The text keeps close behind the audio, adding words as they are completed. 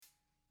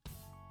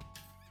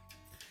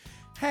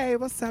Hey,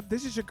 what's up?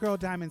 This is your girl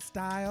Diamond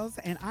Styles,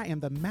 and I am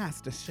the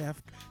master chef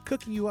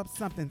cooking you up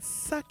something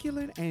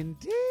succulent and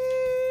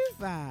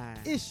divine.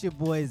 It's your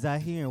boys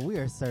out here, and we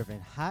are serving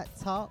hot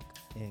talk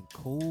and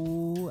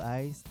cool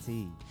iced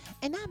tea.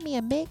 And I'm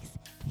Mia Mix,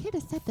 here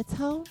to set the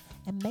tone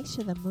and make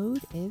sure the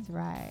mood is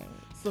right.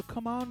 So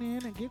come on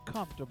in and get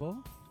comfortable.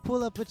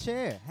 Pull up a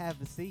chair,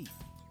 have a seat.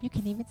 You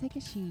can even take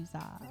your shoes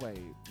off. Wait,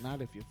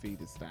 not if your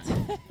feet is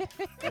down.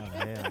 Oh,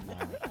 hell no.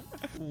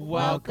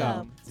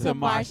 Welcome to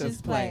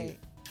Marsha's Plate.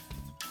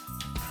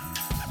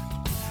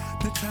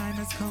 The time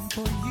has come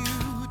for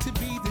you to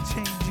be the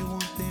change you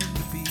want them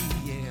to be,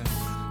 yeah.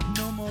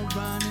 No more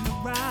running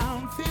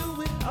around filled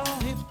with all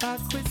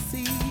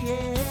hypocrisy,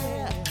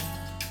 yeah.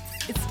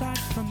 It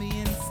starts from the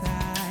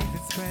inside,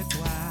 it spreads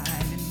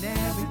wide, and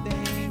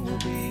everything will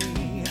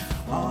be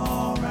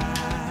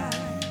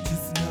alright.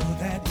 Just know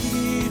that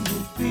it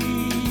will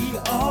be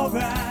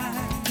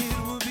alright. It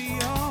will be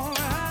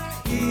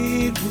alright.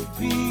 It will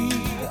be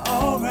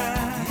alright.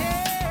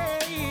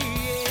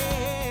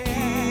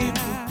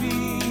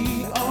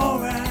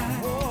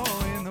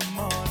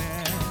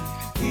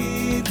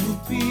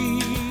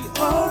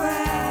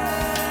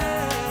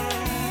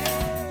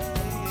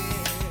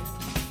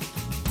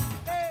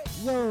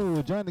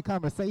 Yo, join the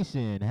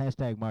conversation.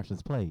 Hashtag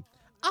Marsha's Plate.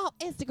 On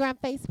Instagram,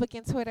 Facebook,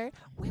 and Twitter,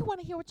 we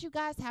want to hear what you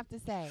guys have to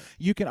say.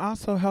 You can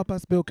also help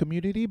us build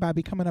community by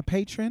becoming a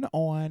patron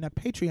on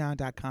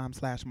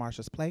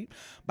patreon.com/Marsha'sPlate.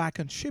 By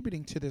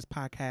contributing to this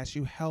podcast,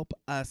 you help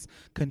us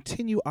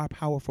continue our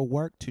powerful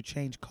work to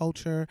change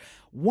culture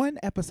one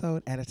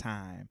episode at a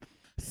time.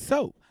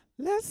 So,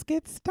 let's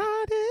get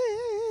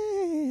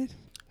started.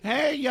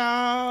 Hey,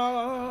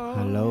 y'all.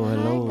 Hello,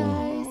 hello.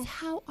 Hi, guys.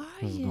 How are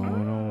What's you?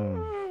 going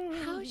on?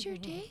 How's your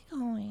day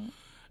going?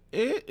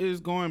 It is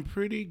going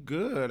pretty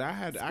good.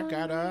 I got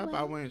going up,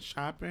 I well. went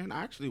shopping.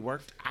 I actually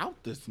worked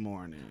out this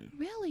morning.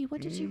 Really?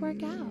 What did you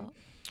work out?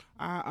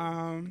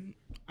 I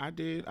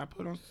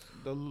put on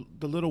the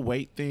little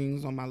weight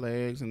things on my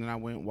legs, and then I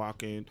went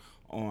walking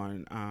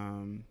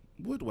on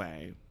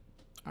Woodway.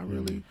 I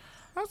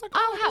was like,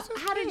 Oh, this is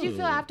how did you good.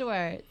 feel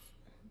afterwards?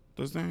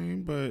 The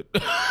same, but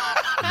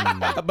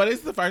but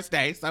it's the first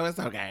day, so it's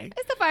okay.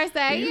 It's the first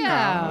day, You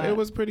yeah. know, it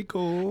was pretty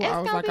cool. It's I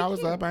was gonna like, be I was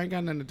cute. up. I ain't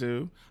got nothing to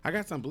do. I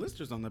got some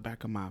blisters on the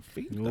back of my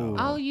feet, though. Ooh.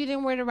 Oh, you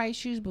didn't wear the right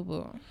shoes,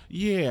 boo-boo.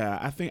 Yeah,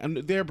 I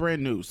think they're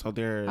brand new, so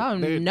they're Oh,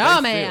 they no,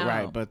 fit ma'am.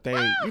 right, but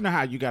you know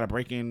how you gotta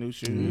break in new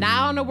shoes.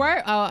 Not on the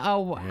work. I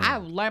Yeah.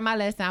 learned my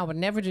lesson. I would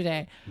never do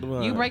that.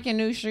 What? You breaking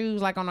new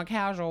shoes like on a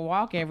casual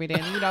walk every day.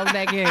 You know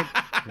they get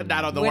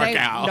Not on the where they-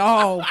 workout.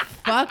 No,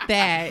 fuck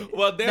that.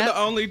 Well, they're That's-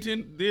 the only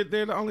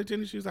they're the only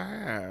tennis shoes I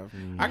have.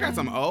 I got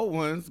some old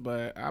ones,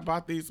 but I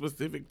bought these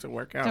specific to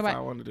work out. So I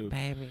want to do.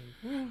 Baby,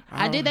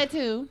 I did that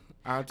too.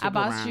 I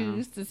bought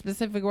shoes to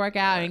specific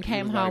workout and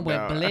came was home like, with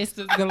no.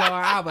 blisters galore.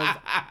 I was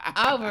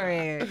over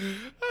it.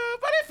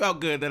 But it felt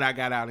good that I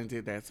got out and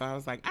did that. So I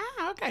was like,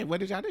 okay.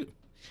 What did y'all do?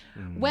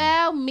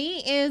 Well,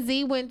 me and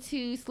Z went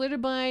to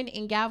Slitterbun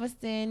in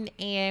Galveston,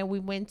 and we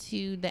went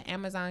to the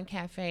Amazon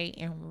Cafe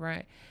and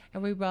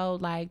we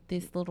rode like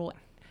this little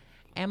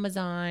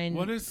Amazon.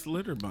 What is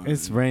Slitterbun?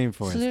 It's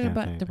Rainforest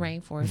Slitterbun, the Cafe.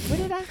 rainforest. What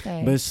did I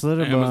say? But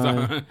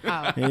Slitterbun,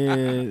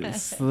 Amazon.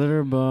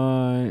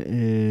 Slitterbun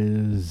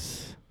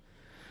is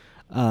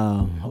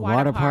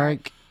water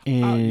park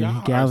in y'all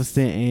are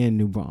Galveston and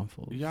New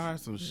Braunfels. Y'all are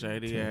some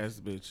shady ass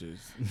bitches.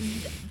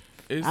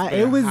 It's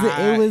It was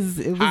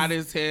hot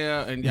as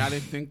hell, and y'all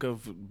didn't think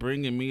of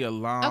bringing me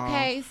along.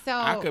 Okay, so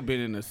I could have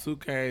been in a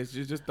suitcase.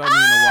 You just throw me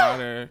in the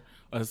water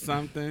or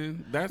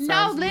something. That no,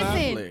 sounds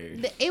listen.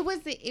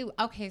 lovely.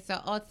 Okay, so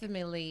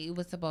ultimately it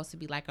was supposed to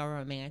be like a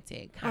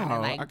romantic kind of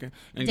Oh, like okay.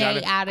 And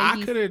day out of I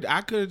Houston. could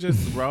have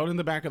just rolled in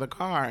the back of the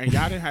car, and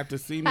y'all didn't have to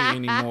see me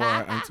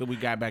anymore until we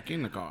got back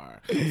in the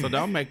car. So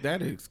don't make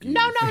that an excuse.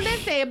 No,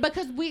 listen,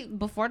 because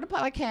before the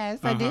podcast,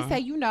 I did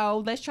say,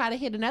 let's try to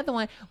hit another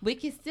one. We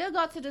can still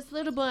go to the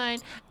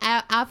Slitterbun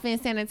out in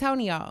San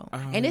Antonio,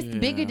 and it's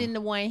bigger than the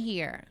one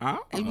here. Oh.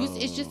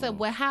 It's just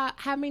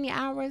how many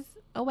hours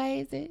away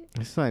is it?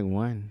 It's like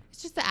one.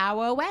 It's just an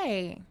hour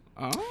away.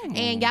 Oh.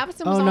 And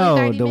Galveston was Oh only no,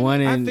 30 the minutes.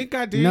 one in I think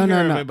I did no, hear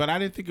no, of no. it, but I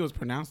didn't think it was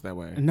pronounced that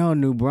way. No,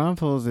 New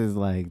Braunfels is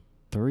like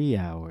 3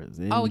 hours.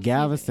 And Oh,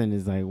 Galveston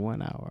is like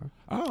 1 hour.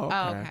 Oh, okay.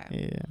 Oh,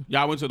 okay. Yeah.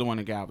 Y'all went to the one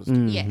in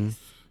Galveston. Mhm. Yes.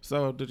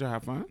 So did y'all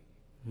have fun?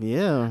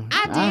 Yeah.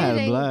 I did. had a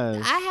and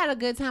blast. I had a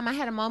good time. I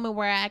had a moment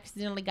where I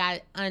accidentally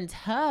got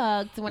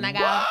untucked when I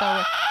got off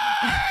the.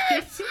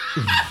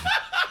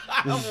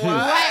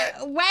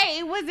 Wait,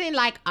 it wasn't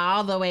like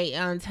all the way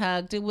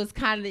untucked. It was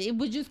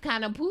just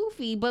kind of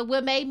poofy. But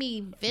what made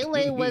me feel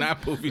it was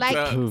Not poofy like,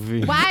 tucked.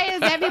 Poofy. why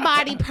is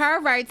everybody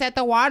perverts at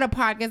the water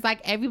park? It's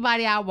like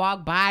everybody I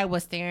walked by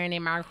was staring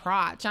at my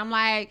crotch. I'm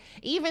like,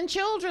 even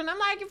children. I'm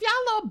like, if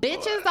y'all little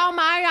bitches don't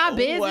mind y'all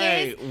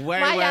business.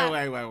 why y'all-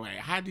 Wait.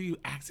 How do you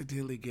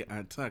accidentally get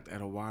untucked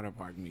at a water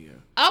park, Mia?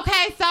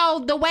 Okay,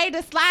 so the way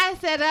the slide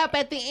set up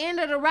at the end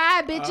of the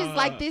ride, bitch, is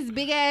like this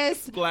big ass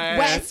Splash.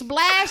 wet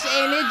splash,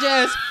 and it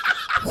just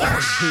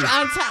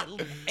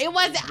untucked. It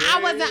wasn't. I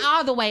wasn't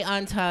all the way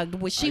untucked.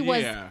 But she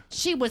was. Yeah.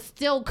 She was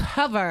still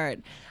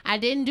covered. I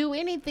didn't do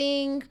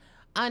anything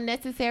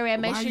unnecessary. I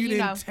made Why sure you you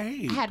know. didn't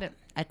tape? I had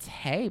a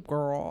tape,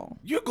 girl.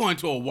 You're going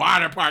to a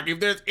water park. If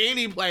there's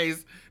any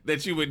place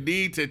that you would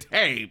need to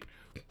tape,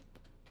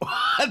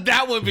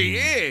 that would be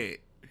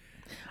it.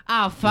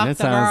 Oh fuck That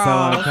the sounds so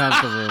girls.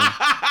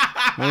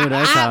 uncomfortable. Ooh,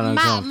 that sounds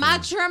uncomfortable. My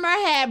trimmer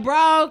had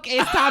broke.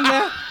 It's time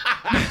to.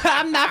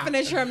 I'm not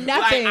finna trim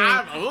nothing.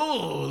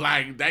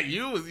 Like that.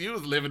 You was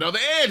living on the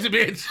edge,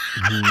 bitch.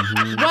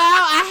 Well,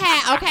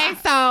 I had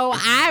so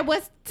I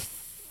was.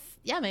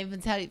 Yeah, I'm even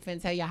finna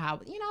tell you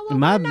how. You know what?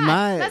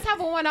 My- Let's have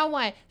a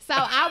 101. So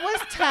I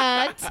was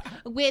tucked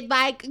with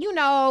like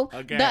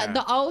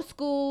the old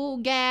school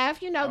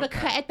gaff. You know the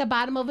cut at the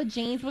bottom of a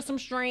jeans with some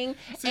string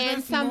and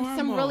that's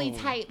some really normal.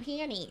 tight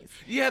panties.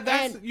 Yeah,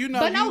 that's And-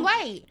 But no,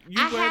 wait.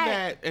 You I wear had-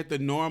 that at the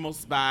normal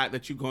spot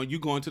that you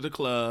going to the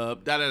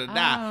club, da da da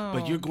da.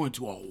 But Oh. you're going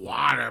to a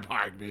water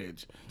park,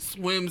 bitch.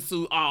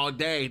 Swimsuit all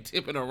day,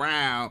 tipping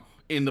around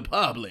in the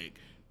public.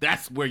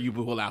 That's where you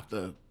pull out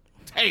the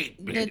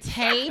tape, bitch. The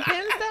tape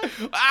and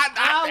stuff.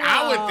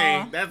 I would Oh.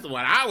 think that's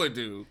what I would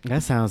do.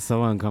 That sounds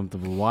so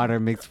uncomfortable. Water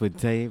mixed with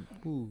tape.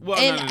 Ooh. Well,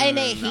 And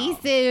no.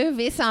 adhesive,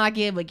 it sounds like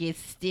it would get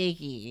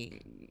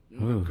sticky.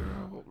 Ooh.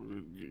 Girl,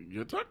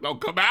 your tuck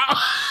don't come out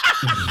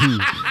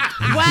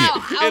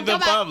Well, in the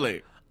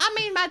public. I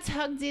mean, my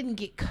tuck didn't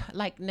get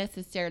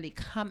necessarily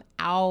come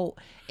out.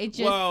 It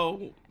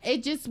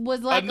just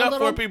was like enough a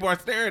little. where people are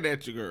staring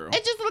at you, girl.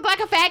 It just looked like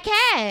a fat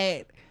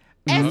cat.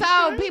 And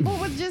so people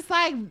were just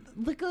like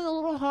looking a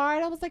little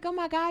hard. I was like, oh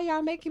my God,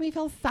 y'all making me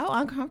feel so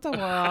uncomfortable.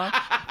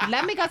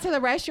 Let me go to the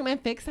restroom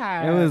and fix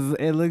her.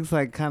 It looks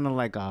like kind of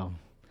like a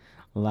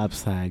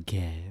lopsided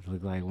cat. It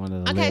looked like one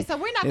of the Okay, lips. so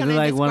we're not It going to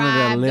looked like one of the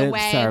describe the lips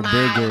way are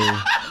bigger.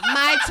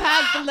 my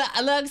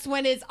tuck looks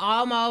when it's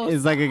almost.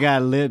 It's like it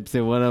got lips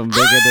and one of them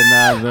bigger than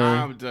the other.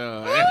 I'm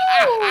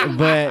done.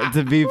 But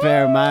to be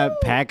fair, my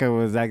packer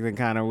was acting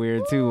kind of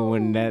weird too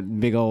when that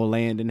big old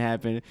landing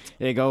happened.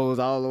 It goes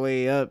all the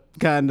way up,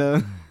 kind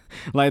of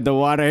like the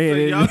water hit So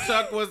it. your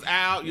tuck was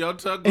out. Your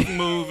tuck was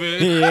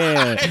moving.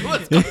 Yeah.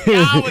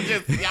 Y'all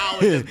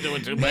was just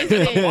doing too much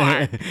in the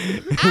park.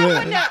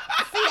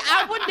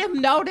 I wouldn't have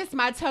noticed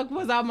my tuck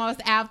was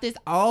almost out. This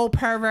old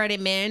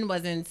perverted man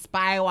was in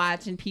spy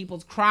watching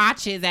people's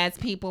crotches as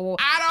people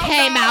I don't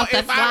came know. out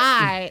the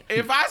slide.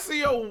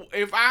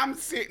 If I'm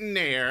sitting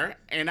there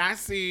and I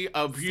see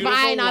a beautiful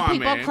Spying on woman,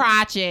 people's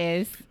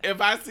crotches.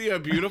 if I see a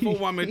beautiful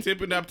woman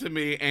tipping up to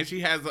me and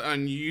she has an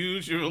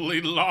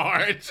unusually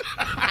large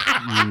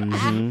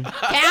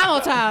Camel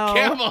toe.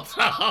 camel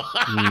toe,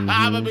 I'm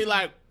gonna be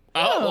like,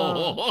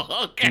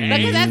 oh, okay.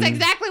 Because that's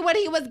exactly what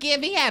he was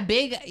giving. He had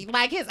big,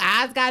 like his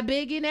eyes got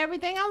big and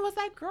everything. I was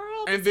like,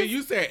 girl. And then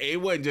you said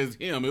it wasn't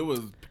just him; it was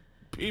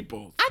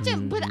people.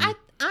 But I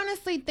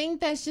honestly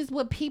think that's just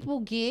what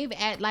people give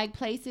at like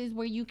places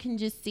where you can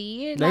just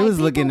see it. They Like, was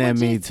people looking at would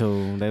me just,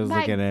 too. They was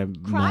like, looking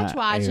at crotch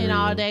my watching area.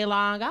 all day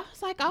long. I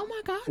was like, oh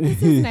my God,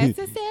 this is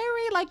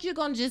necessary. Like you're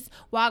gonna just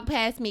walk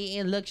past me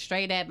and look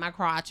straight at my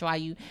crotch while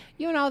you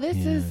know, this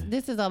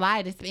is a lie.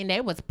 And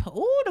they was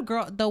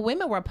the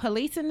women were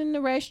policing in the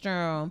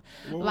restroom.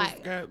 What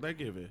Like was they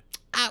give it?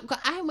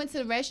 I went to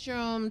the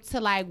restroom to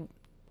like.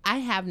 I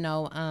have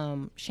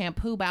no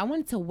shampoo, but I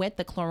wanted to wet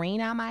the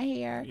chlorine out my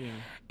hair,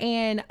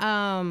 and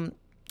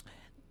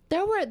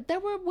there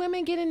were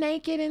women getting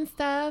naked and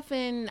stuff,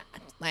 and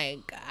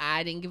like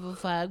I didn't give a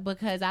fuck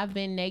because I've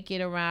been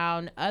naked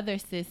around other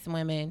cis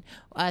women,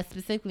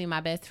 specifically my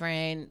best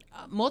friend,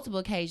 multiple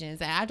occasions,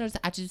 and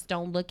I just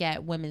don't look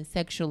at women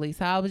sexually.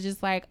 So I was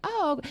just like,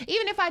 oh,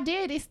 even if I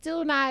did, it's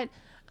still not.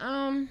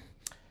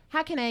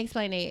 How can I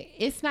explain it?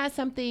 It's not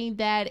something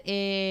that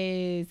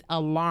is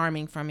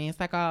alarming for me. It's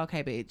like, oh,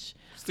 okay, bitch.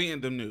 Seeing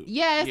them nude.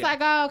 Yeah, it's like,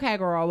 oh, okay,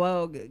 girl.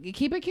 Well,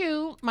 keep it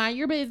cute. Mind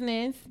your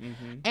business.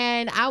 Mm-hmm.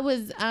 And I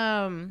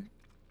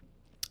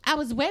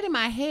was wetting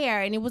my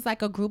hair, and it was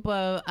like a group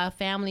of a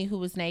family who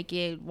was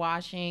naked,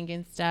 washing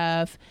and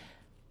stuff.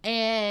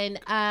 And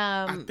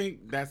I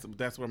think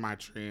that's where my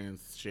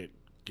trans shit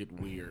get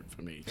weird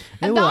for me.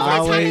 and will the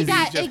only time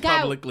always- Just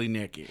publicly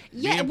naked.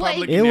 Yeah, Being well,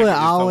 publicly It naked would is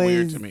so weird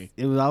always to me.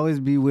 it would always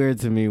be weird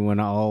to me when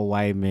an old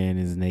white man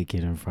is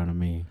naked in front of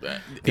me.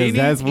 Any-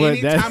 that's what-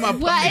 anytime that's- I-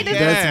 Well, it is-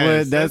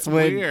 yes, That's what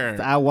weird.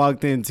 I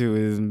walked into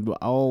is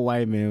old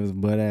white man was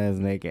butt ass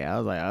naked. I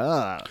was like,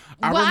 ugh.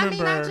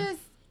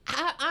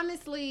 I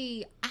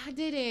honestly,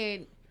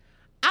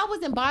 I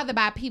wasn't bothered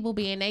by people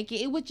being naked.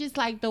 It was just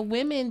like the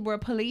women were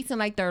policing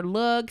like their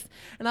looks.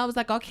 And I was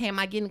like, okay, am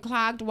I getting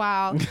clogged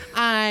while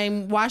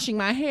I'm washing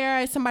my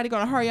hair? Is somebody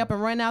going to hurry up and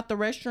run out the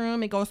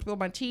restroom and go spill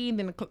my tea? And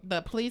then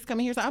the police come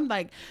here. So I'm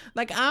like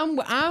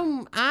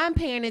I'm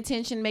paying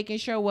attention, making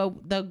sure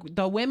what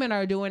the women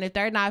are doing, if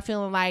they're not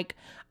feeling like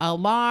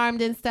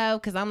alarmed and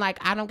stuff. Cause I'm like,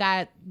 I don't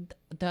got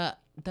the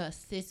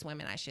cis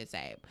women, I should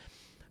say.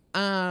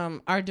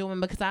 are doing,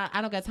 because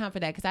I don't got time for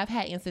that, because I've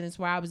had incidents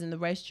where I was in the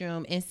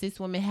restroom and cis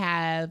women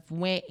have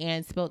went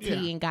and spilled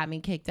tea and got me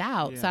kicked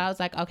out. So I was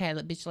like, okay,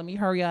 bitch, let me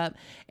hurry up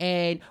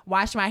and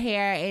wash my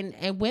hair.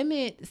 And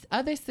women,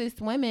 other cis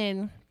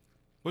women.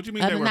 What do you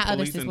mean they were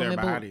policing their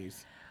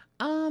bodies?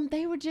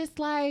 They were just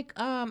like,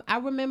 I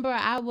remember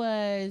I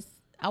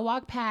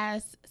walked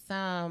past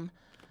some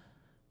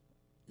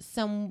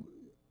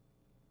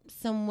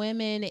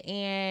women,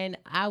 and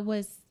I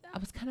was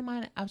kind of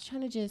I was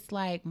trying to just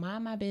like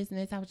mind my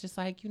business. I was just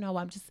like,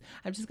 I'm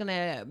just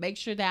gonna make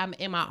sure that I'm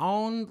in my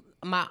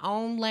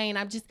own lane.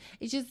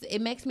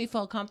 It makes me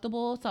feel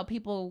comfortable, so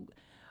people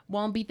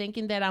won't be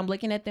thinking that I'm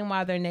looking at them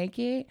while they're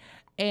naked.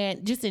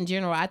 And just in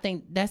general, I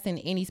think that's in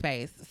any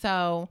space.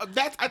 So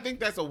I think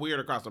that's a weird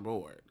across the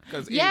board.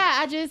 I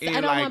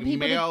don't want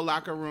people male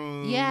locker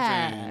rooms.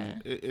 Yeah,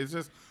 and it's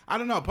just, I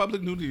don't know.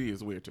 Public nudity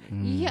is weird to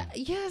me.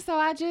 Yeah. So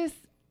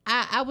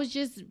I was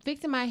just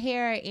fixing my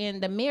hair in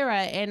the mirror,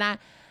 and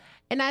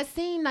I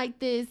seen like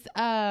this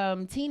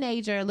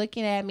teenager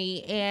looking at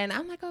me, and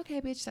I'm like, okay,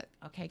 bitch,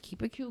 okay,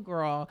 keep it cute,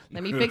 girl.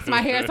 Let me fix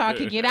my hair so I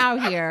can get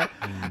out here.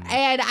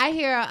 And I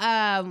hear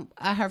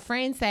her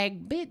friend say,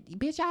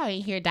 bitch, y'all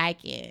ain't here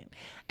dyking.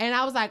 And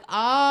I was like,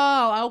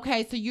 oh,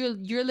 okay, so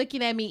you're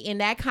looking at me in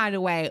that kind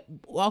of way.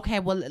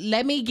 Okay, well,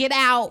 let me get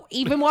out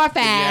even more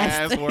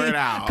fast. Yes, word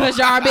out. Because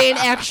y'all being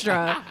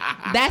extra.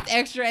 That's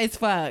extra as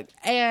fuck.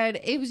 And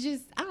it was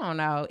just, I don't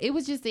know. It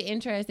was just an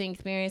interesting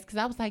experience, because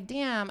I was like,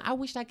 damn, I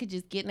wish I could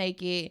just get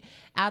naked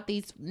out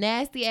these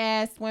nasty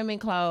ass swimming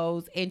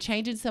clothes and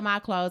change into my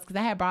clothes, because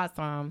I had brought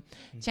some.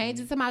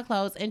 Change into my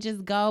clothes and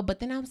just go. But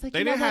then I was like,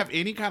 they didn't have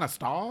any kind of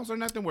stalls or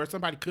nothing where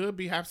somebody could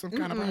have some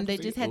kind of privacy? They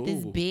just had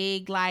this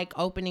big like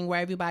opening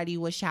where everybody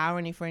was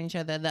showering in front of each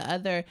other. The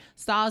other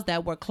stalls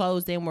that were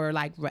closed in were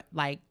like the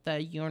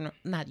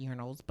not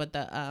urinals, but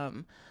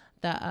the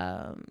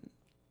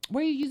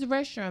where you use the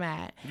restroom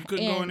at. You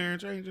couldn't go in there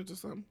and change into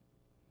something?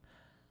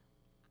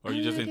 Or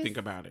you just didn't think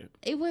about it?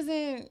 It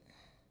wasn't.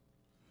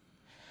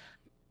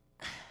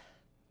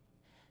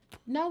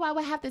 No, I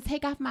would have to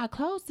take off my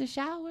clothes to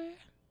shower.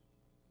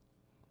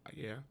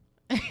 Yeah.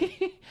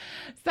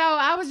 So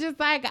I was just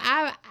like,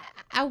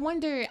 I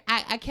wonder,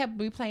 I kept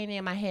replaying it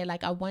in my head,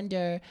 like, I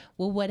wonder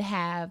what would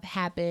have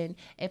happened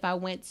if I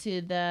went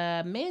to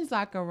the men's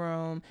locker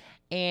room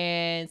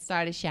and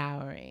started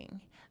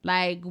showering.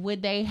 Like,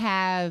 would they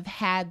have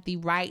had the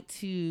right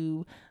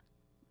to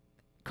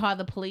call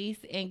the police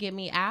and get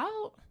me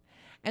out?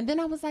 And then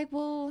I was like,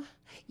 well,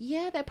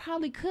 yeah, they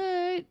probably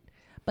could,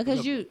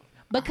 because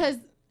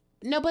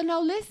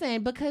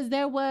listen, because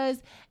there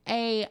was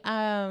a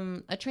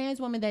trans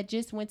woman that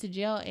just went to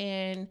jail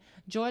in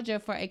Georgia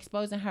for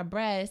exposing her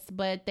breasts,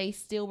 but they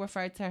still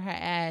refer to her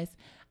as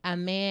a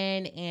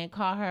man and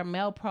call her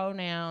male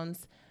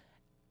pronouns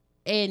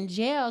in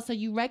jail. So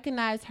you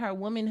recognize her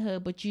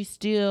womanhood, but you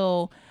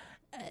still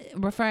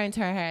referring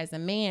to her as a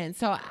man.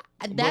 So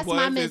that's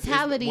my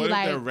mentality. What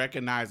like, if they're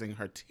recognizing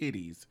her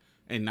titties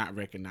and not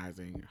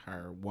recognizing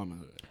her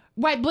womanhood?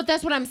 Right, but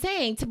that's what I'm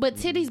saying. But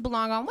titties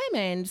belong on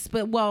women,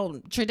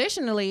 but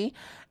traditionally,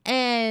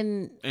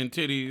 and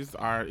titties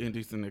are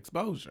indecent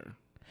exposure.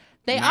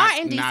 They are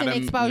indecent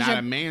exposure. Not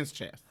a man's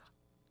chest.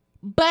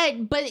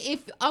 But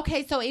if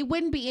so it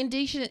wouldn't be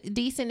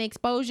indecent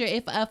exposure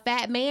if a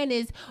fat man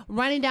is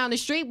running down the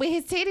street with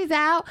his titties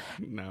out.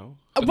 No.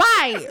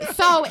 Right.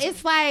 So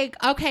it's like,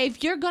 okay,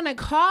 if you're gonna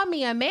call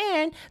me a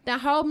man, then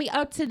hold me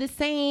up to the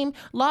same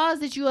laws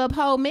that you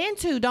uphold men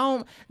to.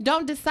 Don't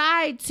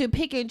decide to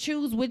pick and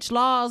choose which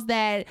laws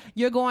that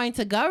you're going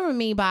to govern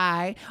me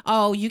by.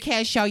 Oh, you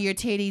can't show your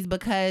titties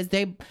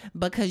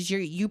because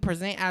you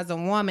present as a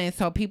woman,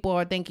 so people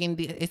are thinking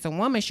it's a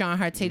woman showing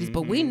her titties.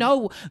 But we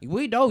know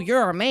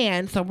you're a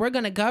man, so we're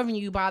gonna govern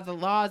you by the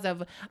laws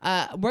of.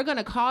 We're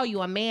gonna call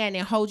you a man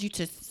and hold you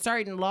to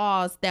certain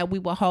laws that we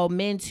will hold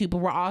men to, but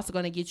we're also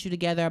going to get you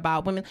together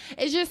about women.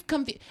 It's just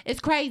it's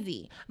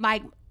crazy.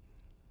 Like,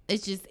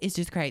 it's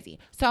just crazy.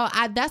 So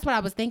that's what I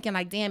was thinking.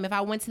 Like, damn, if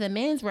I went to the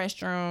men's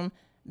restroom,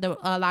 the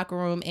locker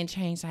room, and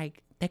changed,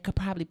 like, they could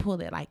probably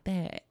pull it like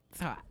that.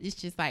 So it's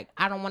just like,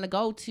 I don't want to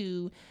go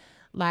to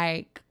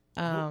like.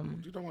 You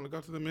don't want to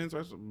go to the men's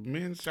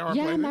shower?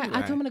 Yeah, anyway.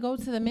 I don't want to go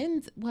to the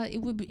men's. Well, it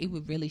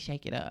would really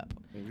shake it up.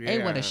 Yeah.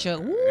 It would have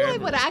shook.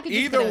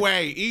 Either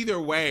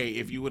way,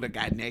 if you would have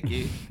got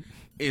naked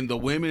in the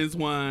women's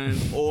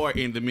ones or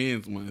in the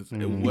men's ones,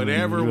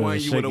 whatever one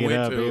you would have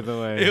went to,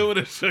 it would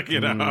have shook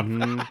it up.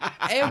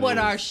 It would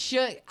have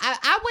shook.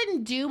 I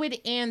wouldn't do it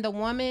in the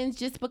women's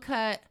just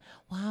because.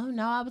 Well,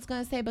 no, I was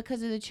gonna say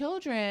because of the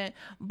children,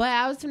 but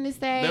I was going to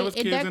say there was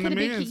kids in the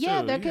men's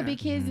too. There could be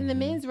kids in the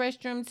men's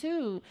restroom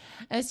too.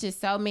 It's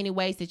just so many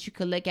ways that you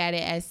could look at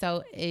it as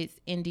it's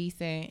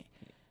indecent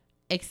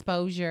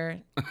exposure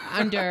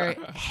under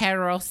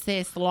hetero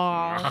cis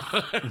law.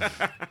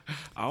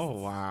 Oh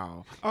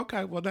wow.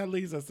 Okay, well that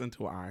leads us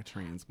into our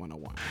Trans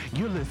 101.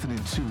 You're listening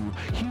to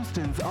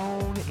Houston's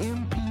own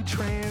MP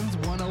Trans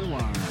 101.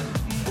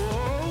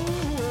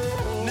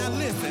 Now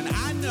listen,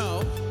 I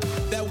know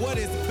that what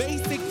is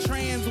basic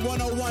Trans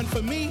 101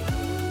 for me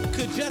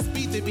could just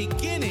be the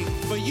beginning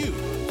for you.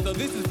 So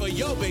this is for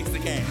your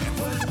basic ass.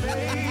 What's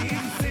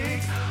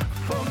basic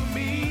for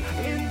me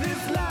in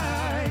this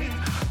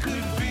life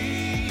could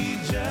be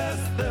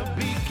just the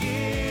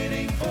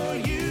beginning for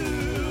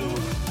you.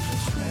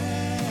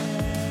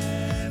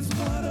 Trans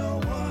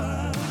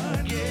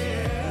 101,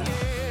 yeah.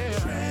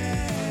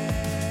 Trans.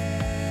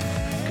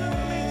 Come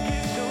and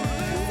get your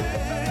lesson,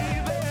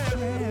 baby.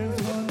 Trans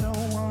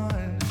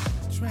 101.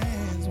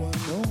 Trans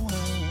 101.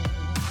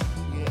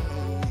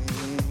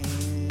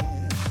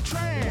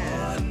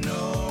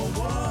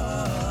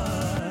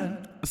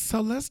 So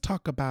let's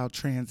talk about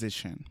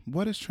transition.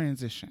 What is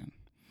transition?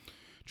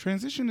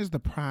 Transition is the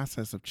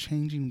process of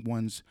changing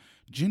one's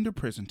gender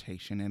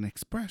presentation and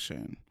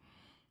expression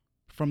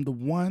from the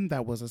one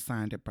that was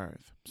assigned at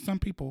birth. Some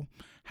people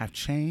have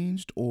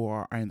changed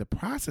or are in the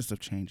process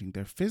of changing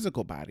their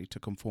physical body to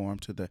conform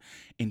to the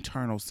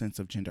internal sense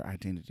of gender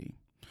identity.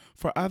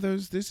 For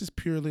others, this is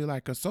purely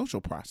like a social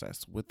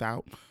process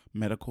without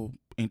medical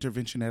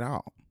intervention at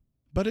all.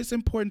 But it's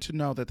important to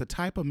know that the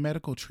type of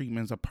medical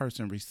treatments a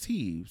person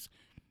receives,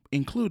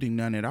 including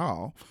none at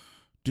all,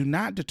 do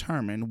not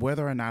determine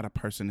whether or not a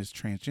person is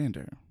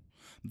transgender.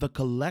 The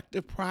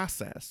collective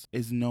process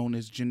is known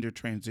as gender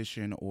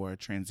transition or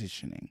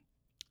transitioning.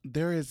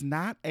 There is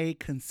not a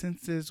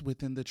consensus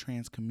within the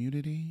trans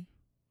community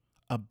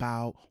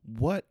about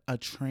what a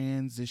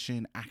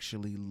transition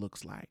actually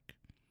looks like,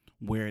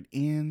 where it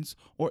ends,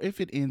 or if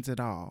it ends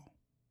at all.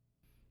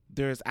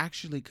 There is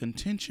actually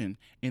contention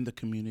in the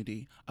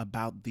community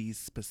about these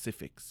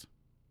specifics.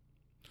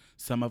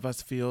 Some of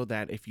us feel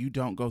that if you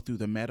don't go through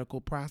the medical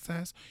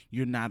process,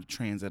 you're not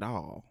trans at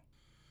all.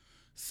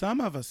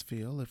 Some of us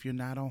feel if you're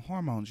not on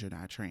hormones, you're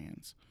not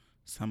trans.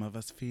 Some of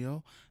us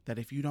feel that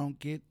if you don't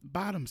get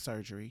bottom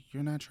surgery,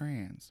 you're not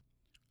trans.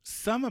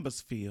 Some of us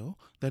feel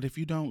that if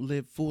you don't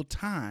live full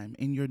time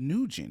in your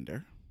new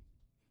gender,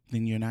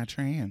 then you're not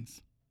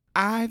trans.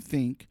 I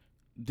think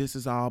this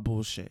is all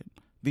bullshit.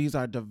 These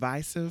are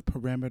divisive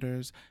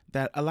parameters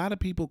that a lot of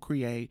people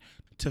create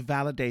to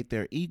validate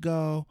their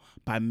ego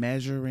by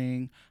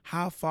measuring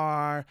how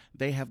far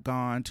they have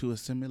gone to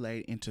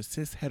assimilate into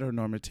cis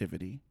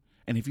heteronormativity.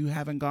 And if you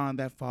haven't gone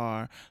that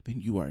far, then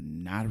you are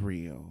not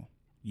real.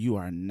 You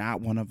are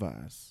not one of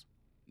us.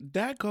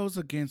 That goes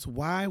against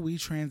why we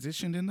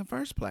transitioned in the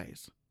first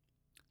place.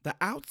 The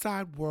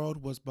outside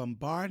world was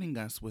bombarding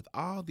us with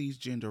all these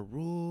gender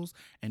rules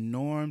and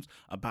norms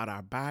about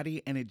our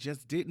body, and it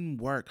just didn't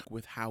work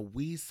with how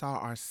we saw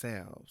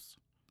ourselves.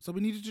 So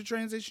we needed to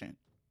transition.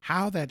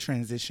 How that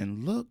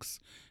transition looks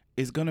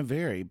is going to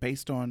vary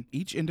based on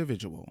each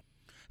individual.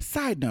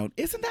 Side note,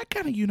 isn't that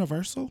kind of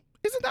universal?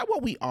 Isn't that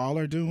what we all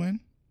are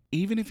doing?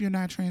 Even if you're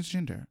not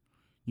transgender,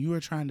 you are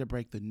trying to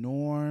break the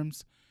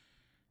norms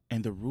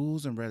and the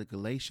rules and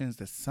regulations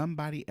that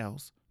somebody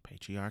else,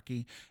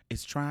 patriarchy,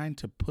 is trying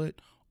to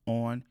put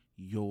on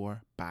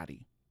your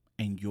body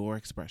and your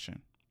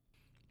expression.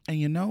 And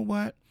you know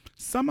what?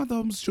 Some of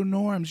those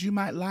norms you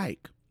might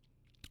like,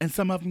 and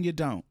some of them you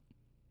don't.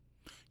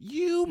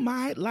 You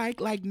might like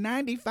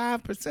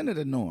 95% of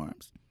the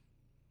norms,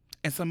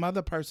 and some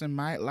other person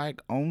might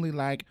like only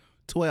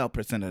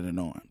 12% of the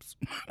norms.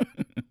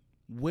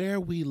 Where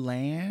we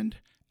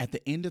land at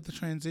the end of the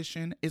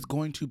transition is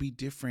going to be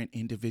different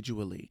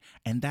individually,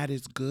 and that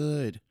is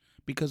good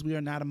because we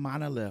are not a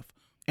monolith,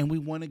 and we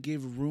want to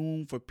give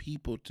room for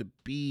people to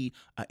be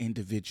an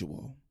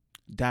individual.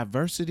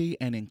 Diversity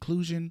and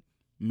inclusion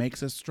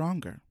makes us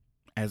stronger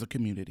as a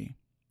community.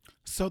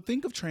 So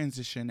think of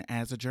transition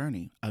as a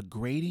journey, a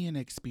gradient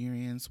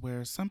experience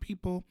where some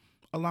people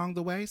along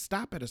the way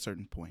stop at a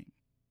certain point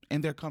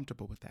and they're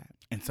comfortable with that.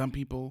 And some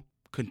people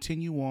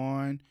continue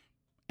on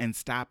and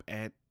stop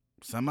at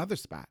some other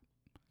spot.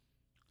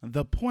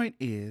 The point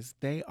is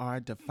they are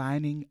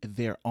defining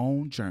their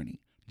own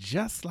journey,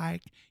 just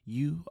like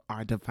you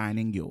are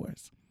defining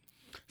yours.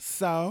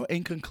 So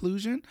in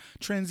conclusion,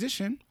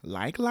 transition,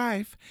 like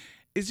life,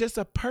 is just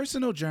a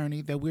personal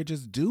journey that we're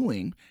just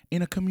doing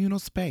in a communal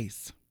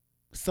space.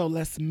 So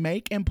let's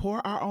make and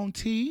pour our own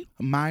tea,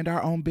 mind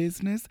our own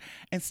business,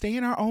 and stay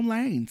in our own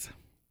lanes.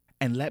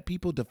 And let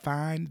people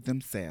define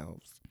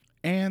themselves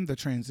and the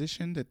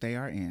transition that they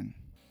are in.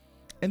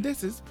 And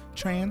this is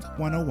Trans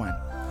 101.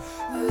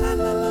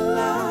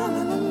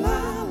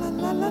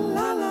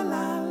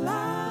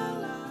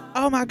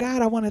 Oh my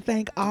God, I want to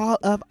thank all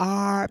of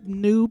our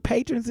new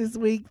patrons this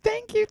week.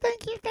 Thank you,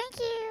 thank you, thank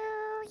you.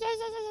 Yay, yay,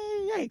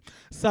 yay, yay, yay.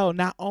 So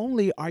not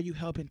only are you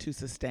helping to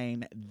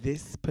sustain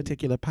this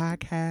particular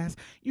podcast,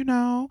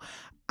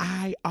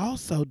 I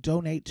also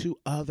donate to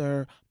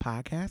other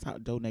podcasts. I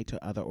donate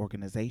to other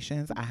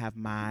organizations. I have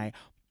my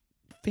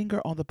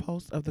finger on the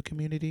pulse of the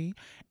community,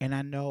 and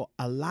I know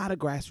a lot of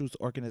grassroots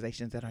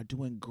organizations that are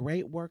doing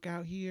great work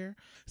out here.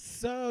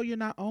 So you're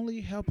not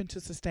only helping to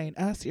sustain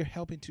us, you're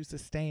helping to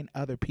sustain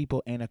other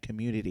people in a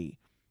community,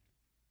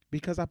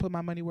 because I put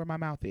my money where my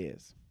mouth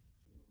is.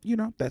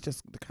 That's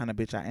just the kind of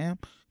bitch I am.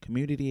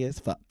 Community is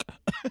fuck.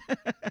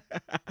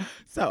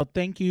 So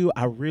thank you.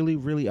 I really,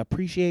 really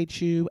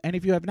appreciate you. And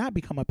if you have not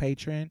become a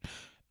patron,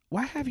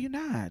 Why have you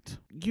not?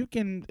 You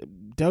can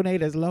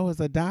donate as low as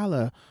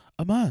 $1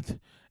 a month.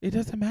 It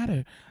doesn't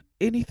matter.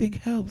 Anything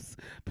helps.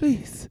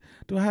 Please.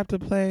 Do I have to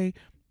play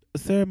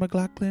Sarah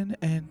McLachlan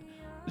and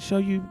show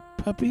you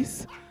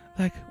puppies?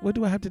 Like, what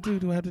do I have to do?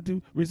 Do I have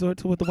to resort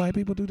to what the white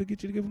people do to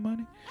get you to give them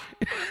money?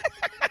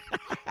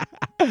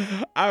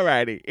 All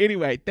righty.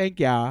 Anyway, thank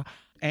y'all.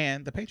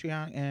 And the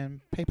Patreon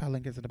and PayPal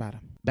link is at the bottom.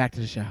 Back to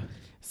the show.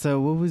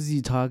 So what was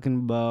you talking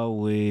about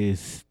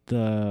with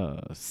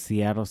the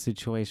Seattle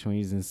situation when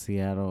you was in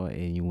Seattle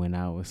and you went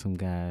out with some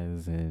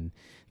guys and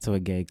to a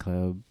gay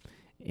club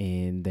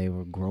and they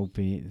were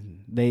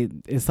groping?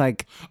 It's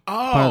like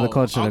part of the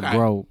culture to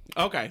grope.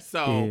 Okay,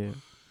 so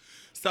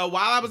while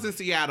I was in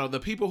Seattle, the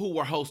people who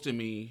were hosting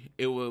me,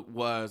 it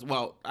was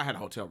I had a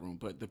hotel room,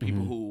 but the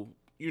people who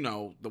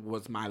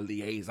was my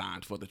liaison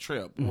for the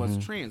trip was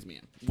trans men,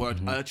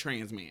 a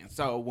trans man.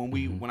 So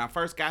when I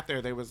first got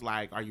there, they was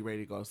like, "Are you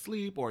ready to go to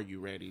sleep, or are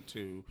you ready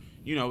to?"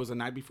 It was the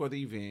night before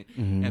the event,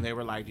 and they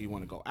were like, "Do you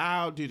want to go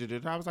out?"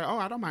 I was like, "Oh,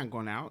 I don't mind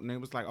going out." And they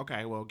was like,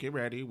 "Okay, well, get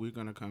ready. We're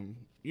gonna come.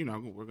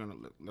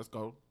 Let's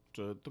go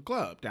to the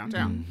club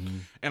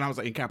downtown." And I was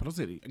like, in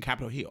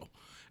Capitol Hill,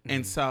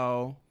 and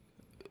so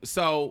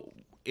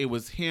it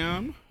was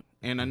him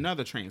and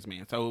another trans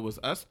man. So it was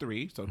us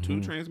three. So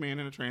two trans men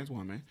and a trans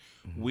woman.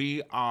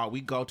 We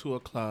go to a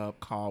club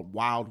called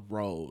Wild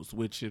Rose,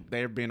 which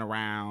they've been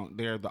around.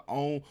 They're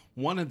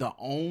one of the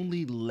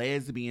only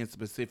lesbian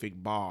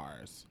specific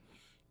bars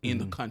in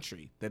the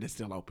country that is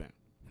still open.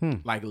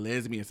 Like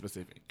lesbian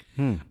specific.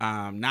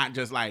 Not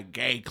just like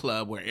gay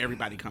club where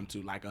everybody come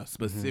to, like a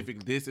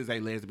specific, this is a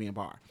lesbian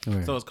bar.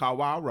 Right. So it's called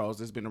Wild Rose.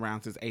 It's been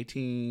around since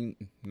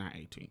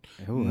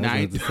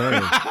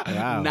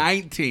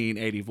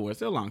 1984.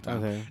 Still a long time.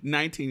 Okay.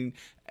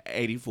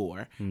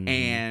 1984.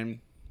 And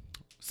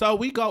so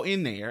we go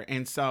in there,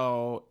 and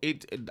so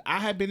I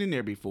had been in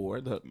there before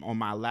on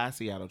my last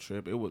Seattle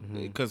trip. It was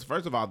because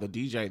first of all, the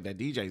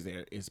DJ's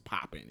there is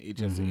popping. It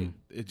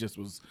just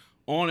was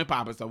on and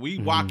popping. So we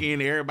walk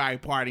in, everybody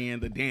partying,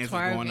 the dance is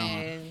going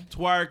on,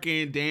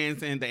 twerking,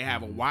 dancing. They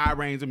have a wide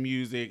range of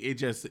music.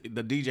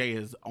 The DJ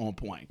is on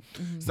point.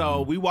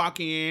 So we walk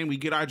in, we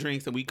get our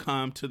drinks, and we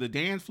come to the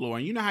dance floor.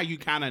 And you know how you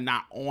kind of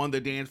not on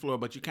the dance floor,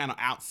 but you kind of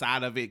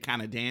outside of it,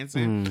 kind of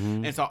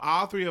dancing. And so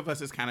all three of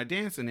us is kind of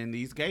dancing, and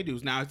these gay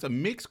dudes. Now it's a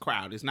mixed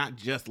crowd. It's not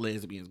just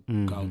lesbians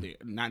go there,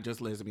 not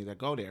just lesbians that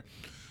go there.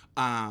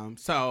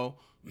 So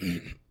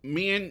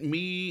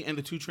me and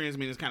the two trans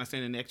men is kind of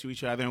standing next to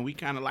each other, and we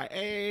kind of like,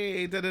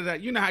 hey, da da da.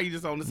 You know how you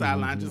just on the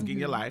sideline, just getting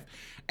your life.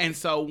 And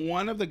so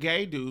one of the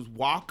gay dudes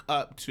walk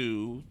up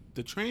to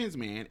the trans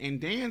man and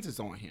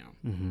dances on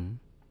him.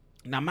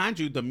 Now, mind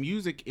you, the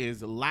music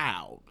is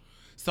loud,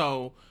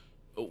 so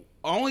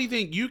only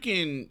thing you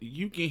can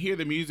hear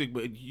the music,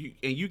 but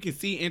you can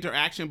see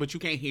interaction, but you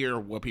can't hear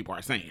what people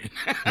are saying.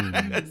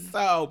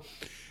 So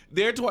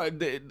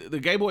the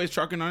gay boy is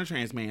trucking on a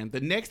trans man. The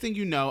next thing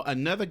you know,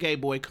 another gay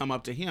boy come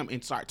up to him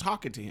and start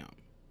talking to him.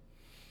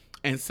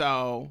 And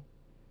so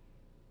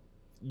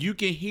you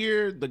can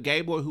hear the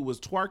gay boy who was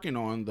twerking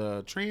on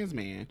the trans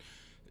man.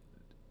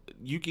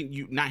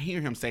 You not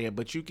hear him say it,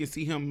 but you can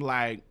see him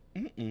like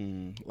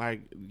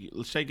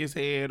shake his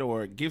head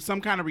or give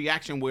some kind of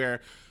reaction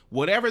where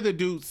whatever the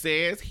dude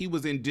says, he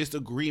was in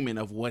disagreement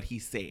of what he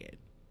said.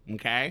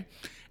 Okay?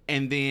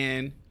 And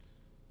then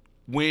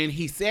when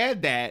he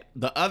said that,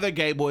 the other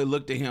gay boy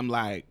looked at him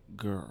like,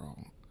 "Girl,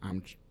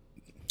 I'm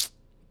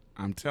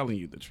telling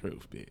you the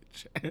truth,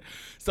 bitch."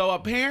 So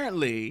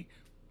apparently,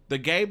 the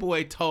gay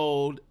boy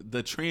told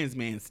the trans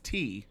man's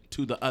tea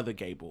to the other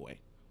gay boy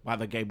while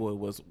the gay boy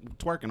was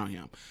twerking on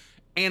him.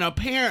 And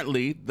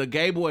apparently, the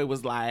gay boy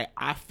was like,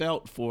 "I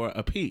felt for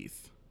a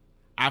piece.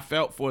 I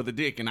felt for the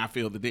dick, and I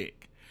feel the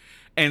dick."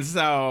 And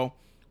so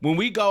when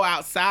we go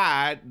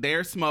outside,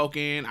 they're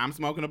smoking. I'm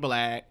smoking a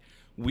black.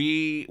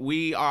 We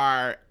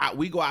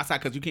go outside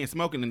because you can't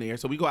smoke in there,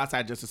 so we go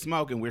outside just to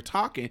smoke, and we're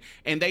talking,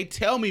 and they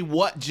tell me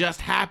what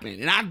just happened,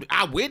 and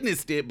I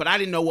witnessed it, but I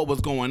didn't know what was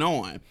going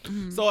on.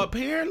 So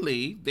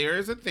apparently there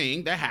is a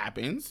thing that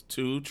happens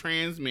to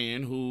trans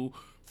men who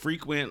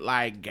frequent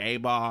like gay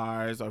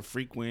bars or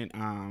frequent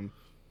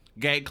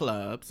gay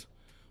clubs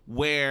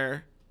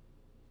where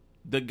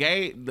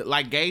gay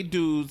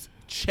dudes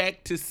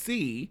check to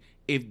see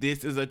if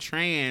this is a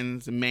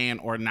trans man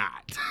or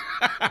not.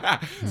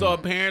 So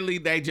apparently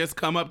they just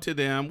come up to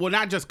them. Well,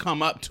 not just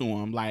come up to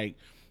them. Like,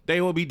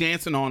 they will be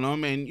dancing on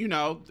them. And,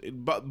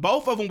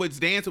 both of them was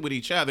dancing with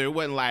each other. It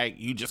wasn't like,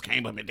 you just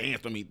came up and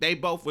danced with me. They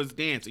both was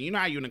dancing. You know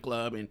how you in a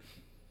club and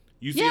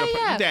you see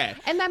that.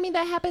 And I mean,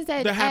 that happens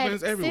at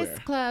everywhere. cis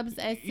clubs,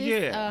 at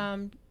cis,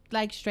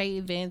 like straight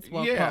events,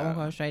 quote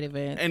unquote straight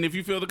events. And if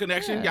you feel the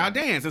connection, y'all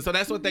dance. And so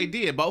that's what they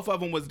did. Both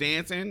of them was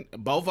dancing.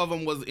 Both of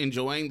them was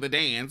enjoying the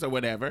dance or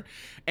whatever.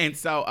 And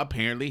so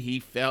apparently he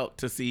felt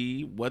to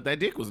see what that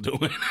dick was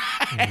doing.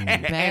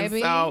 And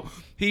so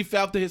he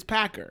felt his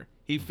packer.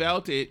 He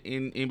felt it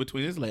in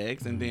between his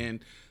legs. And then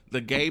the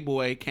gay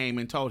boy came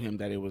and told him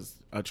that it was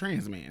a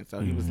trans man. So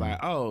he was like,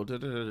 oh, da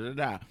da da da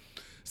da.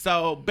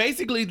 So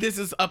basically, this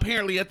is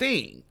apparently a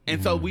thing.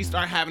 And so we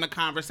start having a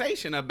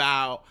conversation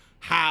about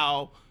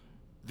how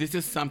this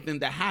is something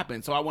that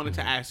happened. So I wanted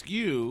to ask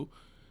you,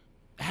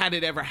 had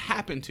it ever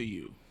happened to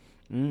you?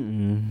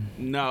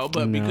 No,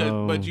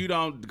 but you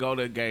don't go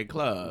to gay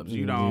clubs.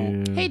 You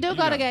don't. He do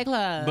go to gay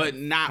clubs, but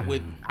not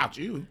without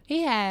you.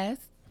 He has.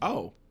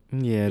 Oh.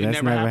 Yeah,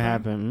 that's never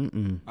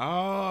happened.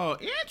 Oh,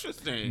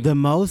 interesting. The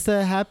most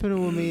that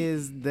happened with me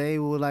is they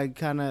would like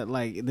kind of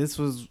like, this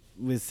was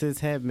with cis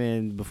het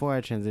men before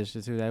I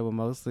transitioned to. They would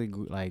mostly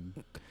like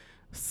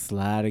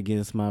slide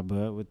against my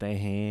butt with their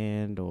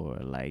hand or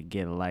like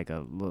get like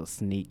a little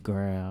sneak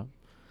grab.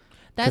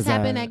 That's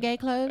happened at gay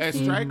clubs. At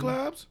straight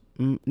clubs.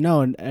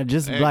 No,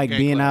 just at like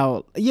being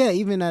club. out. Yeah,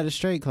 even at a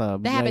straight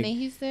club. That like, happened in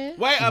Houston.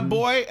 Wait, a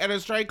boy at a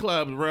straight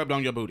club rubbed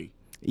on your booty.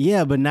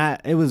 Yeah, but not.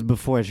 It was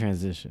before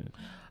transition.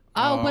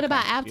 Oh, what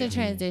about after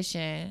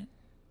transition?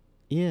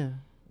 Yeah.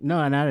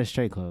 No, not at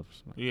straight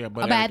clubs. Yeah,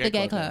 but at the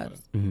gay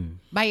clubs.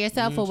 By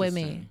yourself or with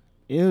me?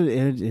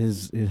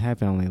 It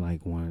happened only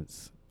like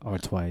once or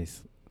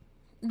twice.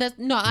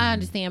 I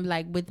understand.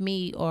 Like with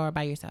me or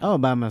by yourself. Oh,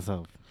 by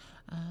myself.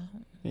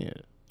 Yeah.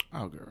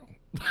 Oh, girl.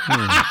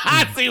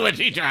 I see what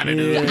you're trying to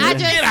do.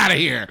 Get out of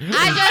here. Baby, who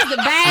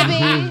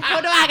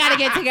do I gotta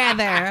get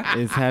together?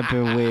 It's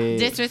happened with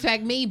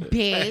disrespect me,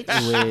 bitch.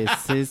 With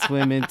cis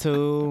women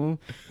too,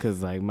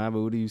 cause like my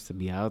booty used to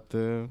be out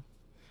there.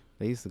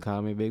 They used to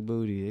call me big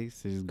booty. They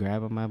used to just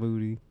grab on my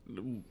booty.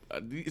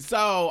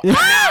 So now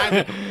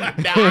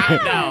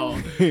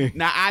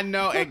I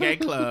know at gay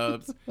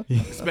clubs,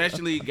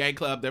 especially gay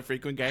clubs that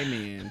frequent gay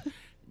men,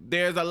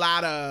 there's a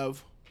lot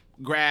of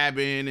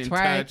grabbing and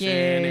touching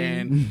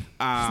and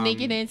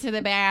sneaking into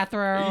the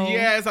bathroom.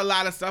 Yeah, it's a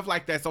lot of stuff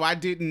like that. So I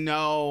didn't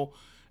know.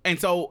 And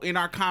so in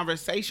our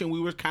conversation, we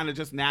were kind of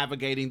just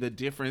navigating the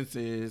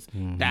differences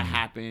that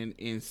happen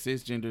in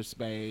cisgender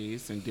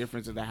space and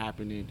differences that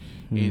happen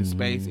in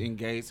space, in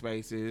gay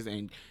spaces,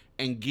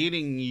 and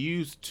getting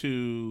used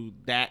to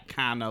that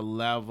kind of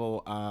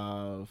level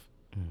of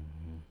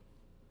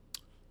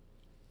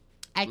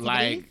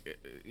activities?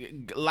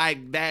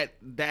 like that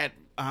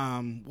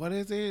what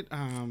is it?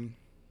 I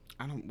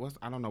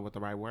don't know what the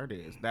right word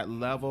is. That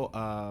level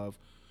of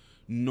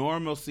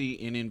normalcy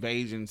in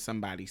invading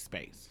somebody's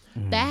space.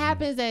 That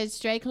happens at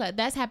straight clubs.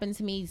 That's happened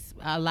to me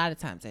a lot of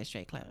times at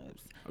straight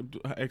clubs.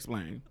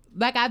 Explain.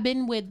 Like I've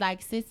been with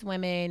like cis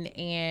women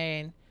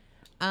and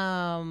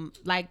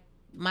like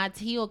my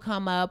tea will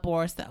come up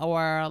or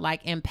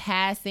like in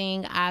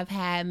passing I've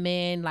had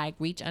men like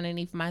reach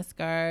underneath my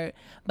skirt,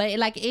 but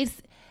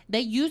they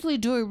usually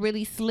do it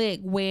really slick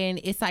when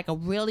it's like a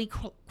really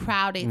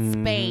crowded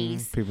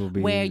space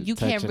where you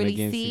can't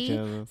really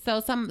see.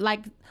 So some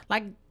like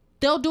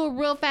they'll do it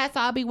real fast. So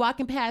I'll be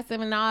walking past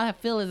them and all I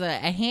feel is a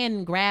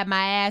hand grab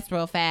my ass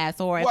real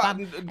fast. Or if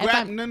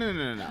I'm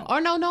no.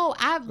 Or no.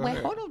 Wait,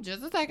 hold on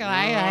just a second.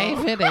 I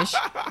ain't finished.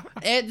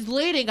 It's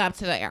leading up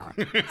to there.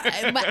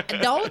 But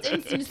those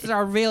instances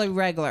are really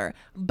regular.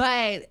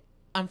 But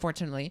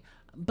unfortunately,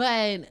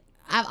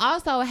 I've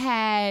also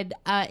had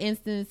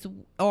instances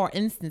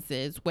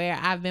where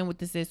I've been with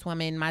the cis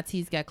woman, my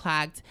teeth got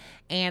clogged,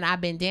 and I've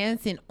been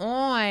dancing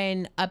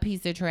on a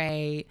piece of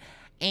trade,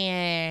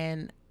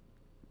 and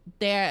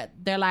they're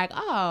like,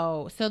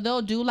 oh, so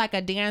they'll do like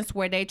a dance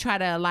where they try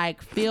to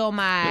like feel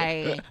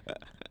my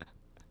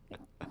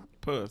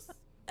puss.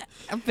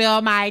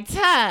 Feel my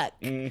tuck.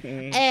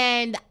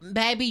 And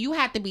baby, you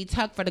have to be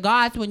tucked for the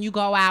gods when you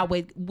go out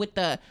with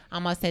the, I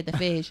almost said the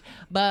fish,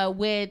 but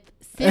with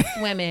cis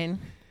women.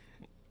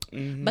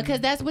 Because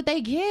that's what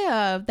they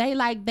give.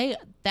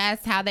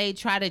 That's how they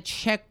try to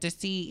check to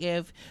see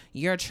if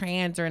you're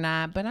trans or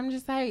not. But I'm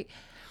just like,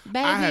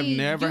 baby, I have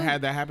never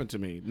had that happen to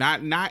me.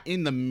 Not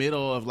in the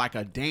middle of like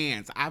a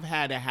dance. I've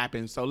had it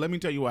happen. So let me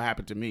tell you what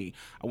happened to me.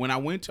 When I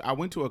went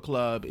to a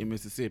club in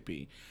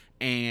Mississippi,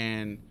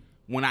 and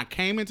when I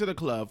came into the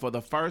club for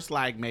the first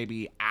like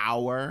maybe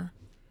hour,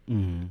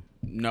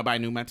 nobody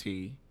knew my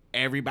tea.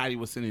 Everybody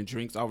was sending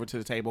drinks over to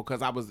the table because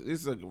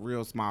this is a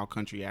real small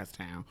country ass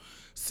town.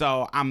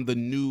 So I'm the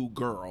new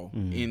girl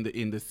in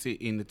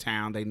the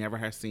town. They never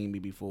have seen me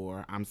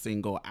before. I'm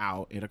single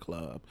out at a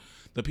club.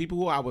 The people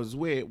who I was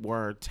with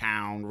were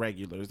town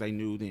regulars. They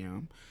knew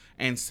them.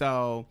 And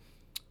so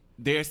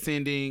they're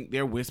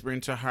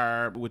whispering to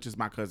her, which is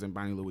my cousin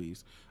Bonnie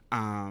Louise.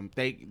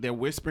 They're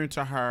whispering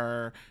to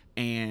her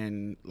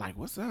and like,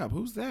 what's up?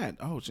 Who's that?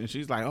 Oh, and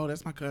she's like, oh,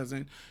 that's my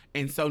cousin.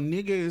 And so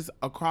niggas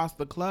across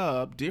the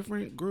club,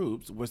 different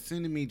groups, were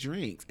sending me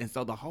drinks. And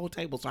so the whole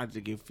table started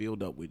to get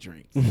filled up with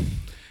drinks.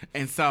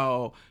 And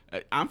so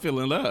I'm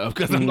feeling love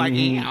because I'm like,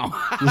 ew.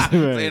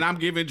 And I'm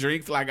giving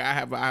drinks. Like I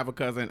have a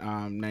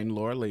cousin named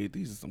Laura Lee.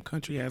 These are some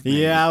country ass names.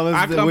 Yeah,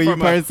 when you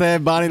first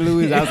said Bonnie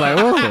Louise, I was like,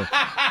 oh,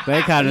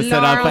 they kind of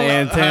set up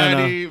an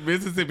antenna. Honey,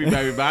 Mississippi,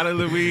 baby. Bonnie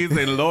Louise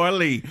and Laura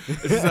Lee.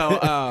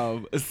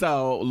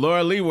 So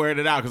Laura Lee worded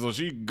it out because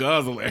she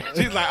guzzling.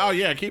 She's like, oh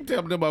yeah, keep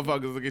telling them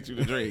motherfuckers to get you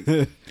the drinks.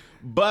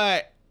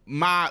 But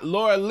my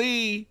Laura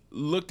Lee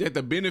looked at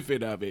the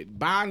benefit of it.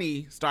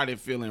 Bonnie started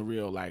feeling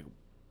real like,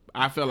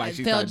 I feel like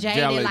she started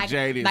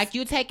jaded. Like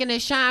you taking the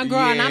shine girl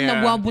and I'm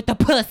the one with the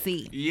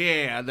pussy.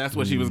 Yeah, that's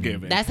what she was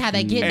giving. That's how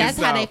they get. That's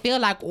how they feel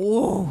like,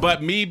 ooh.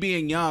 But me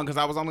being young, because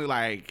I was only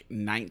like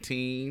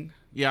 19.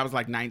 Yeah, I was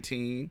like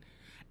 19.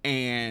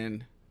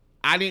 And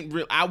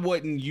I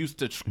wasn't used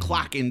to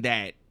clocking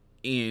that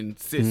in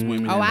cis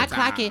women. Oh, I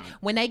clock it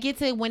when they get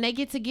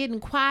to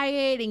getting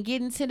quiet and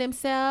getting to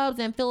themselves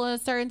and feeling a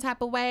certain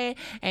type of way,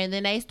 and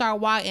then they start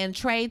walking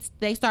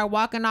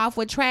off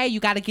with Trey. You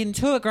got to get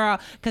into it, girl,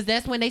 because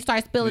that's when they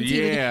start spilling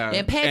tea.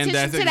 And pay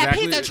attention to that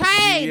piece of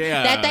Trey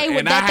that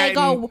they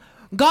go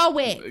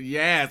with.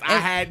 Yes, I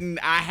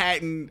hadn't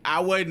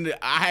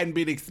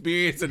been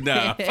experienced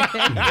enough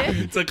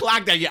to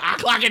clock that. Yeah, I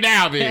clock it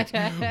now, bitch.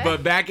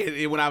 But back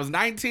when I was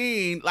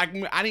 19, like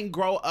I didn't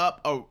grow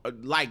up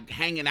like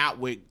hanging out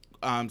with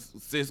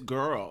cis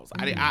girls.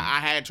 I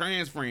had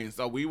trans friends,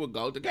 so we would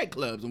go to gay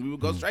clubs and we would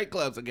go straight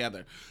clubs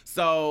together.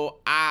 So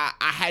I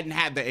hadn't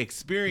had the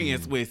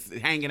experience with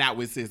hanging out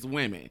with cis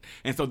women,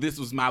 and so this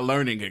was my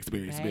learning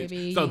experience,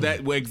 bitch. So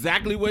that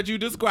exactly what you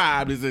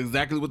described is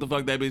exactly what the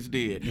fuck that bitch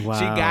did. Wow.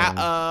 She got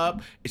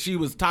up, she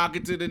was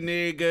talking to the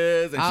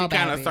niggas, and she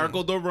kind of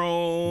circled the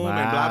room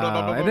and blah blah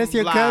blah blah. And that's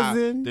your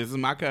cousin? This is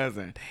my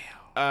cousin. Damn.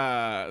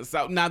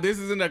 So now this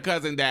isn't a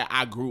cousin that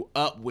I grew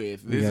up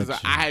with.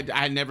 I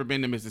had never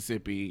been to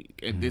Mississippi,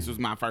 and this was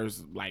my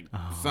first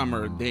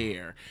summer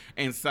there,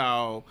 and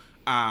so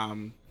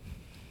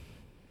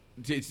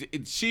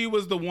she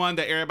was the one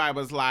that everybody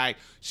was like,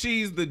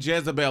 she's the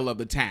Jezebel of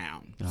the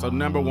town. So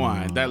number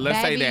one,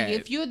 let's say that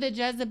if you're the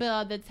Jezebel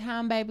of the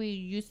town, baby,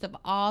 you used to have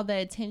all the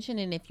attention,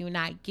 and if you're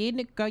not getting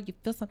it, girl, you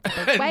feel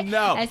something way.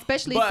 No,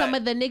 especially some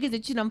of the niggas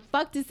that you done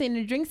fucked us in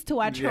the drinks to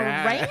our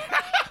terrain.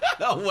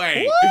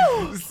 Wait.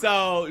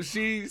 So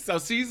she's a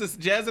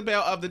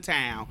Jezebel of the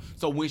town.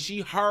 So when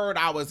she heard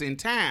I was in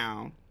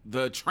town,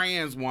 the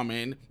trans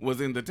woman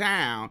was in the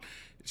town.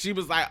 She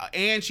was like,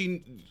 and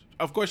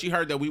of course, she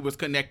heard that we was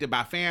connected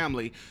by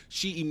family.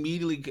 She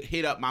immediately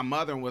hit up my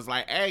mother and was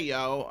like, "Hey,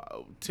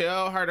 yo,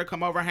 tell her to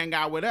come over and hang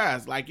out with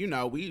us. Like, we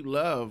all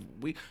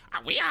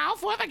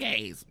for the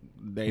gays."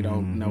 They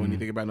don't know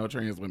anything about no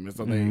trans women,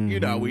 so they,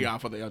 we all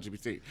for the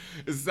LGBT.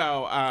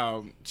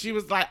 So she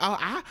was like,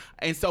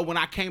 and so when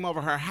I came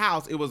over her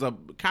house, it was a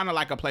kind of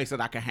like a place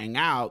that I could hang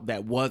out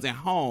that wasn't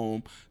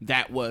home,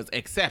 that was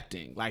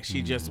accepting. Like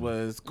she just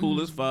was cool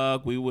as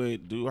fuck. We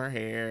would do her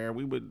hair.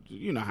 We would,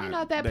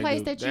 how that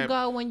place that you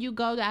go when you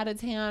go out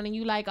of town and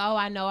you like, oh,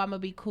 I know I'm gonna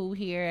be cool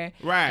here,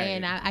 right?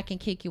 And I can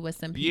kick you with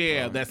some people.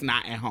 Yeah, that's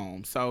not at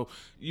home. So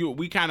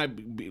we kind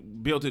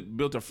of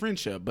built a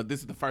friendship, but this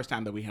is the first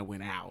time that we had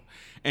went out.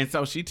 And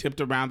so she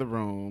tipped around the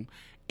room,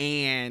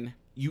 and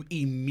you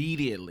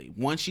immediately,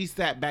 once she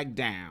sat back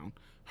down,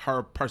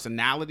 her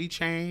personality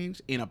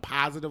changed in a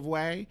positive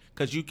way,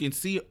 because you can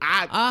see she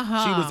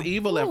was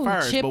evil at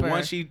first, chipper. But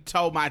once she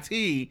told my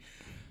tea,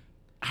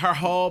 her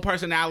whole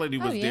personality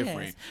was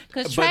different.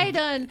 Because Trey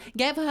done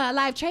gave her a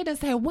life. Trey done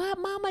said, "What,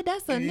 mama?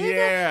 That's a nigga?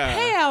 Yeah.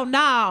 Hell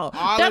no."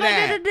 All of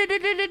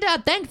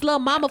that. Thanks, little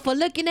mama, for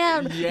looking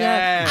out.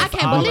 Yes, I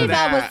can't believe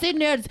I was sitting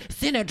there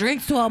sending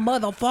drinks to a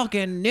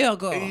motherfucking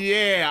nigga.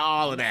 Yeah,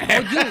 all of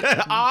that. You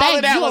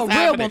a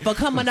real one for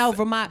coming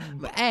over my.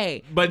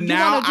 Hey, but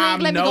now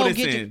I'm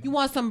noticing. Go get you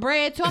want some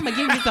bread too? I'm gonna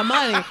give you some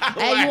money.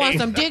 Hey, you want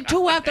some dick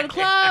too after the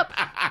club?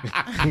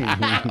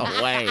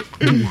 Wait.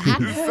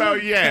 So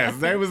yes,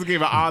 they was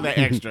giving all that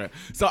extra.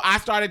 So I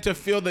started to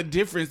feel the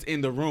difference in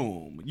the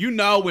room. You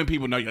know when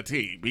people know your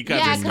tea, because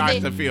it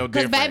starts to feel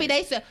different. Because baby,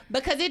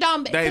 because it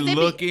don't. They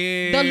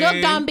looking. The look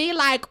don't be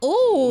like,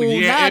 ooh,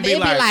 yeah, love. It be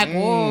like,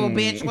 ooh,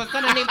 bitch, what's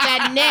underneath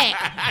that neck?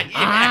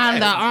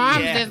 The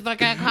arms is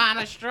looking kind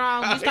of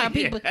strong. You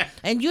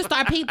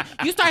start you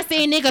start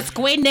seeing niggas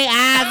squinting their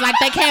eyes like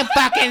they can't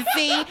fucking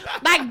see.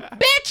 Like,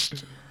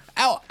 bitch.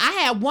 Oh, I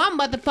had one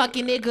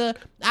motherfucking nigga.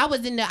 I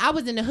was in the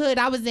hood.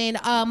 I was in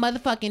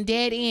motherfucking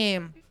Dead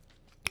End.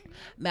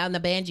 Now the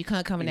Banji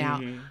cunt coming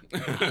out.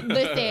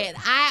 Listen,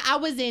 I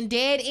was in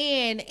Dead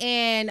End,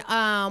 and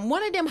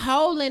one of them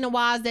hole in the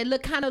walls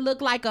that kind of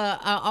look like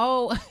a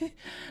old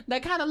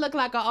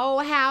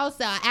house.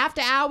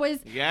 After hours,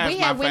 yeah,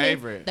 my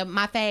favorite.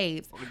 My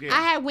faves. Yeah.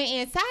 I had went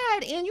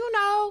inside, and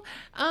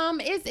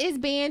it's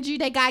Banji.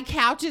 They got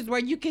couches where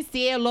you can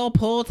see a little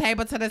pool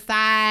table to the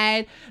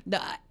side.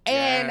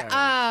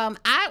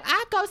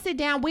 I go sit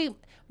down.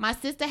 My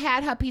sister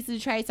had her piece of the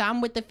tray, so I'm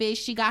with the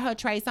fish. She got her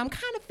tray, so I'm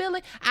kind of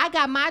feeling. I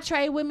got my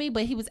tray with me,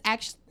 but he was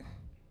actually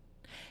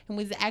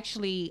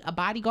a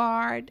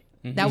bodyguard.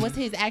 Mm-hmm. That was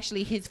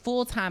his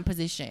full-time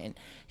position.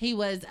 He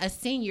was a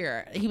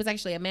senior. He was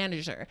actually a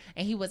manager,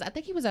 and he was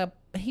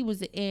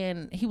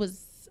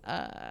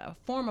a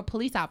former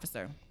police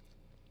officer.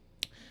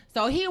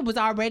 So he was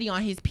already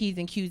on his P's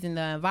and Q's in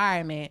the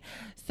environment.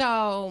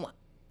 So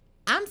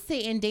I'm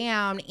sitting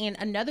down, and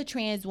another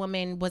trans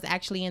woman was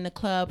actually in the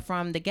club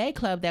from the gay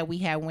club that we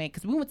had went,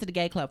 because we went to the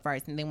gay club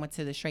first and then went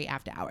to the straight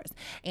after hours.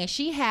 And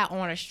she had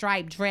on a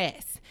striped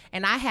dress,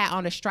 and I had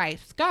on a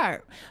striped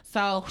skirt.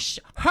 So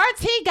her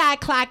T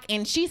got clocked,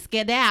 and she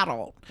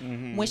skedaddled.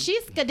 Mm-hmm. When she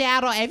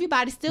skedaddled,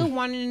 everybody still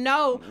wanted to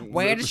know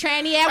where the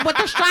tranny at with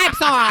the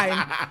stripes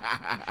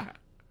on.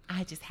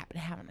 I just happen to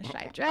have on a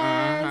striped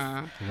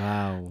dress.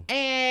 Wow.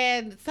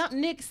 And some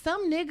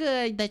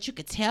nigga that you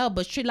could tell,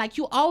 but like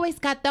you always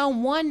got that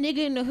one nigga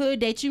in the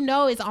hood that you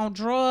know is on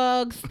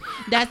drugs.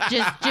 That's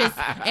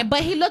but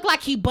he looked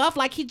like he buff,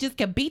 like he just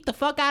could beat the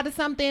fuck out of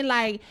something.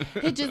 Like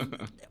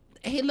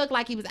he looked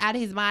like he was out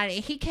of his mind.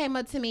 And he came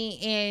up to me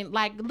and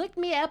like looked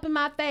me up in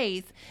my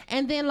face,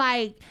 and then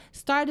like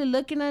started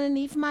looking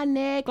underneath my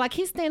neck. Like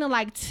he's standing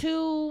like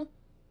 2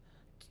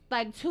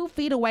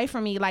 feet away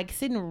from me, like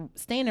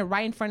standing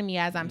right in front of me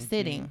as I'm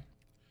sitting.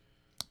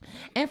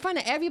 In front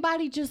of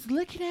everybody, just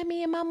looking at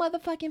me in my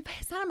motherfucking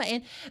face.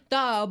 And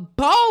the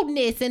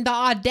boldness and the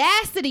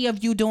audacity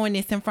of you doing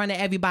this in front of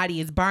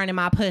everybody is burning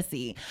my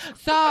pussy.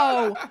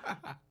 So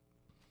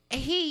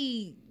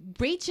he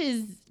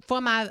reaches for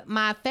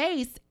my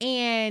face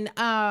and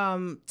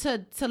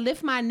to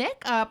lift my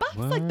neck up. I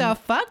was like, the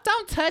fuck?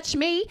 Don't touch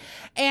me.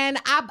 And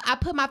I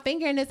put my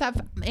finger in his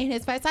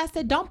face. I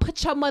said, don't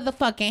put your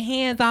motherfucking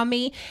hands on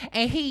me.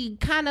 And he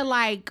kind of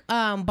like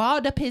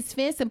balled up his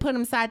fist and put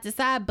him side to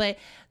side. But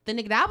the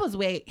nigga that I was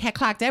with had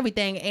clocked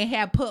everything and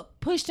had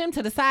pushed him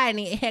to the side, and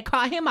it had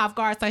caught him off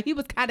guard. So he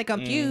was kind of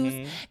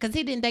confused because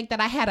he didn't think that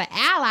I had an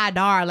ally,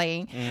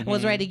 darling,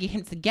 was ready to get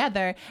him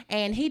together.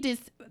 And he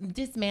just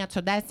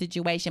dismantled that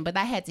situation. But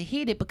I had to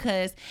hit it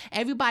because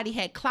everybody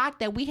had clocked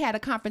that we had a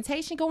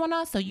confrontation going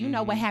on. So you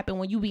know what happened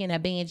when you be in a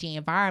bangy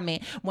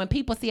environment. When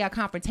people see a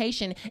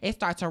confrontation, it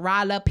starts to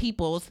rile up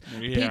people's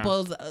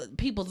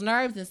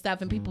nerves and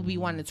stuff, and people be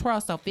wanting to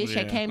twirl. So Fish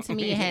had came to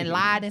me and had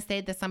lied and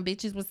said that some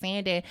bitches was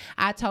saying that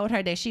I told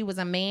her that she was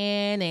a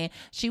man and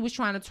she was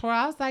trying to twirl.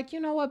 I was like, you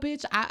know what,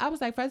 bitch? I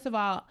was like, first of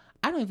all,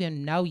 I don't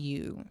even know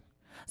you.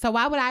 So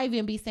why would I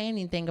even be saying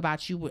anything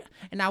about you?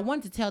 And I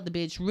wanted to tell the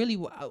bitch,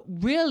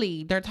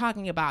 really, they're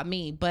talking about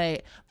me.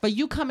 But for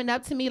you coming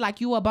up to me like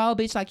you a bold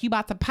bitch, like you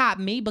about to pop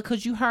me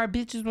because you heard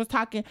bitches was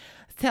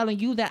telling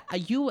you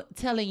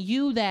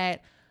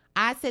that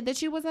I said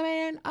that you was a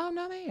man. Oh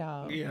no,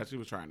 man. Yeah, she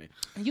was trying it.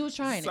 You was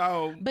trying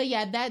it. But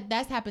yeah,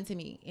 that's happened to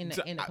me in the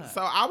club.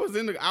 So I was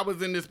in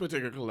this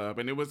particular club,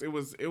 and it was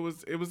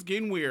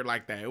getting weird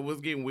like that. It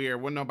was getting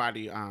weird when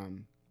nobody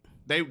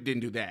they didn't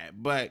do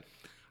that, but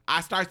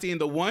I start seeing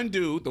the one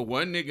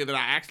nigga that I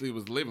actually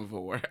was living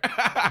for.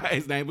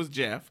 His name was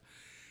Jeff.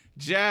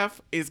 Jeff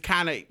is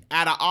kind of,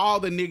 out of all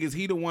the niggas,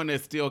 he the one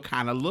that's still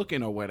kind of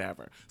looking or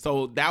whatever.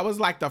 So that was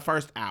like the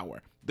first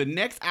hour. The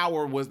next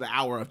hour was the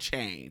hour of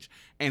change.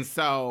 And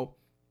so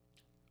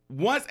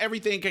once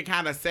everything can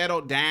kind of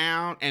settle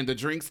down and the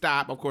drink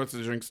stopped, of course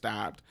the drink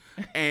stopped,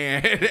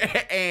 and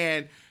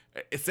it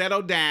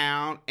settled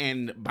down,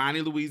 and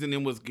Bonnie Louise and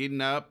them was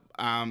getting up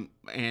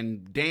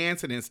and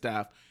dancing and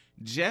stuff,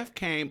 Jeff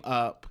came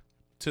up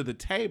to the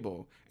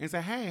table and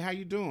said, "Hey, how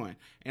you doing?"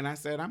 And I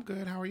said, "I'm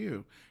good. How are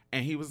you?"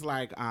 And he was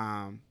like,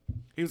 "Can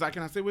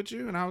I sit with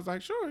you?" And I was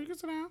like, "Sure, you can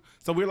sit down."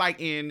 So we're like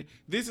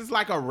this is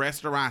like a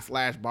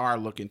restaurant/bar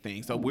looking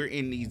thing. So we're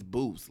in these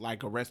booths,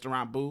 like a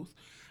restaurant booth.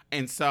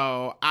 And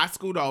so I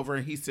scoot over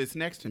and he sits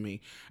next to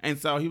me. And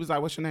so he was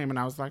like, "What's your name?" And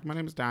I was like, "My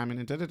name is Diamond."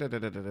 And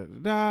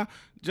da-da-da-da-da-da-da.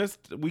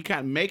 Just, we kind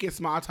of make it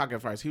small talk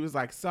at first. He was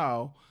like,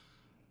 "So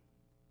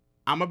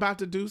I'm about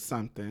to do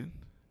something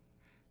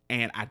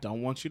and I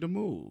don't want you to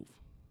move."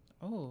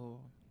 Oh,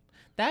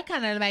 that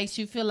kind of makes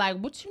you feel like,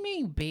 what you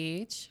mean,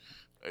 bitch?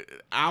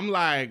 I'm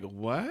like,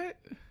 what?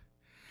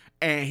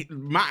 And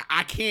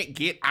I can't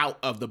get out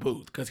of the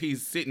booth because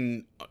he's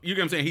sitting, you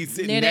know what I'm saying? He's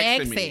sitting near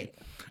next the to me.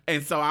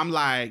 And so I'm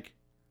like,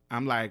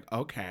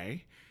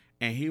 okay.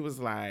 And he was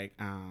like,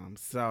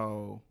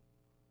 so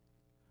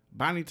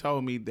Bonnie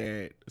told me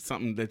that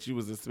you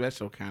was a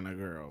special kind of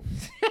girl.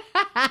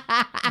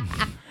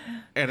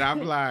 And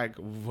I'm like,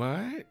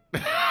 what?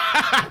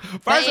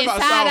 First of all,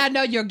 I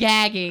know you're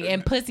gagging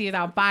and pussy is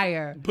on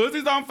fire.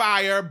 Pussy's on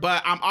fire,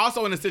 but I'm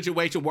also in a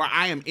situation where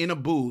I am in a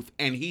booth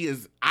and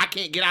I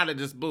can't get out of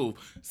this booth.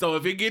 So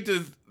if it gets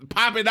to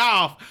popping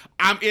off,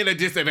 I'm in a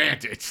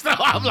disadvantage. So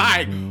I'm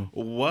like,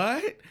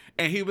 what?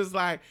 And he was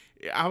like,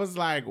 I was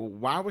like,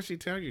 why would she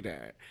tell you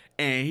that?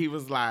 And he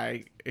was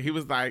like,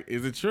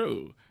 is it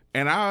true?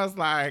 And I was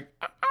like,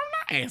 I'm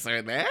not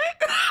answering that.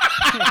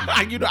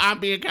 Like, I'm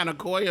being kind of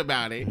coy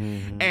about it.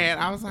 And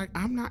I was like,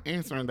 I'm not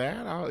answering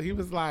that. He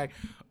was like,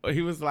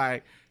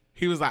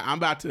 I'm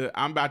about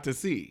to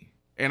see.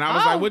 And I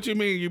was like, what you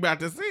mean you about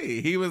to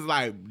see? He was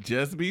like,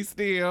 just be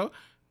still.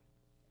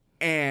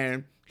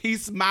 And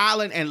he's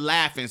smiling and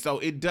laughing. So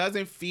it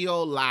doesn't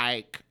feel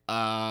like,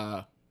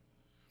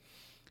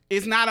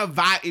 it's not a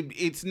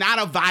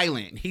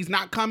violent. He's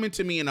not coming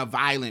to me in a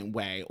violent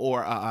way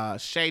or a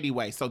shady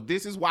way. So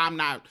this is why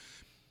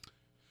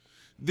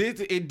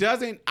it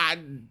doesn't.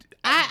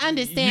 I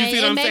understand.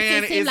 It makes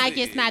it seem like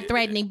it's not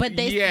threatening, but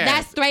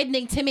that's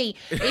threatening to me,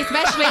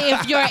 especially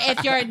if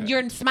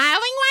you're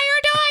smiling while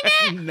you're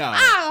doing it. No.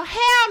 Oh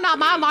hell no!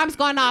 My alarm's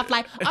going off.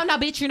 Like, oh no,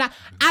 bitch, you're not.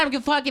 I don't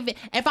give a fuck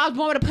if I was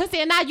born with a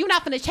pussy or not. You're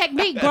not gonna check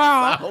me,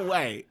 girl. So,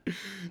 wait.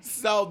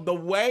 So the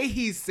way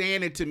he's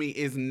saying it to me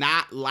is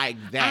not like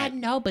that. I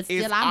know, but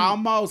still, it's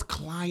almost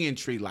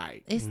clientry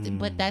like.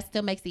 But that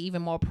still makes it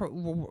even more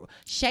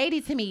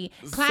shady to me.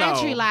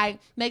 Clientry like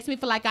makes me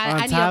feel like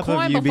I need a coin before you.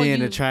 On top of you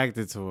being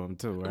attracted to him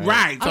too, right?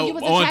 Right. So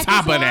on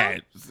top of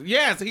that,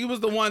 yes, he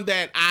was the one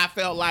that I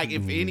felt like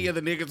if any of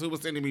the niggas who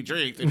was sending me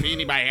drinks, if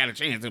anybody had a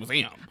chance, it was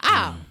him.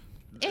 Oh.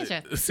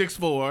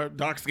 6'4",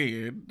 dark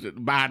skin,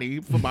 body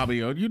for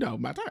Bobby-O, you know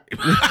my type.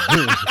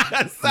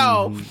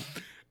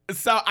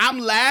 So I'm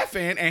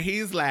laughing and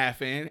he's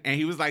laughing and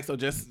he was like, so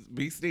just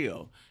be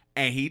still.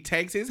 And he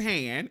takes his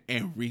hand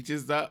and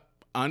reaches up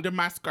under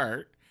my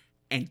skirt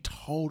and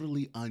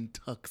totally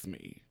untucks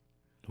me.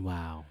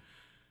 Wow.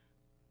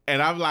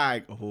 And I'm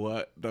like,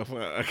 what the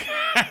fuck?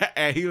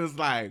 And he was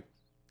like,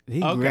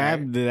 he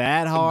grabbed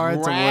that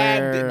hard to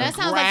where that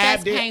sounds like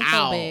that's painful,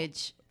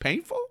 bitch.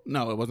 Painful?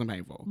 No, it wasn't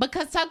painful.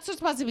 Because tucks are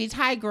supposed to be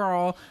tight,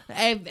 girl.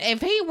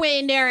 If he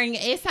went in there and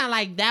it sounded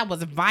like that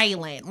was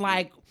violent,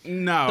 like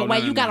the way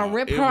you gotta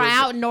rip her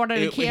out in order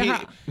to kill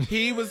her.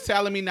 He was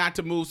telling me not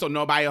to move so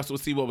nobody else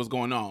would see what was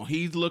going on.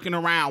 He's looking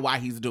around while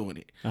he's doing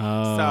it.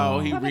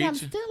 So he but I'm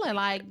still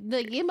like,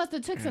 it must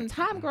have took some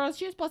time, girl.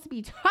 She was supposed to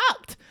be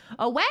tucked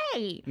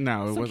away.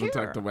 No, it wasn't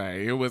tucked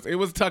away. It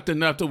was tucked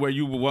enough to where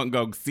you wouldn't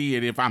go see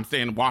it if I'm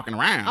standing walking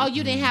around. Oh,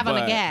 you didn't have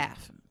on a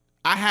gaff.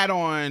 I had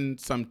on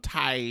some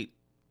tight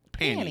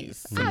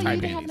panties. You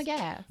didn't have on a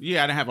gaff.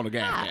 Yeah, I didn't have on a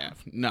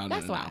gaff. No,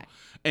 that's why.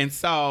 And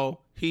so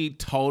he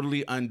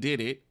totally undid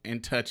it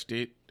and touched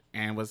it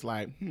and was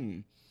like,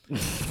 and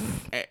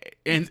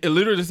it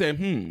literally just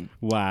said,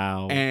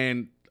 Wow.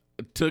 And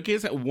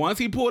once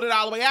he pulled it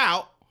all the way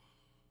out,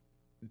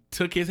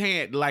 took his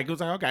hand, like it was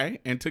like, okay,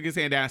 and took his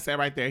hand down and sat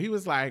right there. He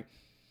was like,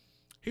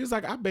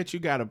 I bet you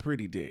got a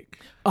pretty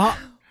dick.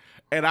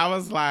 And I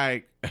was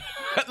like,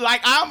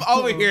 I'm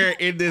over here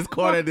in this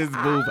corner of this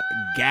booth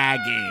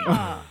gagging.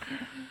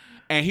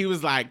 And he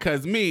was like,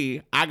 cause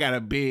I got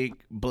a big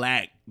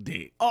black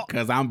dick.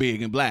 Cause I'm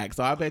big and black.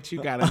 So I bet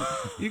you got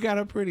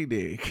a pretty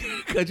dick.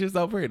 Cause you're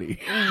so pretty.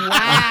 Wow.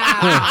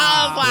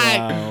 I was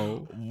like,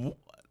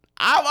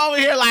 I'm over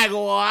here like,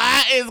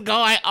 what is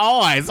going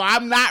on? So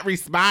I'm not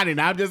responding.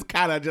 I'm just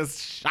kind of just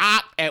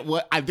shocked at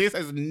this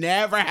has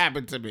never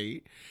happened to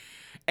me.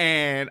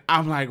 And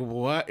I'm like,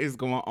 what is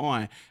going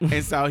on?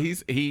 And so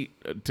he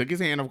took his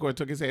hand, of course,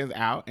 took his hands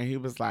out, and he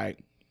was like,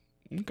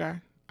 okay,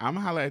 I'm going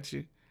to holler at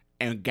you.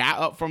 And got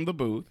up from the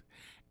booth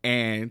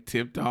and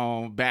tipped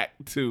on back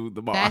to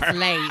the bar. That's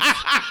late.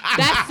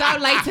 That's so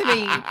late to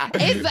me.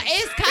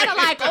 It's kind of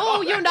like,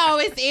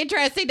 it's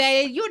interesting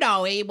that,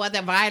 it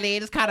wasn't violent.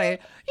 It's kind of,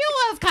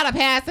 was kind of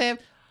passive.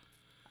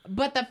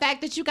 But the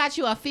fact that you got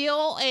you a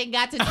feel and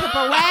got to tip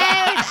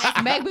away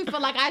made me feel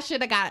like I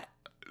should have got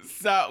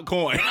So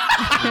coin.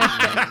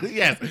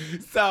 Yes.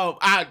 So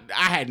I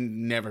had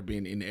never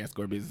been in the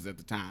escort business at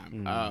the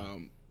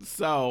time.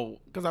 So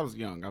because I was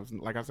young, I was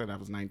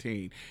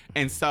 19,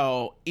 and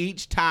so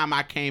each time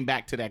I came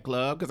back to that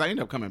club, because I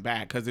ended up coming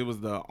back because it was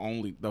the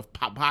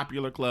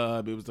popular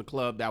club. It was the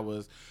club that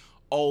was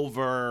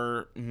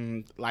over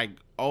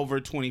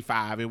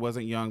 25. It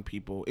wasn't young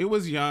people. It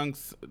was young,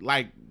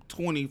 like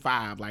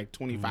 25,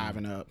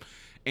 and up,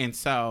 and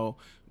so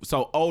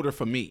older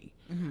for me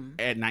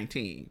at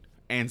 19.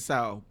 And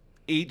so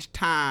each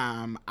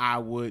time I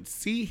would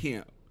see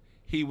him,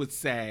 he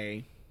was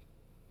like,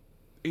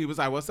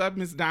 what's up,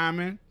 Miss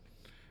Diamond?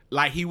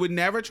 Like, he would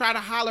never try to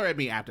holler at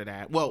me after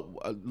that. Well,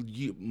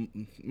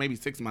 maybe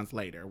 6 months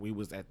later, we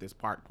was at this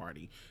park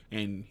party,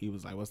 and he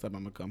was like, what's up?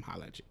 I'm going to come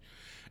holler at you.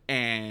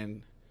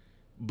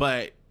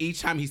 But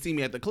each time he see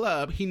me at the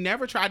club, he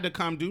never tried to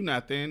come do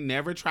nothing,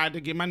 never tried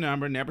to get my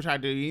number, never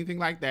tried to do anything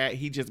like that.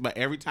 But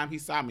every time he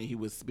saw me, he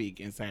would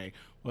speak and say,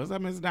 what's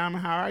up, Miss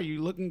Diamond? How are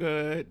you? Looking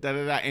good. Da,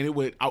 da, da. And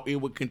it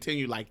would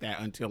continue like that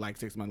until like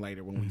 6 months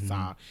later when we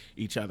saw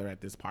each other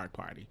at this park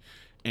party.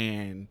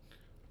 And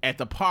at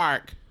the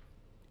park,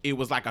 it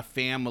was like a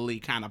family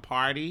kind of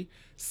party.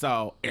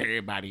 So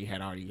everybody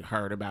had already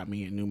heard about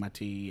me and knew my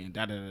tea and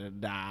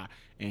da-da-da-da.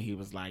 And he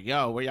was like,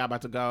 yo, where y'all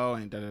about to go?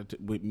 And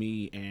with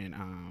me. And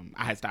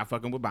I had stopped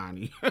fucking with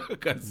Bonnie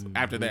because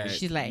after that,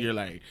 you're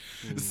late.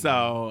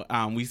 So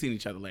we seen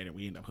each other later.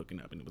 We ended up hooking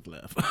up and it was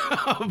love.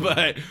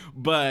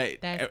 but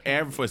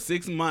for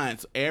 6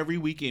 months, every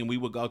weekend we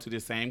would go to the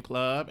same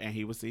club and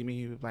he would see me.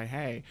 He was like,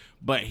 hey.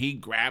 But he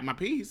grabbed my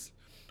piece.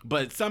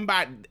 But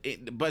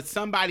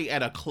somebody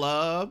at a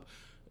club,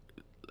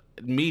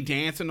 me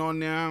dancing on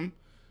them,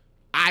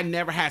 I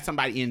never had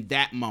somebody in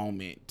that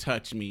moment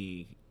touch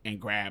me and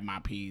grab my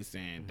piece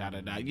and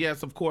da-da-da.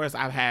 Yes, of course,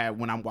 I've had,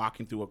 when I'm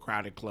walking through a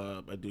crowded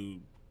club, a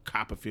dude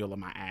cop a feel of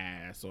my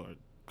ass or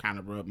kind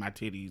of rub my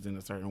titties in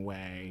a certain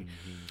way.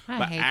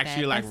 But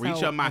actually, like,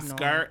 reach up my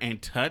skirt and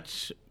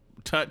touch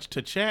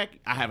to check,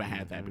 I haven't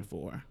had that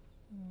before.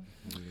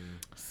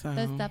 So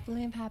That's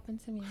definitely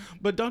happened to me.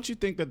 But don't you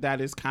think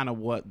that is kind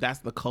of that's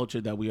the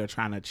culture that we are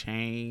trying to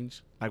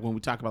change? Like when we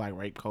talk about like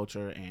rape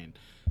culture and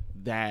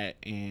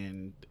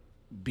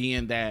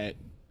being that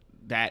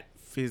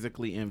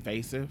physically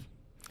invasive.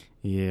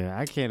 Yeah,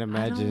 I can't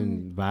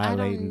imagine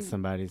violating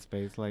somebody's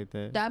space like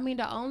that. I mean,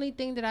 the only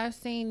thing that I've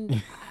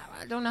seen,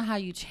 I don't know how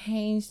you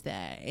change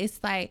that. It's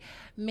like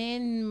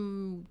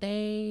men,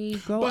 they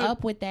grow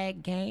up with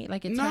that game.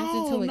 Like it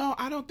turns into No,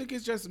 I don't think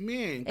it's just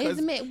men. It's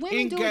men.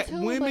 Women do it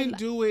too. Women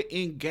do it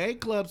in gay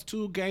clubs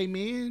too, gay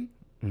men.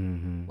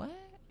 Mm-hmm. What?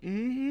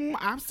 Mm-hmm.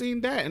 I've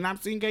seen that, and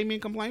I've seen gay men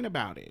complain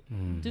about it.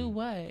 Mm-hmm. Do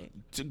what?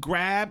 To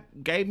grab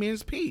gay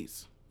men's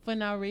piece. For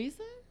no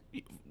reason?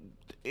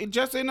 It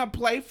just in a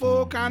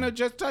playful kind of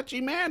just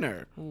touchy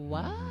manner.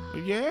 What?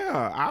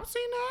 Yeah, I've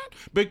seen that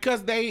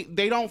because they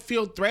don't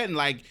feel threatened.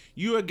 Like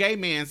you're a gay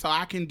man, so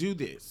I can do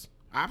this.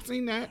 I've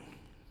seen that.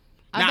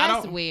 Oh,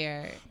 that's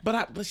weird.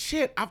 But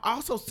shit, I've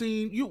also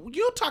seen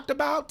you talked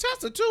about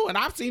Tessa too, and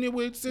I've seen it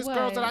with cis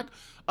girls that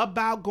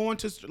about going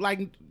to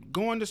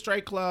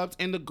straight clubs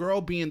and the girl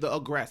being the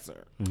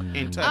aggressor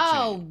and touching.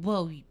 Oh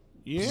well,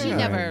 yeah.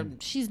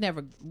 She's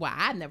never. Well,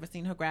 I've never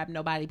seen her grab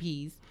nobody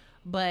peas.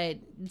 But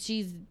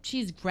she's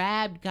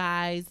grabbed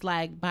guys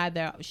like by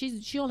their.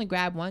 She only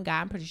grabbed one guy.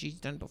 I'm pretty sure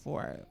she's done it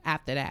before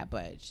after that.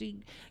 But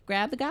she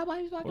grabbed the guy while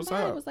he was walking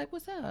by. It was like,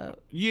 "What's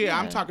up?" Yeah,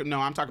 I'm talking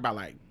about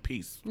like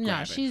peace. No,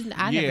 grabbing.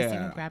 I never seen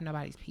her grab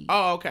nobody's piece.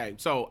 Oh, okay.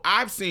 So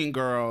I've seen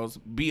girls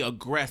be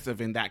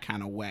aggressive in that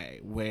kind of way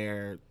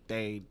where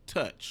they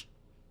touch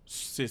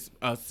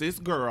a cis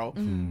girl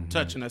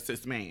touching a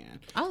cis man.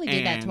 I only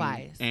did that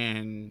twice.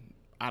 And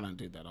I don't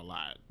do that a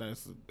lot.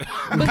 That's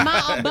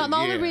but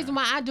my only reason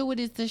why I do it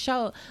is to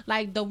show,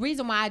 like, the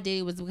reason why I did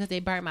it was because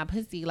they burnt my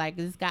pussy. Like,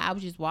 this guy, I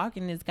was just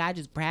walking, this guy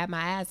just grabbed my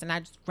ass, and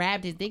I just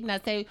grabbed his dick, and I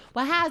say,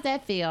 well, how's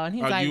that feel? And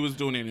he was like, you was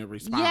doing it in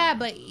response. Yeah,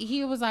 but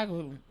he was like,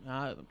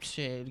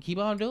 shit, keep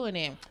on doing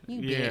it.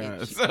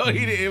 Yeah, so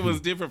it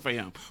was different for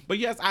him. But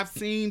yes, I've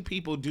seen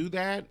people do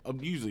that.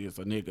 Usually it's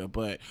a nigga,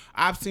 but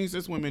I've seen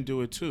cis women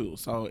do it too.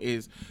 So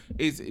it's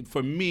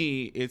for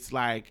me, it's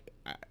like,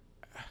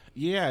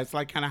 yeah, it's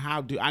like kind of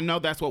I know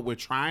that's what we're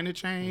trying to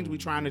change. We're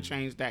trying to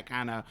change that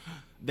kind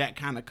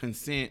of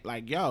consent.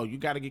 Like, yo, you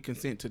got to get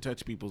consent to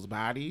touch people's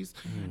bodies,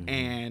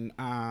 and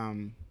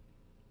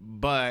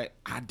but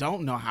I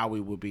don't know how we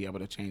would be able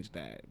to change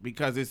that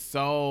because it's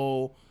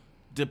so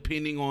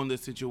depending on the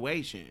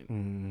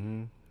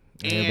situation.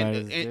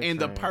 And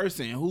the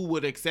person who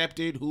would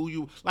accept it, who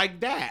you like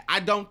that. I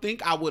don't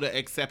think I would have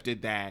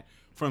accepted that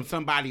from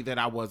somebody that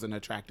I wasn't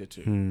attracted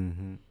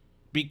to.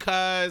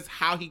 Because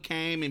how he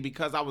came and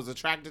because I was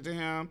attracted to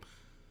him.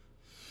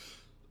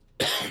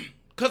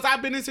 Because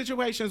I've been in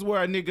situations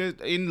where a nigga,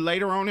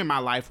 later on in my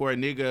life, where a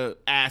nigga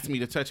asked me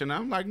to touch him.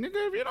 I'm like, nigga,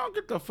 if you don't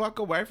get the fuck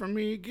away from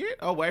me, get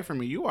away from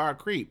me. You are a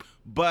creep.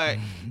 But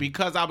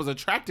because I was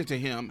attracted to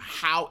him,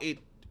 how it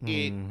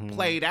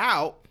played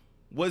out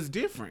was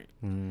different.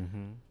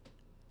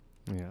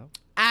 Yeah.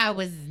 I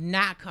was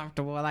not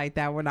comfortable like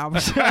that when I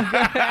was younger.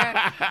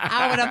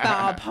 I would have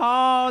felt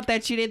appalled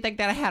that you didn't think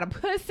that I had a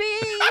pussy.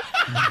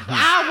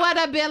 I would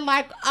have been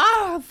like,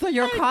 oh, so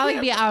you're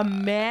calling me a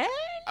man?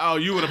 Oh,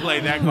 you would have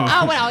played that card.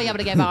 Oh, well, yeah, would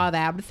have gave all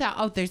that. But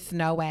so, there's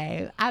no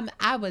way.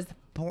 I was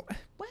born.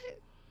 What?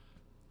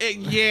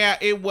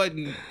 It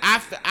wasn't.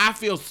 I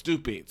feel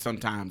stupid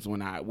sometimes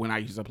when I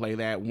used to play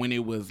that when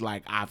it was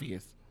like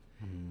obvious.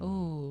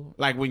 Ooh.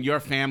 Like when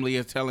your family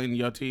is telling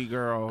your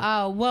T-girl.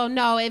 Oh, well,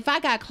 no. If I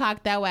got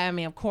clocked that way, I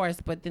mean, of course.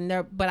 But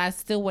I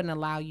still wouldn't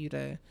allow you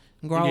to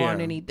grow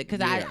underneath it.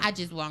 Because I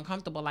just was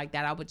uncomfortable like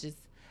that. It would just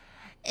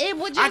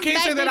I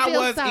can't say that I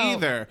was so.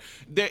 either.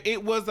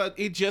 It was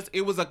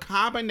a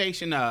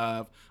combination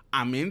of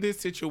I'm in this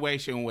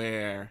situation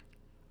where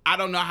I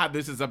don't know how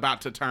this is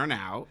about to turn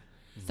out.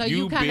 So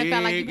you kind of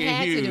felt like you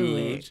had to do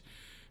it.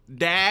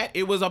 That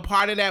it was a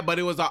part of that, but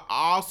it was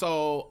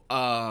also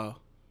I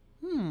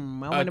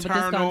wonder what this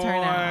turn gonna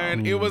turn out.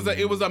 on. It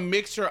was a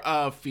mixture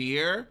of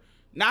fear,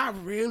 not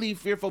really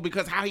fearful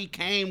because how he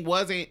came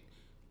wasn't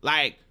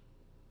like.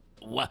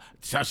 What?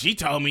 So she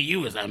told me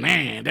you was a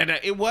man.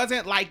 It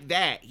wasn't like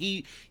that.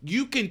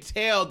 You can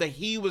tell that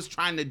he was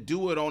trying to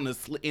do it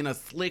in a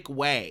slick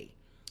way.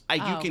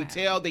 Like you can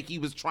tell that he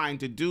was trying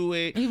to do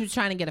it. He was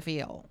trying to get a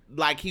feel.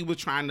 Like he was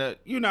trying to,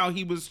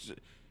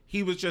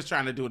 he was just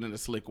trying to do it in a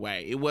slick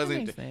way. It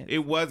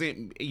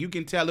wasn't. You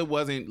can tell it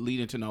wasn't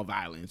leading to no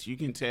violence. You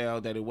can tell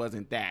that it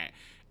wasn't that.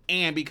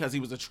 And because he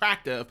was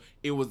attractive,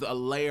 it was a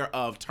layer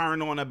of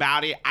turn on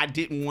about it. I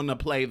didn't want to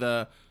play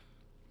the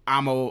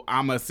I'm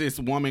a cis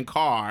woman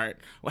card.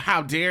 Well,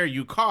 how dare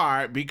you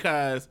card?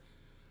 Because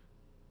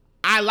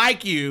I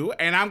like you,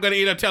 and I'm gonna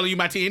end up telling you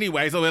my tea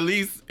anyway. So at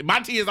least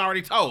my tea is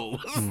already told.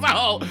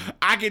 So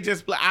I can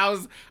just play.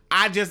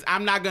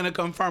 I'm not gonna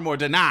confirm or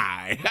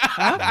deny.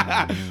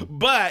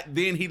 But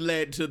then he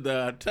led to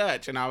the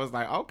touch, and I was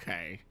like,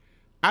 okay.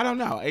 I don't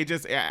know.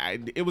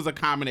 It was a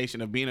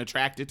combination of being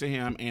attracted to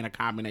him and a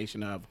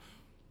combination of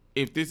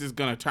if this is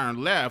gonna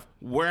turn left,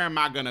 where am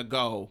I gonna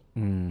go?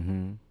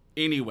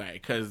 Anyway,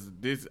 because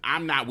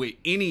I'm not with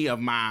any of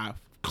my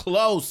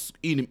close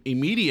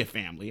immediate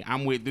family.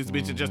 I'm with this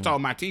bitch that just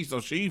told my tea, so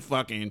she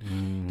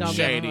fucking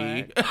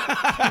shady.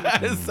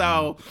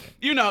 So,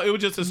 you know, it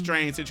was just a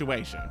strange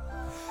situation.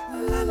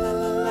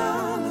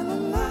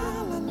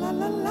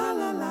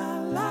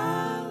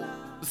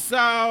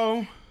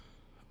 So,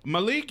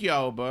 Malik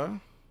Yoba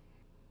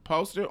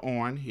posted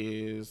on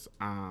his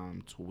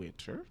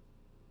Twitter.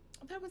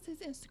 That was his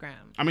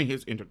Instagram. I mean,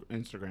 his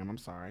Instagram, I'm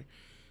sorry.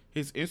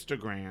 His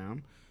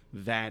Instagram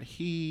that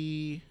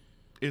he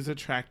is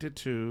attracted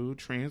to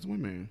trans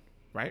women,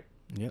 right?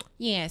 Yep.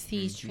 Yes,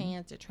 he's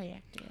trans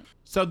attracted.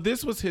 So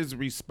this was his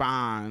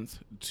response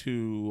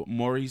to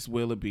Maurice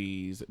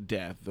Willoughby's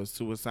death. The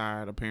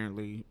suicide,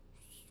 apparently,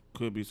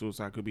 could be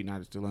suicide, could be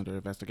not. It's still under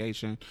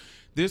investigation.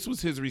 This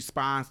was his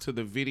response to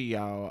the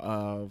video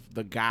of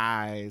the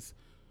guys,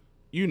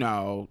 you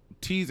know,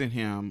 teasing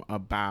him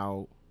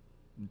about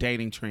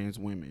dating trans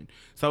women.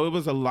 So it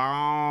was a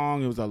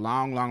long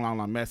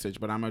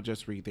message, but I'm gonna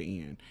just read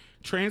the end.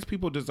 Trans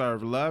people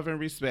deserve love and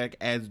respect,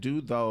 as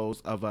do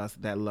those of us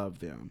that love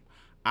them.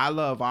 I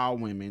love all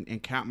women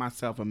and count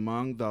myself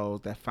among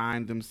those that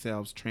find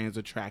themselves trans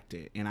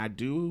attracted, and I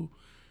do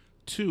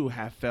too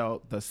have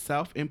felt the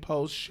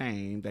self-imposed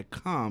shame that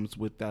comes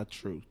with that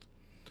truth.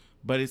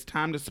 But it's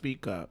time to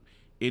speak up.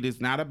 It is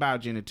not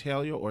about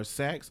genitalia or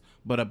sex,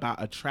 but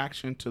about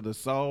attraction to the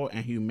soul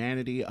and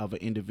humanity of an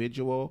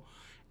individual,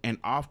 and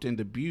often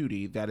the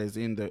beauty that is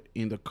in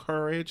the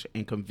courage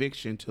and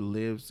conviction to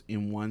live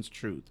in one's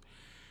truth.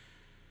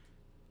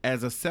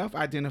 As a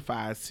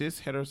self-identified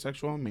cis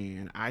heterosexual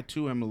man, I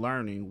too am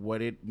learning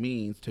what it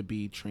means to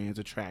be trans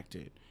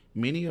attracted.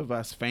 Many of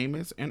us,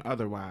 famous and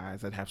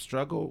otherwise, that have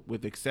struggled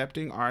with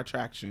accepting our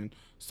attraction,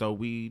 so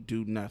we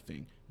do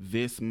nothing.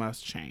 This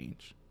must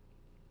change.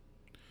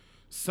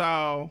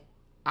 So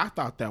I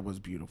thought that was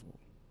beautiful.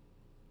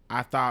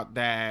 I thought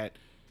that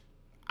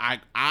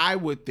I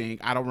would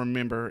think, I don't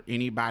remember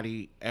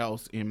anybody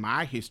else in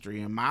my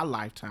history, in my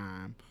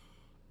lifetime,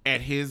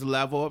 at his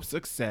level of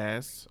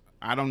success.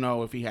 I don't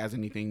know if he has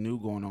anything new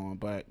going on,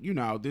 but you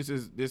know, this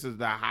is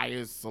the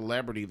highest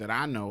celebrity that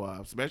I know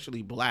of,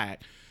 especially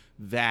black,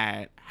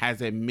 that has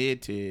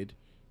admitted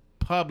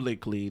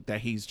publicly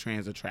that he's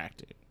trans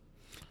attracted.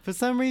 For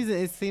some reason,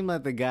 it seemed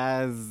like the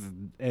guys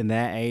in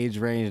that age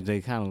range, they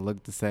kind of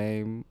look the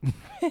same.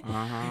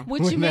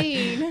 What you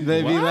mean?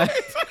 They be like,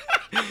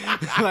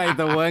 like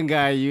the one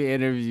guy you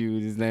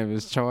interviewed, his name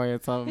is Troy or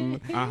something.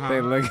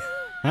 They look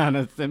kind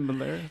of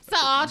similar. So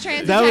all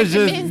trans That was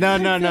just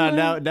men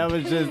no. That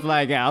was just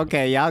like,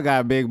 okay, y'all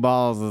got big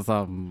balls or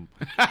something.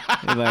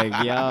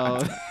 Like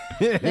y'all.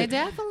 They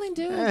definitely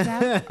do. Most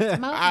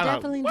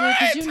definitely do.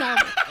 Because you know.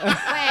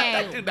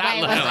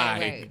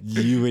 Wait.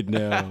 You would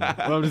know.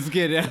 I'm just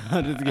kidding.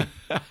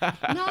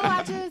 No,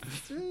 I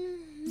just.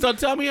 So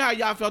tell me how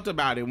y'all felt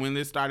about it when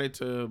this started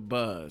to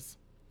buzz.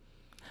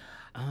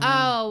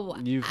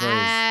 You first.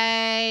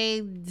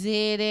 I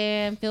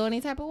didn't feel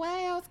any type of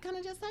way. I was kind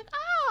of just like,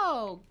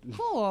 oh,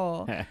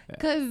 cool.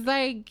 Because,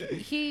 like,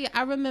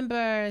 I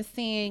remember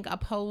seeing a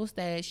post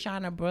that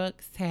Shauna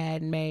Brooks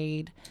had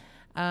made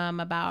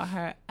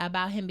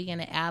about him being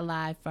an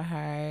ally for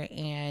her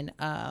and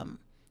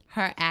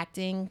her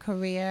acting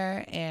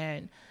career.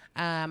 And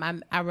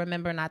I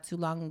remember not too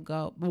long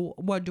ago,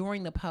 well,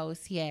 during the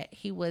post,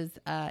 he was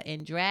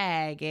in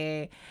drag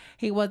and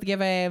he was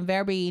giving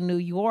very New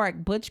York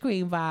Butch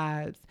Queen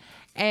vibes.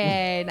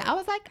 And I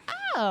was like,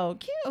 oh,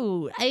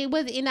 cute.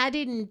 And I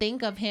didn't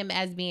think of him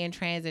as being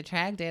trans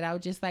attracted. I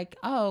was just like,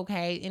 oh,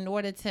 okay. In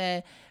order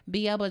to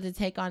be able to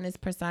take on this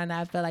persona,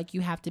 I feel like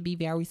you have to be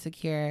very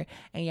secure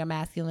in your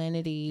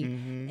masculinity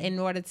in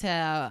order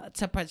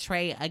to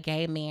portray a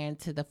gay man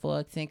to the full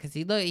extent. Because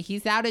he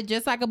sounded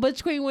just like a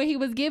Butch Queen when he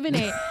was giving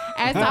it.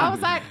 And so I was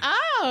like,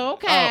 oh,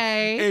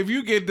 okay. Oh, if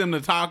you get them to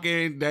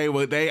talking, they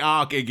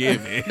all can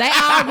give it. They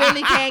all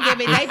really can give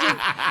it.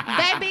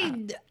 They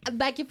be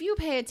like, if you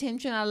pay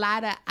attention,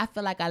 I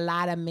feel like a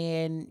lot of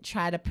men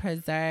try to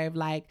preserve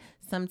like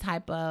some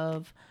type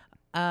of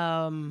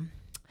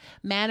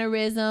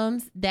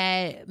mannerisms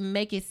that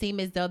make it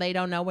seem as though they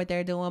don't know what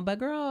they're doing. But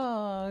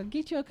girl,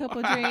 get you a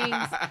couple drinks.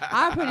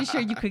 I'm pretty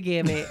sure you could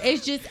give it.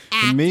 It's just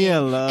acting.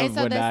 Mia love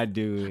what I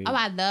do. Oh,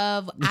 I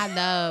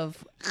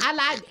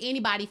like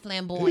anybody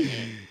flamboyant.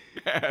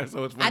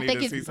 So it's funny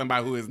to see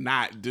somebody who is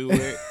not do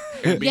it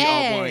and be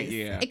on point.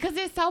 Yeah, because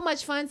it's so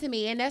much fun to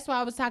me, and that's why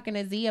I was talking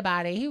to Z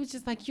about it. He was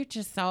just like, "You're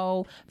just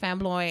so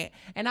flamboyant,"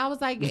 and I was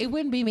like, "It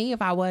wouldn't be me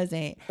if I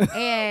wasn't."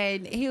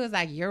 And he was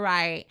like, "You're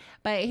right,"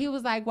 but he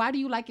was like, "Why do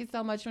you like it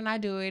so much when I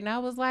do it?" And I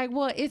was like,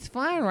 "Well, it's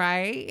fun,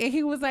 right?" And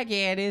he was like,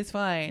 "Yeah, it is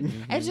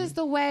fun." It's just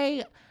the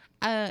way,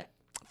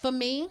 for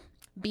me,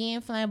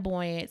 being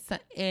flamboyant,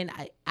 and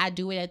I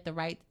do it at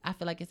I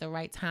feel like it's the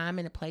right time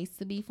and a place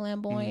to be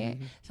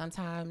flamboyant.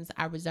 Sometimes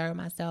I reserve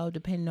myself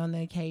depending on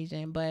the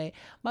occasion, but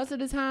most of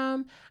the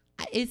time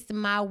it's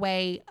my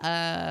way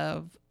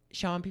of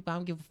showing people I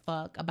don't give a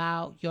fuck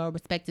about your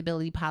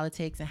respectability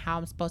politics and how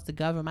I'm supposed to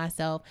govern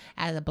myself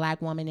as a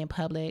black woman in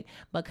public.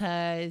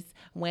 Because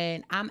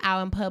when I'm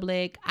out in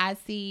public, I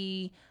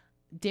see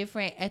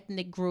different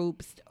ethnic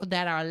groups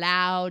that are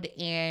loud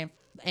and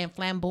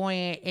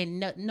flamboyant,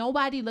 and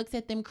nobody looks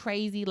at them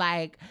crazy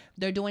like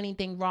they're doing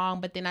anything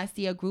wrong. But then I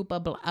see a group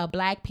of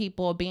black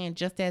people being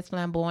just as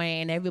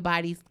flamboyant, and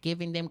everybody's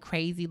giving them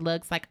crazy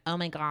looks like, oh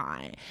my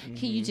God,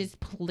 can you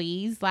just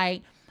please,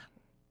 like,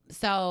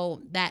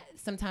 so that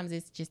sometimes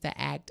it's just an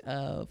act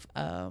of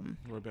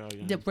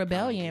rebellion. The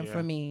rebellion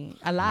for me,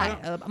 a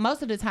lot.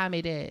 Most of the time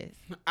it is.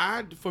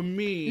 For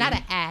me, not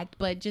an act,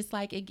 but just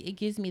like it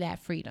gives me that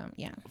freedom.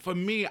 Yeah. For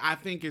me, I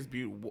think it's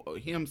beautiful.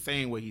 Him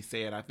saying what he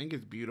said, I think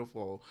it's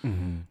beautiful,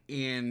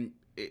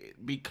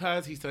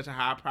 because he's such a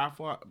high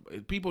profile.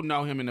 People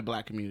know him in the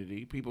black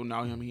community. People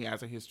know him. He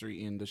has a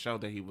history in the show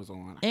that he was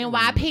on.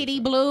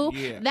 NYPD Blue.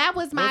 Yeah, that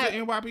was my. Was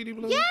it NYPD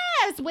Blue?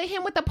 Yes, with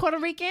him with the Puerto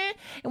Rican,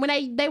 and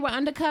when they were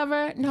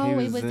undercover. No,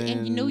 it was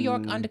in New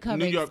York undercover.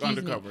 New York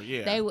undercover.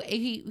 Yeah.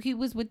 He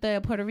was with the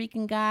Puerto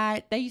Rican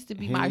guy. That used to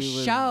be my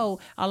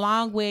show,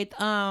 along with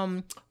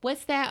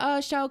what's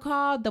that show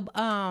called?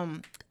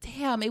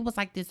 Damn, it was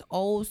like this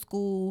old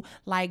school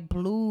like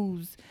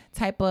blues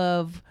type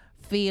of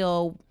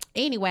feel.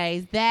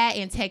 Anyways, that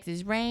and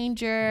Texas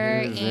Ranger.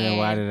 And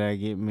Why Did I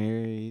Get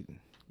Married?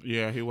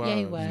 Yeah, he was. Yeah,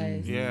 he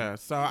was. Yeah.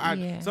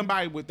 So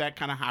somebody with that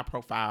kind of high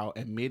profile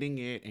admitting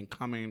it and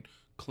coming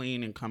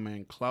clean and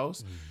coming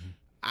close,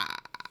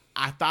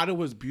 I thought it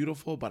was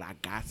beautiful, but I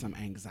got some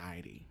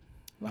anxiety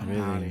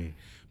about it.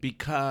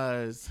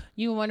 Because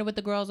you wonder what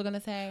the girls are gonna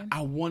say.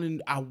 I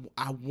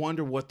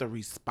wonder what the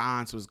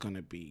response was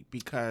gonna be,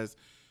 because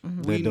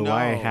the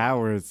Dwight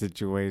Howard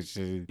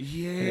situation.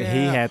 Yeah,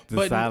 he had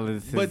to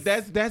silence his. But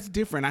that's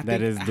different. I think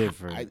that is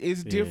different.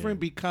 It's different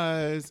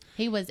because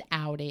he was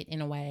outed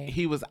in a way.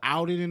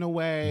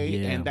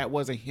 And that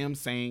wasn't him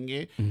saying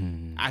it.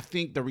 I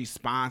think the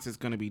response is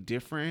going to be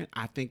different.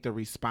 I think the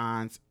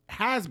response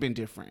has been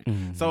different.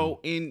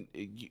 So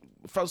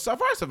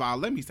first of all,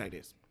 let me say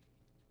this.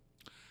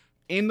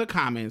 In the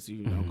comments,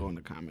 you don't go in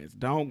the comments.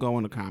 Don't go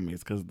in the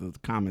comments because the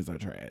comments are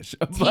trash.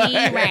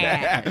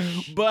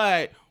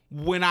 But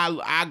when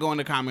I go in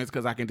the comments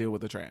because I can deal with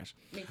the trash.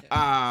 Me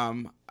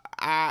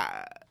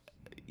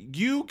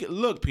too.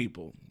 Look,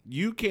 people,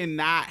 you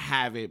cannot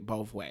have it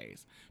both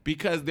ways,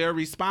 because their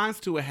response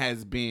to it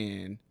has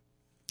been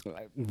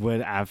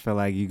what I feel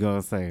like you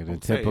gonna say, the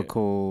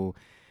typical.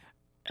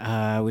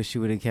 I wish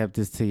you would have kept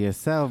this to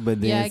yourself, but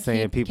then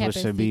saying people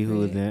should be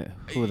who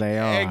they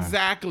are.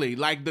 Exactly.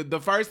 Like the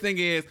first thing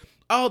is,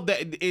 some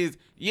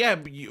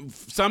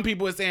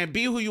people are saying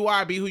be who you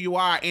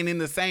are, and in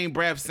the same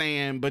breath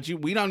saying, but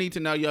we don't need to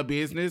know your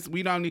business.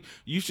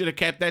 You should have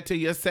kept that to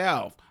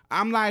yourself.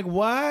 I'm like,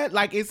 what?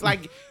 Like, it's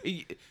like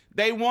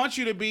they want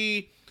you to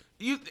be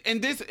you.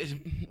 And this,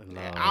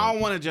 I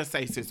don't want to just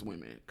say cis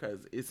women,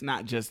 because it's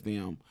not just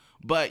them.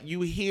 But you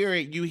hear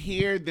it. You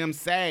hear them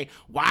say,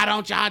 why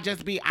don't y'all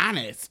just be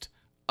honest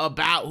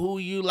about who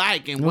you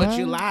like and what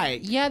you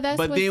like? Yeah,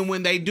 But then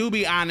when they do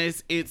be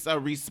honest, it's a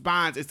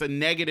response. It's a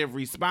negative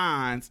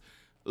response.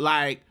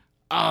 Like,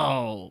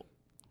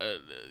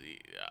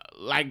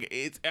 like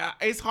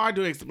it's hard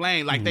to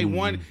explain. Like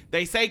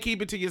they say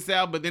keep it to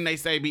yourself, but then they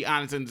say be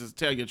honest and just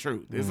tell your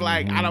truth. It's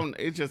like,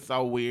 it's just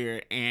so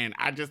weird. And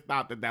I just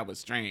thought that was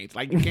strange.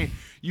 Like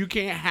you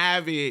can't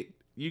have it.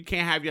 You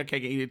can't have your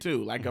cake and eat it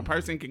too. Like a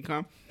person can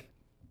come,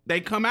 they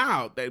come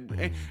out.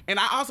 And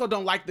I also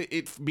don't like that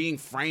it's being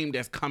framed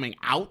as coming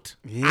out.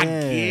 Yeah. I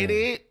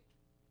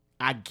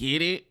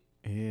get it.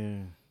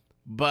 Yeah.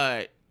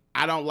 But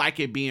I don't like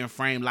it being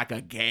framed like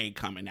a gay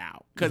coming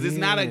out. Because it's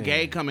not a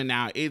gay coming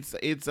out.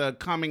 It's a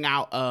coming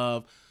out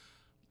of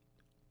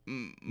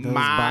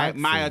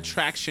my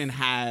attraction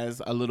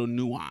has a little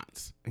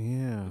nuance.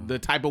 Yeah. The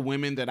type of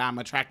women that I'm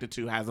attracted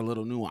to has a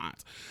little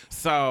nuance.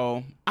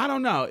 So I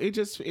don't know.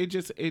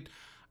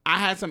 I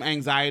had some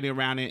anxiety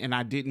around it, and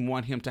I didn't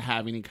want him to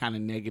have any kind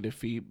of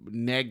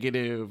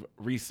negative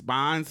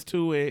response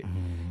to it.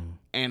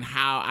 And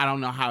I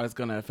don't know how it's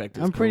going to affect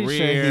his career. I'm pretty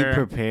sure he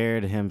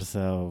prepared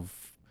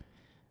himself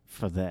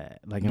for that.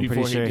 Like, I'm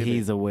pretty sure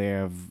he's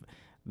aware of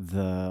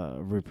the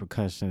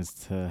repercussions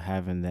to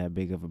having that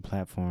big of a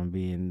platform,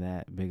 being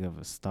that big of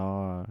a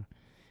star,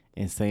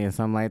 and saying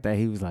something like that.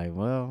 He was like,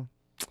 well,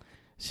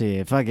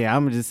 shit, fuck it,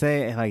 I'm gonna just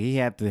say it. Like, he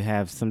had to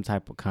have some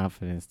type of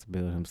confidence to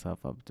build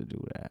himself up to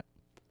do that.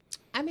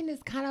 I mean,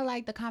 it's kind of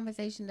like the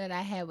conversation that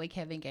I had with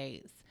Kevin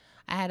Gates.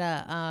 I had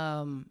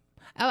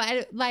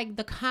like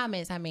the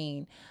comments. I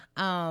mean,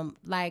 all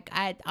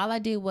I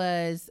did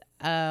was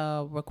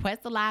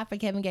request a live for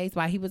Kevin Gates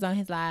while he was on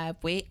his live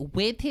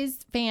with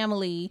his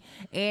family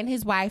and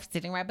his wife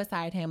sitting right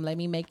beside him. Let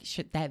me make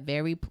that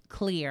very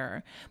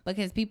clear,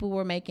 because people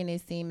were making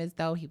it seem as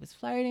though he was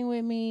flirting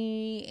with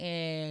me,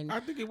 and I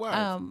think he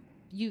was.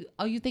 You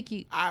think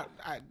he? I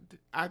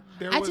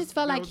just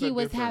felt like he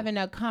was having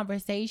a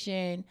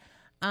conversation.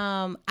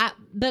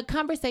 The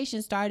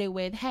conversation started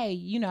with, hey,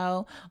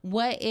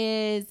 what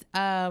is,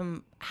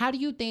 how do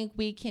you think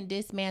we can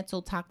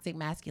dismantle toxic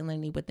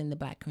masculinity within the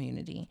Black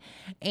community?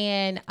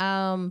 And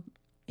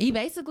He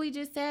basically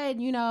just said,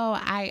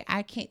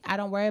 I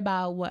don't worry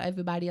about what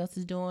everybody else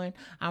is doing.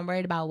 I'm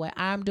worried about what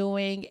I'm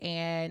doing,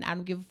 and I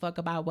don't give a fuck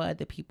about what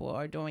other people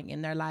are doing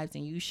in their lives,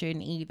 and you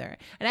shouldn't either.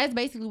 And that's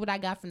basically what I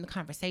got from the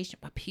conversation.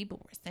 But people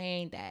were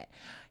saying that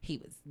he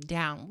was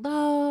down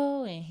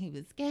low and he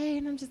was gay,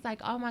 and I'm just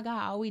like, oh my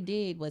God, all we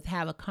did was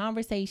have a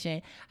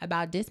conversation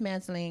about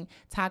dismantling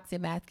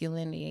toxic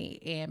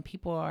masculinity, and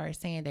people are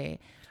saying that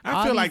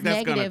I feel like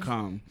that's gonna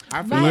come.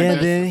 I feel yeah,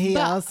 like then he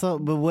also,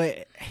 but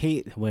what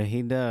he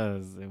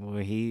does and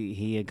what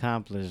he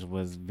accomplished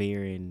was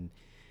veering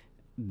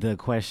the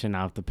question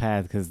off the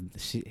path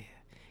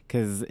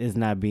because it's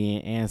not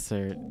being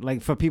answered.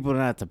 Like for people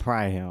not to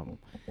pry him,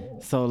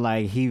 so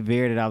like he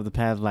veered it off the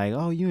path. Like,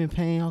 oh, you in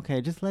pain?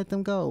 Okay, just let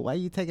them go. Why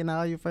you taking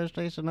all your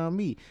frustration on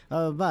me?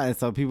 And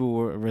so people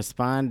were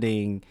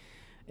responding.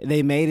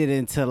 They made it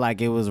into like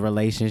it was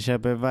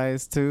relationship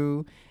advice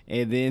too.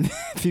 And then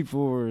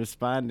people were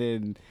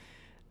responding,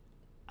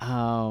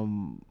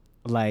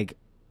 like,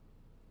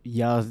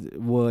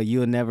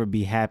 you'll never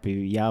be happy.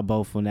 Y'all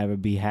both will never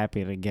be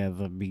happy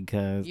together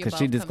because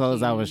she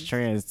disclosed I was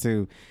trans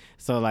too.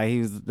 So like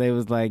they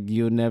was like,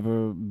 you'll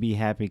never be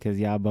happy because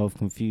y'all both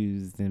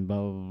confused and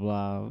blah blah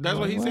blah. That's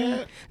what he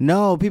said?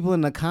 No, people in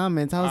the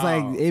comments. I was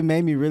like, it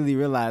made me really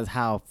realize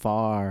how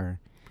far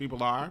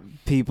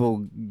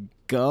people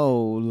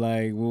go,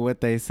 like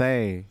what they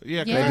say.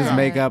 Yeah, they just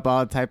make up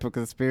all type of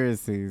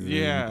conspiracies.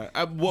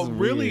 Yeah, what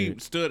really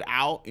stood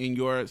out in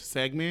your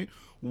segment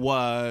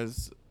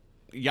was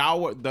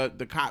y'all were the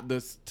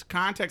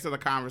context of the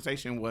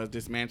conversation was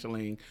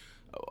dismantling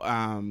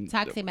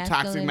toxic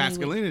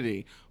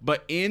masculinity,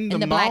 but in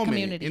the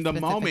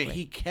moment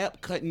he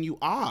kept cutting you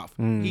off.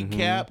 Mm-hmm. He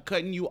kept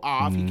cutting you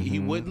off. Mm-hmm. He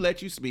wouldn't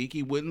let you speak.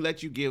 He wouldn't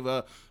let you give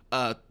a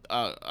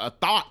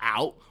thought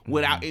out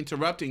without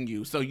interrupting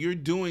you. So you're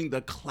doing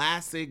the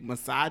classic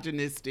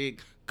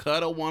misogynistic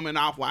cut a woman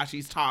off while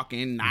she's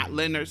talking, not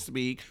letting her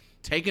speak,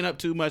 taking up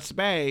too much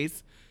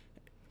space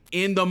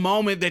in the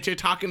moment that you're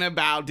talking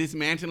about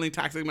dismantling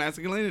toxic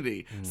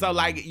masculinity. So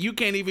like you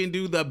can't even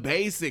do the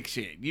basic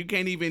shit. You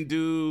can't even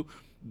do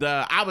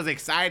I was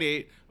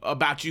excited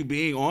about you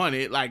being on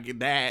it like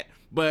that,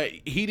 but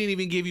he didn't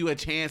even give you a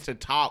chance to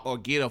talk or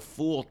get a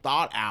full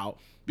thought out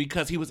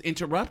because he was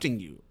interrupting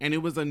you, and it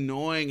was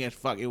annoying as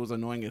fuck. It was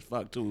annoying as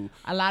fuck to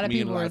a lot of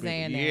people were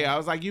saying that. Yeah, I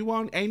was like,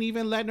 ain't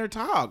even letting her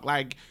talk.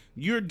 Like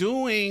you're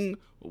doing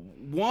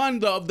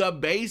one of the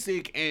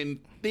basic and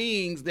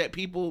things that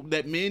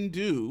men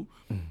do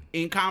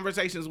in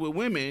conversations with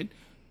women,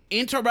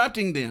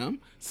 interrupting them,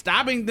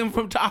 stopping them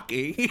from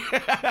talking,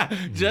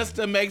 just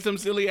to make some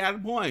silly ass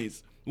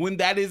points. When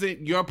that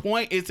isn't your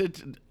point, it's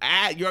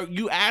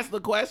you ask the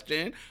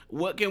question,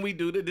 what can we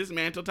do to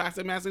dismantle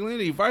toxic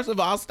masculinity? First of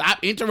all, stop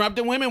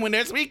interrupting women when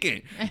they're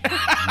speaking.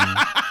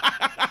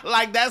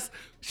 Like that's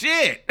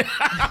shit.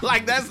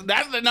 Like that's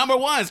the number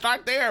one.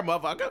 Start there,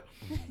 motherfucker.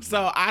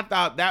 So I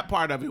thought that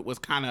part of it was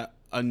kind of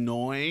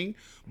annoying.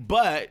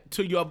 But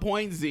to your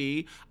point,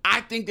 Z, I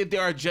think that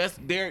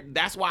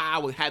that's why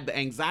I had the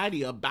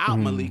anxiety about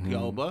Malik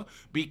Yoba,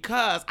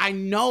 because I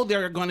know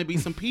there are going to be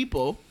some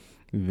people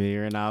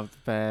veering off the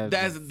path.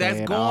 That's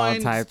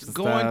going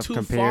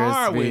too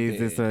far with it.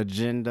 This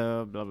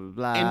agenda, blah blah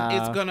blah,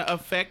 and it's gonna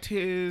affect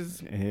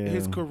his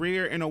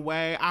career in a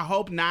way. I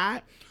hope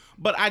not,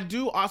 but I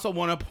do also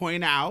want to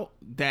point out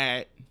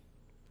that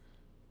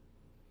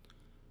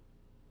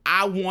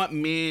I want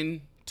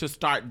men to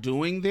start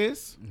doing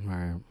this,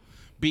 right?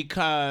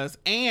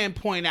 And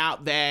point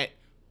out that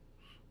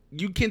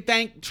you can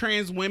thank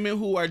trans women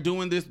who are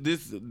doing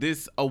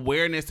this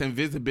awareness and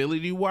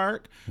visibility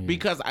work,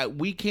 because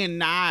we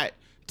cannot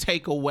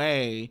take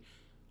away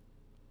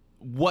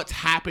what's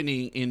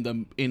happening in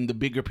the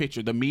bigger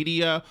picture, the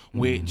media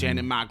with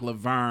Janet Mock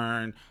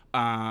Laverne,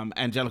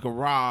 Angelica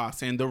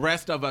Ross, and the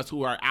rest of us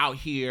who are out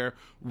here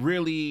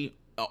really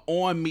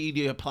on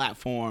media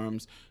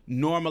platforms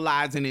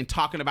normalizing and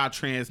talking about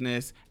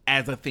transness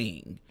as a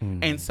thing.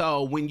 And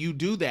so when you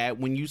do that,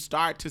 when you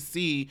start to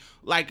see,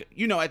 like,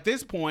 at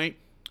this point,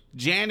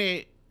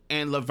 Janet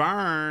and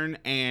Laverne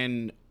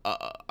and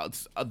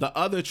the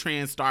other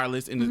trans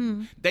starlets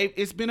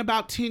it's been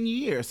about 10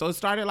 years. So it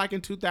started like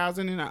in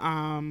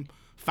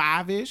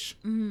 2005-ish.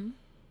 And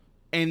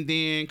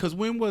then, because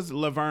when was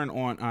Laverne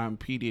on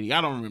P. Diddy?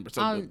 I don't remember.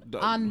 So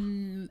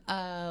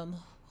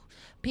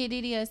P.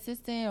 Diddy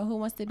assistant, or Who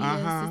Wants to Be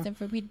the Assistant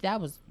for P.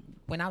 That was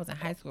when I was in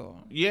high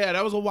school. Yeah,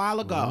 that was a while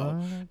ago.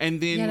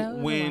 And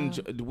then when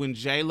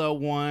J-Lo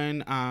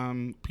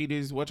won P.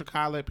 Diddy's P.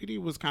 Diddy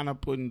was kind of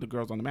putting the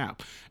girls on the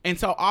map. And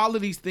so all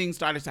of these things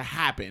started to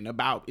happen.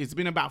 It's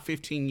been about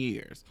 15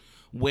 years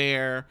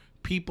where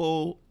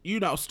people,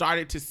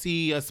 started to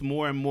see us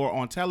more and more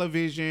on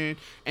television,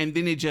 and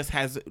then it just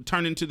has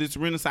turned into this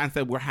renaissance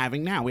that we're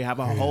having now. We have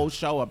a whole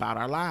show about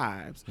our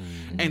lives.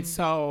 And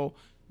so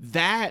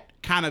that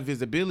kind of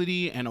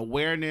visibility and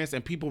awareness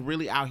and people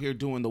really out here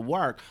doing the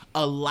work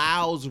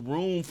allows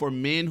room for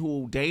men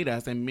who date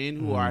us and men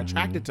who are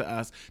attracted to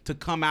us to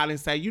come out and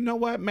say, you know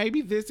what,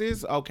 maybe this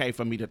is okay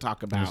for me to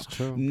talk about. That's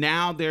true.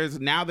 Now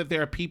that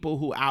there are people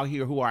who out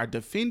here who are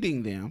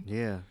defending them.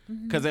 Yeah.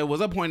 Because there was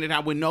a point in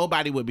time when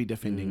nobody would be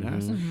defending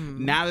us.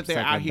 Now that they're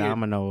It's like out a here,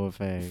 domino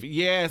effect.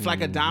 yeah, it's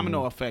like a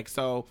domino effect.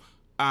 So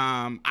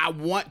I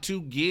want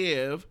to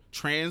give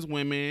trans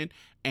women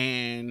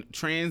and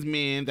trans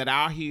men that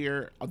are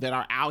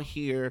out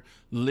here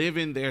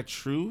living their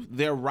truth,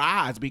 their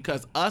rise,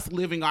 because us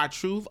living our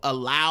truth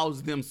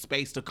allows them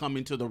space to come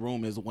into the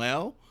room as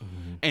well.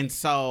 And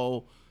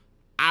so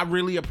I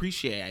really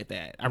appreciate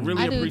that. I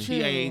really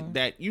appreciate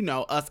that, you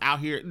know, us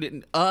out here,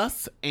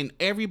 us and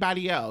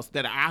everybody else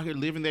that are out here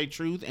living their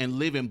truth and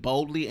living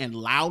boldly and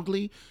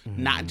loudly,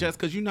 not just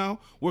because, you know,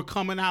 we're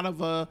coming out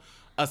of a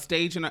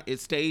stage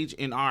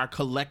in our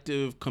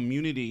collective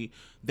community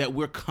that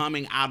we're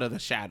coming out of the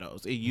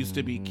shadows. It used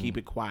to be keep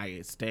it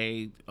quiet,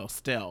 stay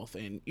stealth,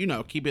 and, you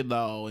know, keep it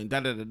low and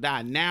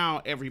da-da-da-da.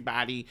 Now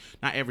everybody,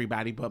 not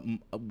everybody, but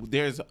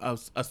there's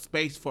a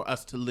space for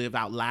us to live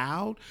out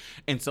loud,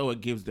 and so it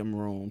gives them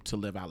room to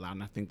live out loud,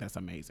 and I think that's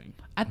amazing.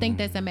 I think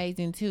that's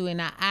amazing too,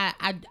 and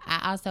I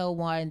also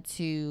want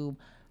to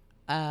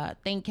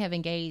thank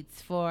Kevin Gates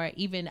for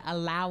even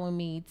allowing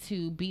me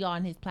to be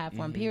on his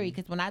platform, period.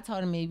 Because when I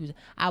told him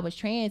I was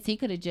trans, he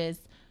could have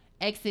just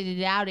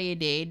exited out of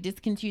it,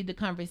 discontinued the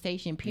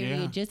conversation,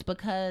 period, just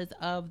because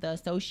of the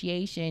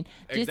association.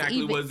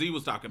 Exactly what Z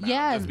was talking about.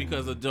 Just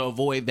because to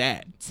avoid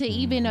that. To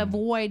even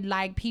avoid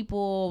like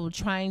people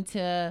trying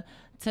to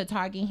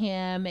target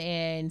him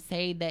and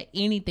say that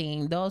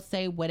anything, they'll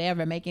say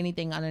whatever, make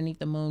anything underneath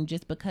the moon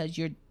just because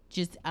you're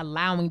just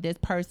allowing this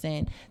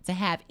person to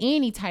have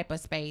any type of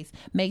space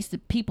makes the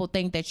people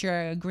think that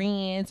you're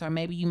agreeing, or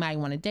maybe you might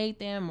want to date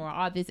them, or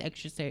all this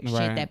extra shit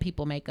that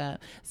people make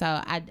up. So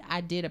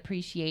I did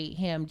appreciate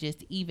him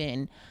just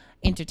even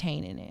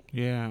entertaining it.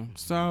 Yeah.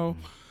 So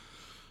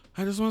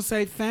I just want to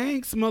say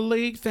thanks,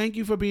 Malik. Thank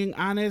you for being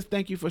honest.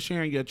 Thank you for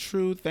sharing your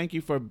truth. Thank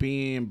you for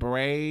being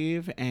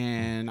brave.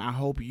 And I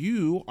hope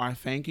you are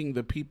thanking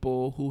the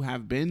people who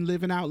have been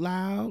living out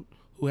loud,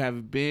 who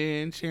have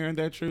been sharing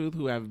their truth,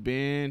 who have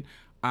been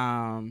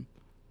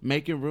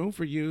making room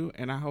for you.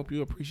 And I hope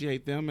you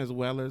appreciate them as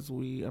well as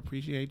we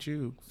appreciate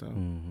you. So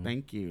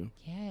thank you.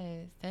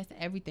 Yes, that's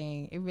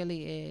everything. It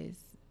really is.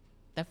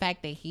 The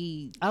fact that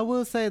I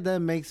will say that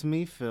makes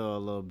me feel a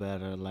little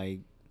better. Like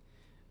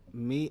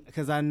me,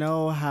 because I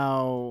know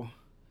how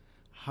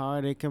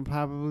hard it can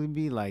probably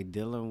be, like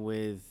dealing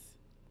with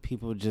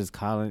people just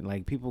calling,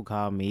 like people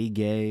call me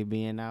gay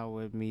being out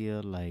with me,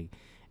 or like,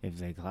 if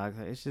they clock,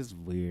 it's just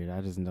weird. I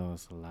just know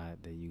it's a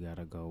lot that you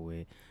gotta go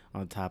with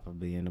on top of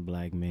being a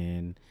black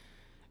man.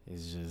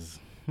 It's just,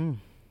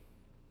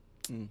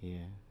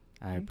 yeah,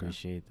 I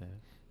appreciate that.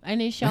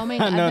 And it's showing.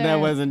 I know that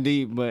wasn't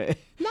deep, but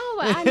no,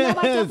 I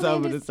know. It's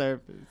over the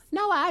surface.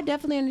 No, I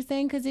definitely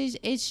understand, because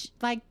it's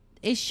like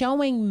it's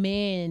showing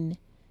men,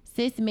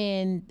 cis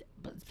men,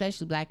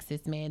 especially black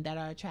cis men, that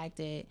are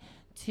attracted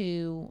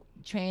to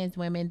trans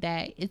women,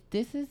 that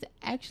this is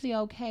actually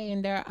okay,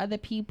 and there are other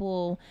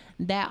people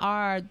that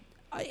are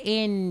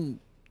in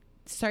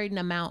certain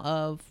amount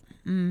of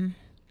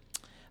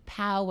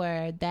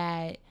power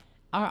that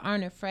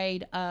aren't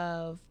afraid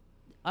of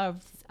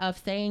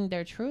saying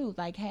their truth.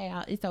 Like, hey,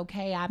 it's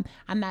okay.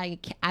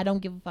 I don't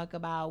give a fuck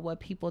about what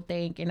people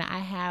think, and I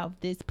have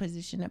this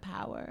position of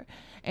power.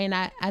 And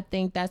I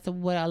think that's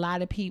what a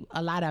lot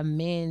of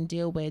men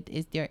deal with,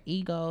 is their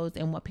egos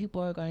and what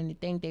people are going to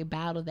think. They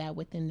battle that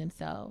within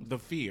themselves. The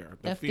fear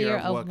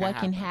of what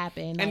can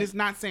happen. And like, it's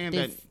not saying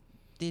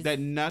that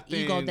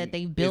nothing ego that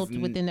they built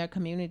within their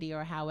community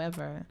or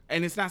however.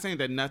 And it's not saying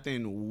that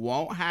nothing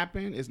won't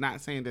happen. It's not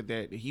saying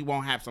that he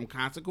won't have some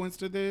consequence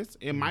to this.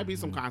 It might be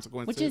some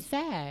consequences, which is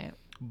sad.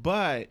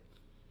 But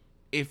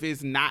if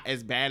it's not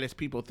as bad as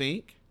people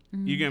think,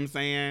 you get what I'm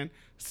saying?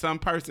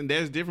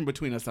 There's difference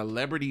between a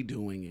celebrity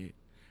doing it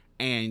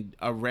and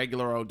a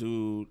regular old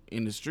dude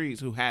in the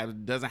streets who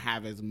doesn't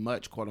have as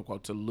much, quote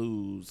unquote, to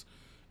lose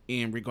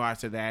in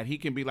regards to that. He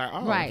can be like,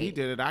 oh, if he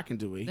did it, I can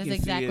do it. That's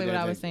exactly what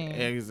I was saying.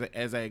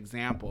 As an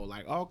example,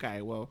 like,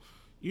 okay, well,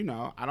 you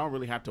know, I don't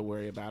really have to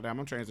worry about it.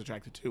 I'm trans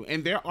attracted too.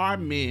 And there are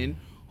men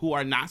who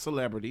are not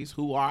celebrities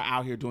who are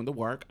out here doing the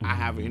work. I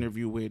have an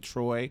interview with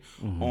Troy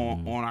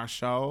on our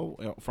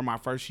show from our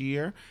first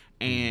year,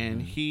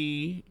 and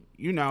he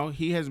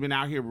has been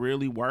out here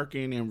really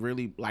working and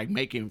really like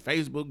making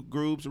Facebook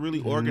groups,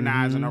 really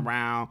organizing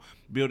around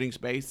building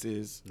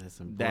spaces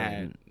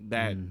that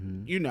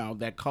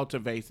that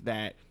cultivates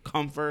that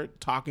comfort,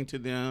 talking to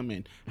them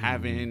and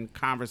having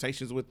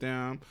conversations with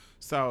them.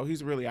 So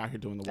he's really out here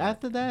doing the work.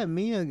 After that,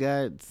 Mia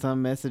got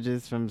some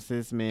messages from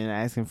cis men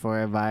asking for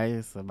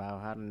advice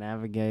about how to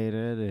navigate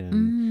it.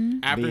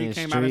 And after he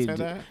came out and said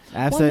that?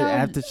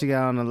 After she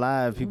got on the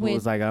live, people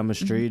was like, I'm a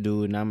street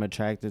dude and I'm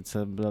attracted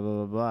to blah,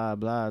 blah, blah, blah,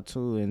 blah,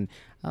 too. And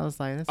I was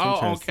like, that's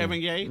interesting. Oh, Kevin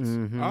Yates?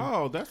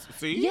 Oh, that's,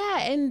 see?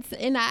 Yeah, and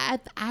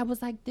I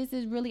was like, this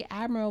is really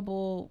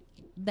admirable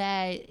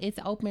that it's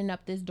opening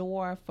up this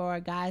door for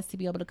guys to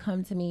be able to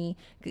come to me.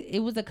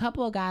 It was a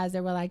couple of guys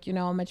that were like, you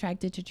know, I'm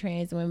attracted to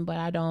trans women, but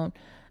I don't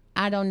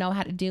know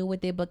how to deal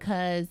with it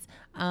because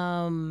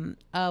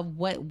of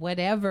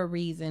whatever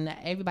reason.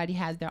 Everybody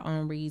has their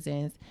own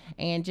reasons,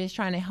 and just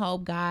trying to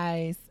help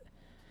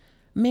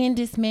men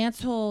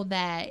dismantle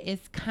that.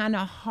 It's kind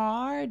of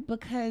hard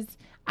because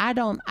I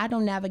don't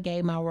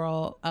navigate my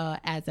role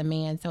as a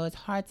man, so it's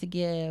hard to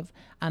give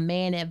a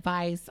man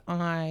advice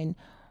on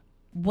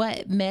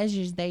what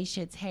measures they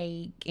should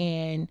take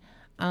and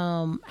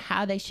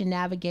how they should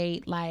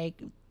navigate like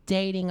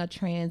dating a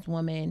trans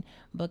woman,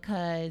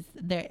 because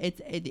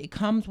it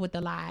comes with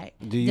a lot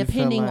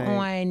depending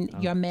on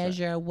your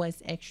measure.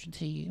 What's extra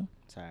to you.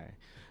 Sorry.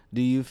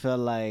 Do you feel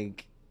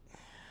like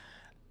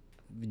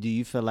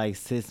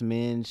cis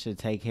men should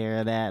take care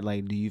of that?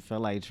 Like, do you feel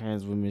like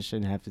trans women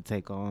shouldn't have to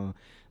take on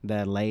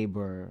that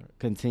labor,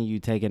 continue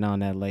taking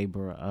on that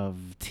labor of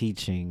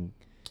teaching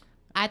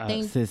I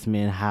think cis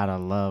men how to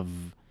love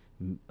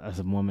as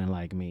a woman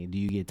like me? Do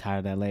you get tired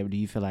of that labor? Do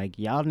you feel like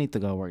y'all need to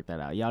go work that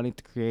out? Y'all need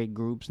to create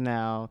groups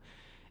now?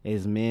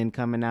 Is men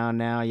coming out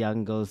now? Y'all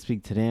can go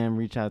speak to them,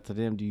 reach out to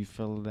them. Do you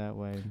feel that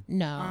way?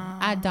 No,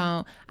 I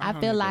don't. I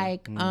feel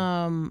like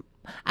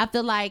I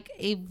feel like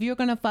if you're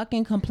gonna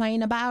fucking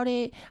complain about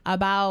it,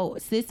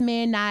 about cis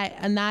men not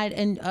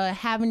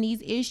having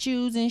these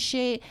issues and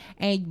shit,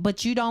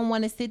 but you don't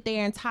want to sit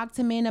there and talk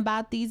to men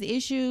about these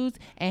issues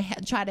and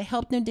try to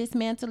help them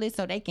dismantle it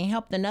so they can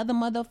help another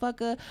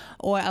motherfucker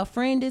or a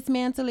friend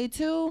dismantle it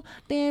too,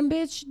 then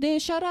bitch, then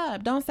shut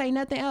up. Don't say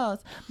nothing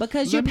else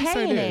because you're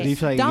paying it. Do you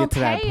feel like you get to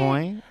that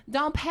point?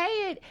 Don't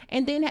pay it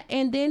and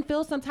then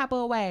feel some type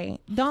of way.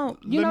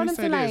 Don't, you know what I'm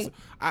saying? Like,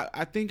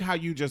 I think how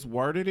you just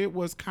worded it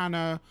was kind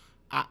of,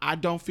 I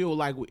don't feel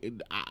like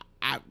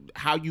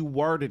how you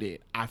worded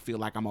it, I feel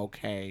like I'm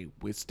okay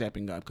with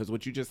stepping up, because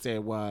what you just said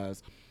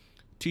was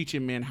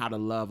teaching men how to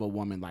love a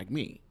woman like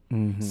me.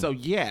 Mm-hmm. So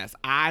yes,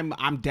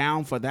 I'm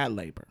down for that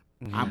labor.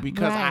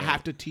 Because I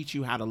have to teach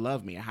you how to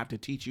love me. I have to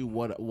teach you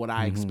what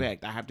I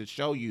expect. I have to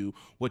show you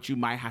what you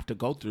might have to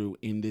go through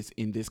in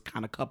this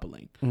kind of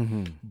coupling.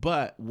 Mm-hmm.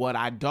 But what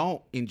I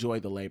don't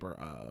enjoy the labor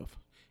of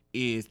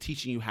is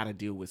teaching you how to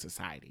deal with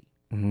society.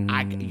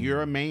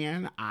 You're a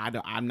man.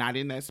 I'm not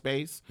in that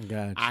space.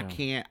 Gotcha. I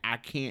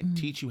can't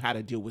teach you how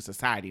to deal with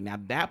society. Now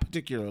that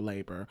particular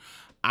labor,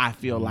 I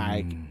feel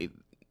like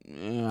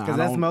because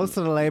that's most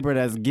of the labor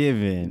that's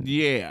given.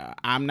 Yeah,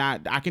 I'm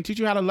not. I can teach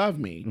you how to love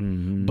me,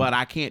 but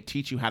I can't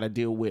teach you how to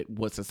deal with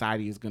what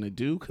society is going to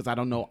do, because I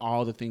don't know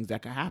all the things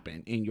that can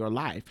happen in your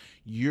life.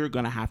 You're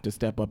going to have to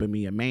step up and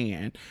be a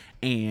man,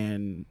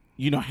 and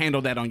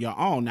handle that on your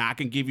own. Now I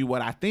can give you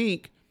what I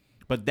think.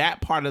 But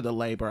that part of the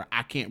labor,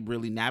 I can't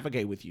really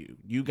navigate with you.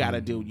 You gotta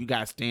you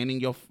gotta stand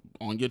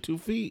on your 2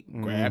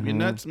 feet, grab your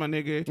nuts, my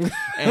nigga,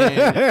 and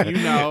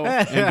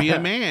and be a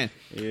man.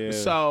 Yeah.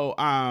 So,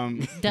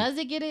 does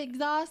it get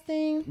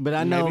exhausting? But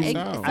I know, maybe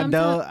so. I do.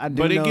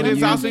 But know it gets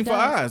exhausting for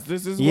us.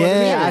 This is what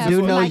it is. I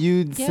do know.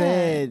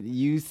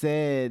 You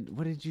said,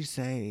 what did you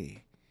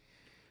say?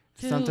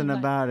 Something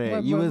about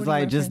it. You was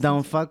like, just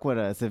don't fuck with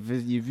us if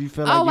you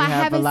feel like you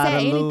have a lot to lose. I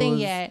haven't said anything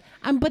yet.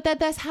 But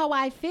that's how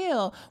I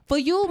feel. For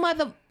you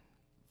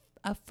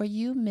for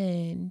you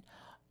men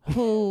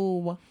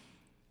who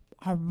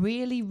are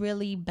really,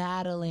 really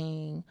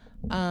battling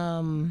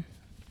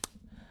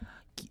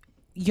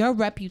your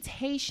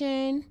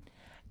reputation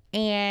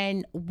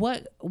and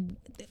what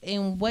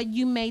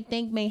you may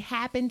think may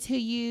happen to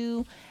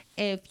you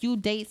if you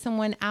date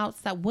someone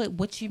outside,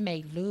 what you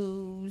may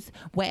lose,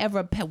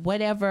 whatever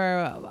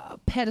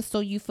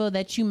pedestal you feel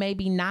that you may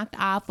be knocked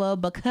off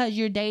of because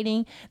you're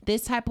dating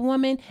this type of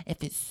woman,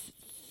 if it's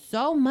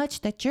so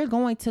much that you're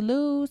going to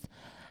lose,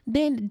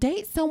 then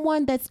date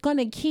someone that's going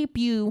to keep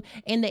you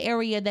in the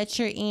area that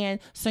you're in,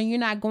 so you're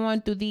not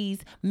going through these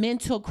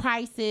mental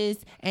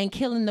crises and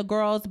killing the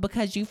girls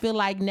because you feel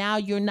like now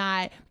you're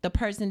not the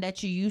person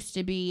that you used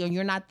to be, or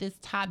you're not this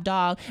top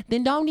dog.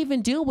 Then don't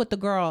even deal with the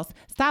girls.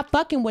 Stop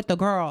fucking with the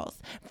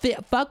girls.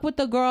 Fuck with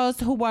the girls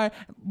who were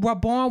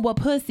born with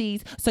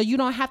pussies, so you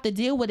don't have to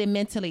deal with it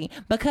mentally.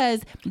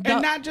 Because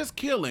and not just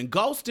killing,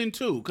 ghosting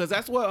too, because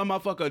that's what a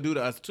motherfucker do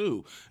to us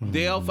too.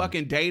 They'll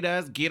fucking date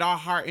us, get our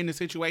heart in the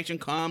situation,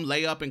 come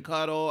lay up and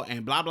cuddle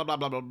and blah blah blah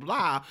blah blah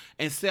blah,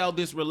 and sell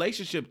this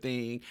relationship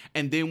thing,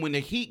 and then when the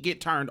heat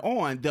get turned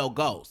on, they'll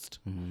ghost.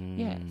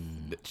 Yes,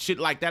 shit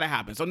like that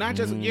happen. So not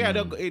just I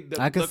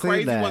can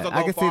see that.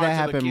 I can see that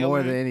happen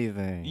more than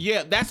anything.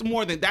 Yeah, that's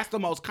the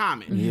most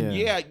common.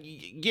 Yeah,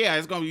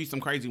 it's gonna be some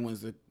crazy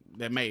ones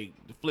that may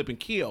flip and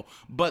kill,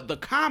 but the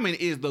common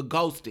is the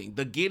ghosting,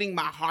 the getting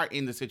my heart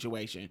in the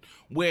situation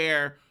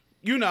where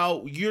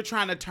you're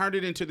trying to turn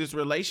it into this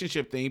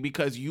relationship thing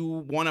because you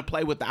want to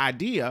play with the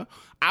idea.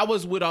 I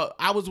was with a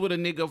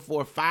nigga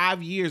for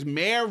 5 years,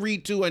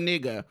 married to a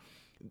nigga,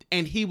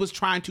 and he was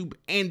trying to,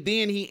 and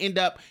then he ended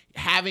up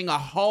having a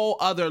whole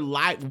other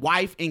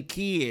wife and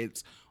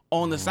kids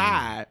on the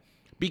side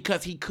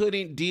because he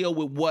couldn't deal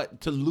with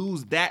to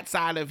lose that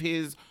side of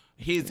his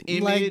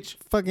image. Like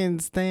fucking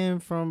Stan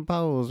from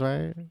Pose,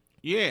 right?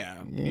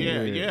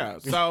 Yeah.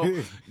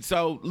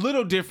 So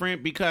little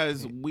different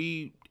because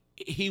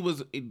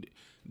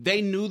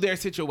they knew their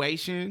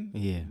situation.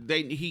 Yeah.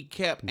 He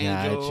kept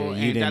Angel.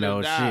 You didn't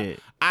know shit.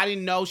 I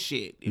didn't know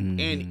shit.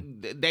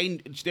 And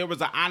there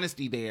was an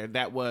honesty there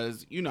that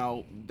was,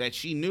 that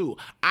she knew.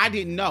 I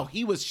didn't know.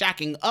 He was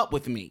shacking up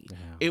with me. Damn.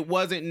 It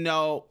wasn't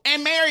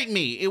and married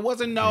me. It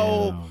wasn't you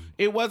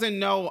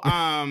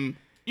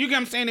get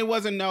what I'm saying? It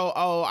wasn't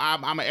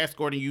I'm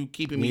escorting you,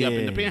 keeping me up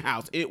in the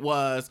penthouse. It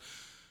was,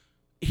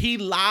 he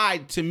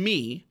lied to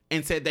me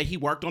and said that he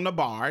worked on the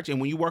barge.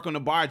 And when you work on the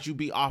barge, you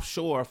be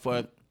offshore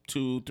for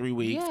 2-3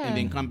 weeks and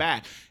then come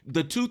back.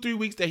 The 2-3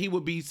 weeks that he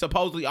would be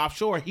supposedly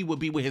offshore, he would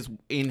be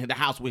in the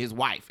house with his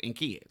wife and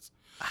kids.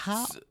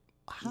 How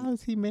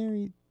is he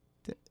married?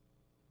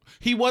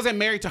 He wasn't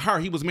married to her.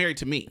 He was married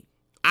to me.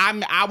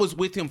 I was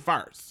with him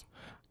first.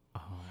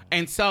 Oh.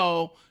 And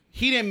so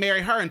he didn't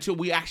marry her until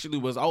we actually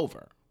was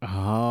over.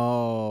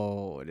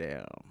 Oh,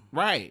 damn.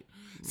 Right.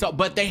 So,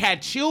 but they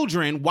had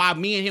children while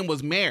me and him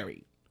was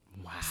married.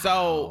 Wow.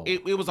 So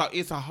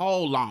it's a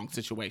whole long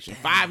situation,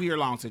 5-year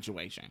long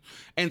situation.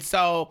 And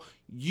so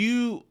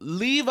you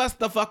leave us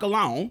the fuck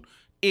alone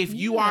if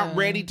you aren't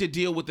ready to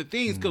deal with the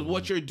things, because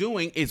what you're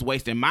doing is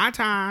wasting my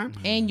time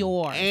and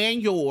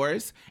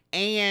yours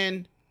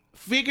and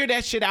figure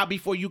that shit out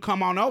before you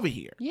come on over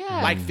here.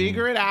 Yeah. Like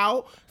figure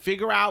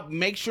out,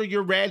 make sure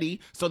you're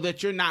ready so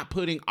that you're not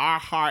putting our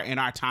heart and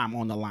our time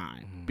on the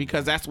line,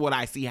 because that's what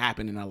I see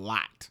happening a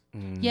lot.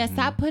 Yeah,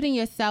 stop putting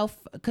yourself,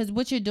 because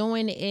what you're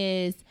doing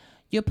is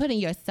you're putting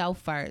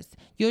yourself first.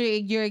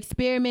 You're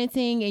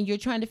experimenting and you're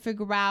trying to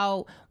figure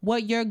out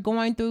what you're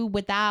going through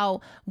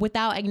without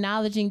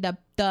acknowledging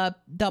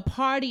the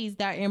parties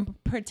that are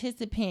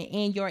participant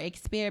in your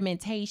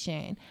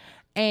experimentation.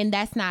 And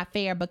that's not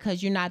fair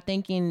because you're not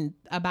thinking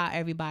about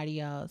everybody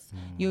else.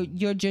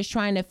 You're just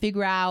trying to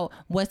figure out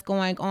what's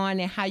going on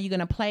and how you're going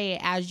to play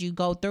it as you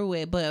go through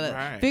it.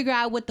 But figure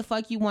out what the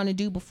fuck you want to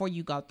do before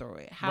you go through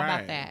it. How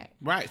about that?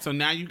 Right. So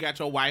now you got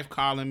your wife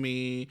calling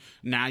me.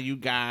 Now you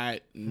got,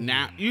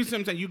 you see what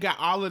I'm saying? You got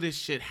all of this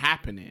shit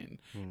happening.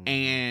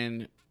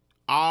 And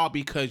all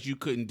because you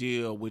couldn't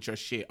deal with your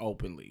shit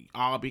openly.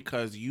 All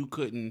because you're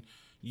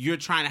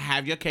trying to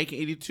have your cake and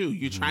eat it too.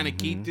 You're trying to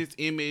keep this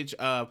image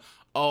of,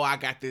 I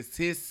got this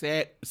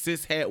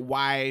cishet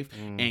wife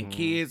and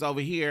kids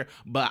over here,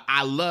 but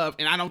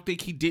and I don't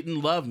think he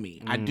didn't love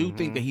me. I do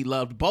think that he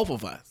loved both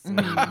of us.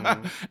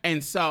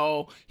 And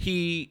so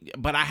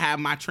but I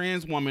have my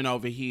trans woman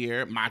over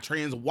here, my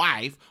trans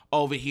wife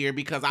over here,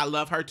 because I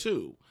love her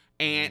too.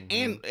 And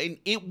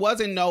it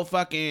wasn't no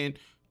fucking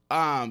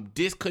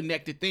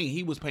disconnected thing.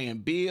 He was paying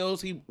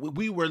bills. He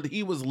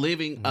was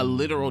living a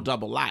literal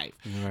double life.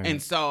 Right.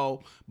 And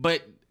so,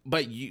 but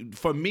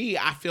for me,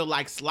 I feel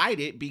like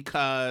slighted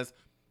because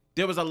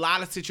there was a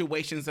lot of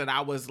situations that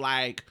I was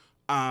like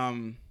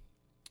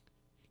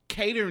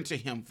catering to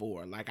him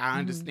for. Like I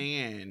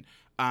understand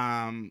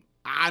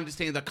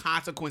the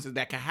consequences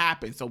that can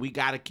happen. So we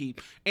got to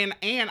keep and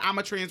I'm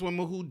a trans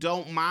woman who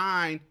don't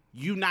mind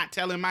you not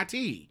telling my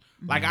tea.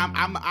 Like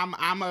I'm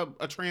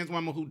a trans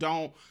woman who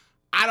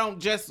I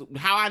don't just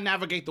how I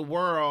navigate the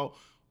world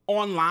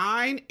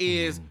online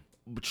is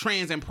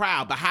trans and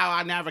proud, but how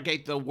I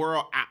navigate the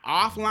world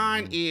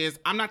offline is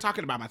I'm not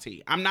talking about my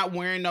tea. I'm not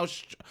wearing no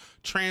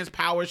trans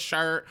power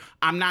shirt.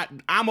 I'm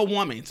a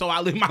woman, so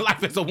I live my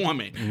life as a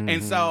woman.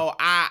 And so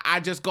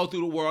I just go through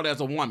the world as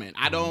a woman.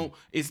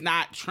 It's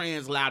not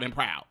trans loud and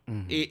proud.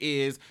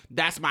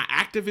 That's my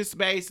activist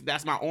space.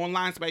 That's my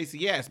online space.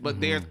 Yes.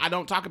 But I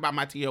don't talk about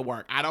my tea at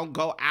work. I don't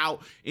go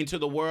out into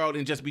the world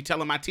and just be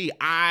telling my tea.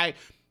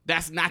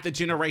 That's not the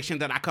generation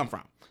that I come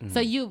from.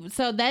 So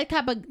that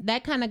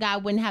kind of guy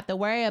wouldn't have to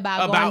worry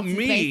about going to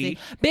me.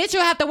 Bitch,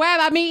 you'll have to worry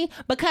about me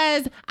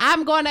because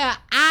I'm gonna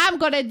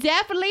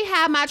definitely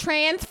have my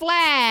trans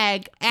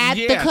flag at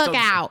the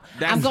cookout.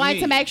 So I'm going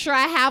to make sure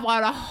I have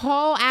on a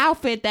whole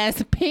outfit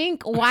that's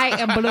pink, white,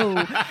 and blue,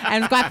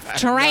 and it's got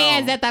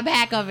trans at the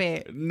back of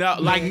it. No,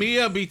 like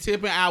Mia be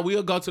tipping out.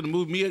 We'll go to the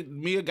movie.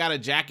 Mia got a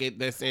jacket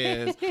that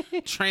says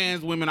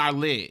 "Trans women are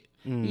lit."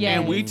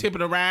 And we tip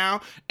it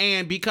around,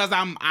 and because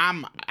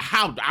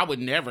I would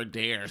never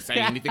dare say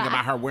anything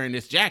about her wearing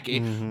this jacket,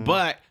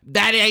 but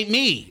that ain't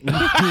me.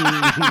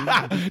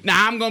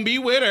 Now I'm gonna be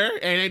with her,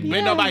 and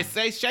nobody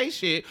say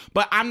shit,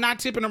 but I'm not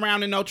tipping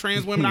around in no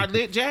trans women are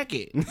lit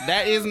jacket.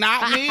 That is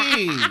not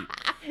me.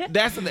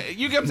 That's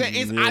you get what I'm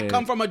saying. I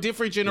come from a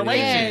different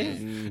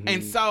generation,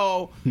 and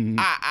so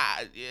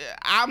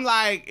I'm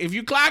like, if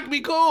you clock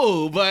me,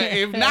 cool, but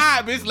if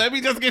not, bitch, let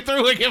me just get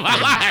through and get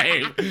my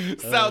life.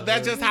 So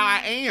that's just how I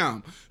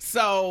am.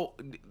 So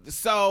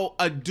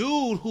a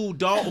dude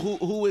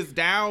who is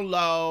down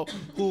low,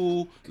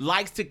 who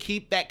likes to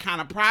keep that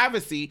kind of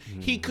privacy,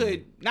 he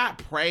could not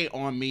prey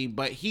on me,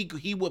 but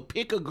he would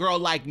pick a girl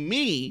like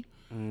me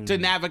to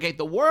navigate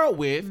the world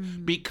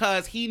with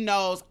because he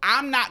knows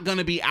I'm not going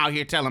to be out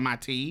here telling my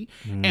tea,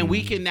 and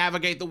we can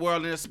navigate the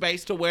world in a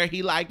space to where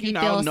he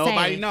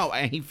nobody know,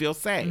 and he feels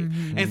safe.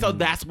 And so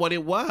that's what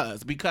it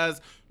was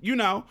because,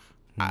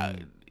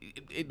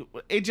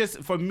 it just,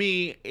 for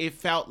me, it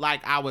felt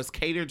like I was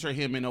catered to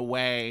him in a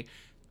way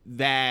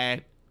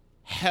that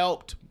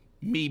helped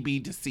me be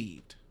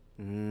deceived.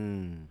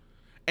 And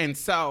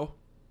so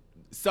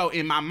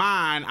in my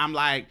mind, I'm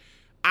like,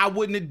 I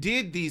wouldn't have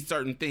did these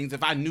certain things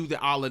if I knew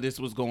that all of this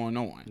was going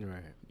on.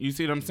 Right. You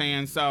see what I'm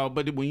saying? So,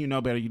 but when you know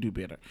better, you do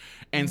better.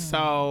 And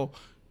so,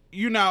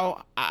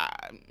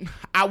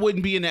 I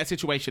wouldn't be in that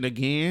situation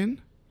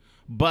again,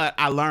 but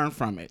I learned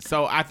from it.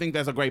 So I think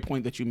that's a great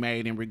point that you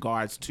made in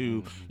regards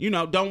to,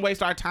 don't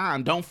waste our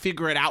time. Don't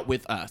figure it out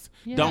with us.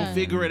 Yeah. Don't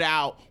figure it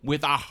out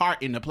with our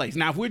heart in the place.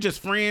 Now, if we're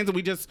just friends and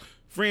we just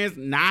friends,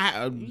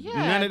 none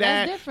of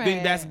that,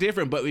 then that's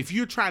different. But if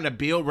you're trying to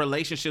build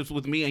relationships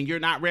with me and you're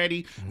not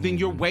ready, then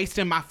you're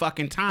wasting my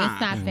fucking time.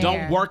 It's not fair.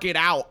 Don't work it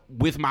out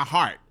with my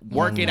heart.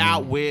 Work it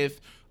out with,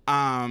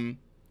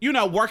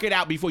 work it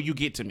out before you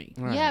get to me.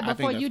 Right. Yeah,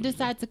 before you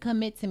decide to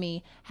commit to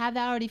me, have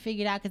that already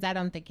figured out, because I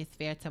don't think it's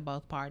fair to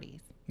both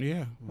parties.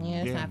 Yeah.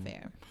 Yeah, it's not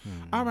fair.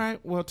 All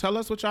right. Well, tell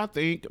us what y'all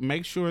think.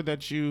 Make sure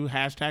that you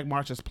hashtag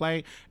Marsha's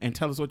Plate and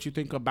tell us what you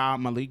think about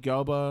Malik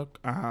Yoba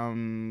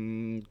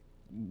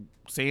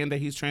saying that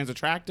he's trans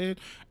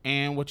attracted,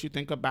 and what you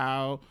think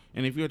about,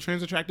 and if you're a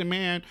trans attracted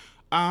man,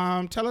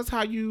 tell us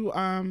how you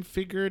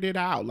figured it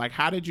out. Like,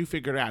 how did you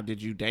figure it out?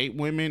 Did you date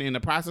women in the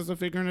process of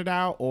figuring it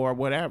out, or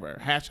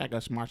whatever? Hashtag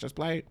us Marsha's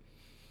Plate.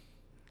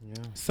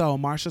 Yeah. So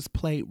Marsha's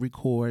Plate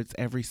records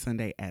every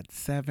Sunday at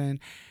 7.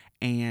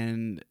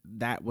 And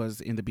that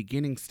was in the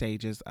beginning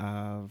stages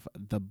of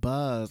the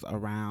buzz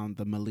around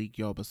the Malik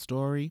Yoba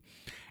story.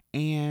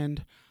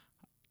 And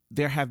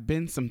there have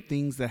been some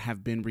things that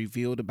have been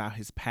revealed about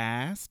his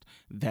past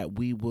that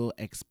we will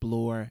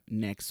explore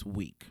next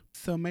week.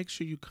 So make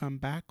sure you come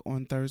back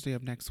on Thursday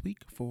of next week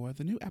for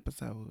the new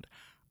episode.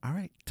 All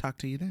right, talk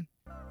to you then.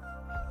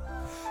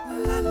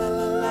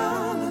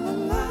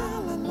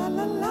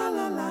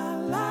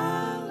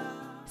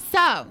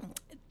 So,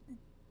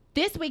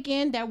 this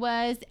weekend, there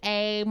was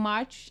a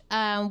march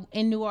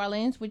in New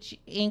Orleans, which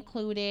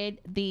included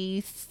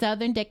the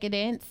Southern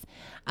Decadence.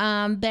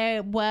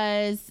 There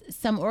was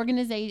some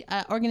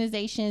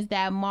organizations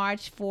that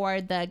marched for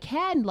the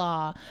CAN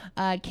law.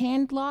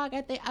 CAN law,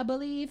 I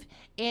believe.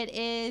 It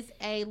is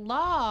a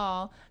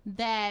law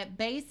that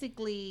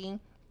basically,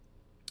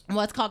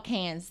 what's called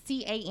CANS,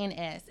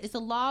 CANS. It's a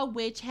law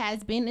which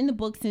has been in the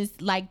book since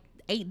the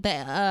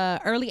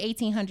early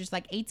 1800s,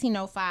 like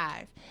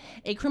 1805.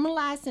 It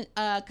criminalized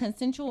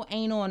consensual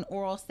anal and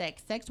oral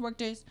sex. Sex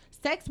workers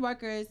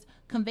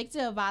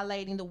convicted of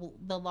violating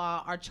the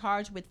law are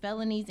charged with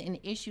felonies and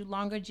issue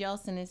longer jail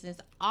sentences.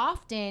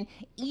 Often,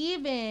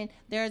 even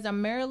there's a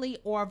merely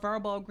or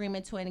verbal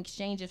agreement to an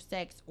exchange of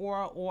sex,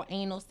 oral or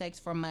anal sex,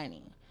 for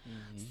money.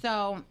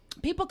 So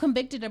people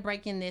convicted of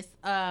breaking this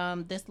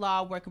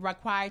law were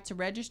required to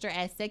register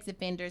as sex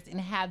offenders and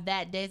have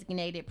that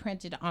designated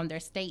printed on their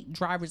state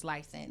driver's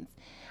license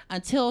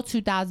until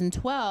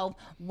 2012,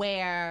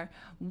 where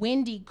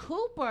Wendy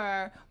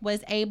Cooper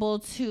was able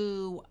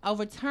to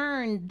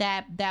overturn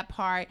that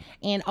part,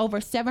 and over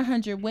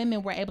 700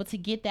 women were able to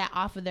get that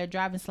off of their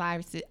driver's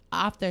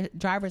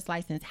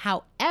license.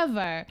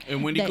 However,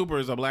 and Wendy Cooper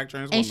is a black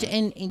trans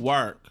woman.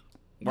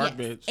 Work,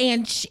 yes.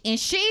 Bitch. And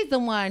she's the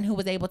one who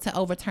was able to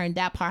overturn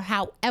that part.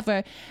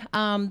 However,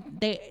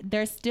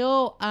 they're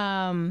still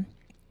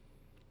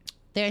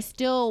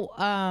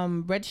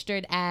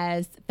registered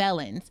as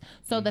felons.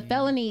 So the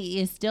felony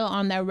is still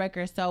on their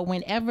record. So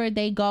whenever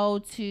they go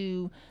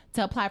to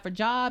apply for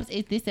jobs,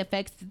 this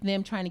affects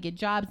them trying to get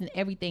jobs and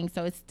everything.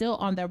 So it's still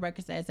on their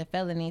records as a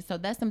felony. So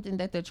that's something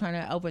that they're trying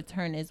to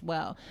overturn as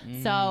well.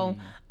 So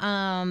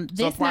this,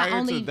 so prior not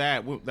only to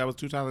that was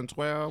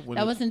 2012.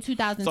 That was in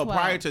 2012. So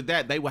prior to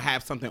that, they would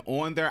have something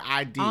on their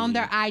ID.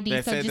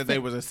 That so said that they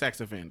was a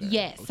sex offender.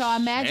 Yes. Yeah, so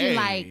imagine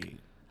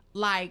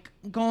like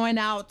going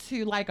out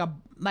to like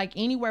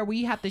anywhere where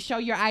you have to show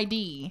your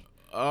ID.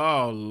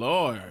 Oh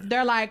Lord.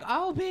 They're like,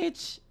 oh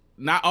bitch.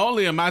 Not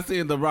only am I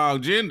seeing the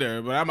wrong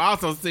gender, but I'm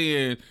also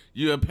seeing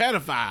you're a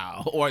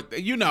pedophile, or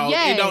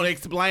yes. It don't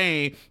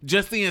explain.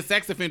 Just seeing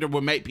sex offender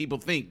will make people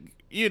think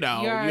you're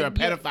a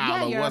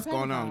pedophile or what's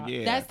going on.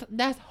 Yeah,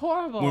 that's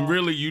horrible. When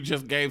really you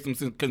just gave some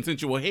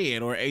consensual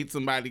head or ate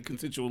somebody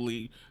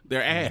consensually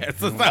their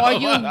ass, or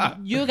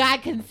you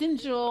got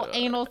consensual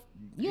anal,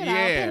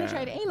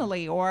 penetrated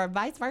anally, or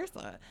vice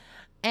versa,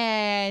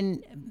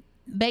 and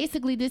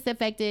basically this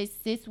affected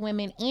cis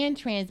women and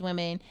trans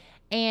women.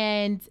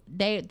 And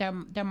they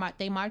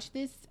marched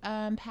this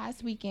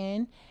past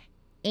weekend,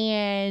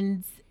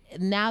 and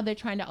now they're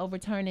trying to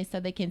overturn it so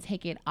they can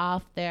take it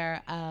off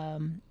their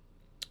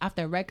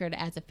record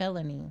as a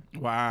felony.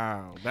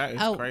 Wow, that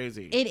is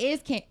crazy. It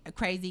is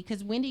crazy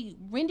because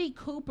Wendy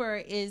Cooper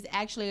is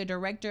actually a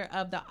director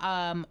of the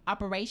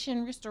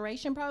Operation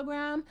Restoration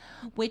Program,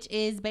 which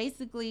is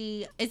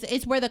basically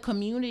it's where the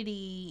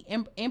community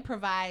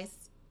improvised.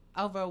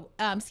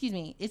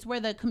 It's where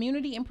the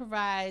community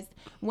improvised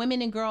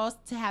women and girls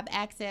to have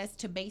access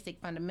to basic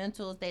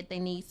fundamentals that they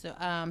need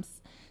to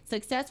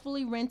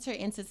successfully reenter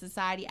into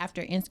society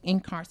after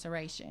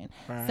incarceration.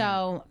 Right.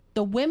 So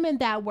the women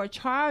that were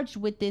charged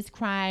with this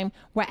crime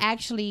were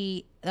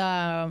actually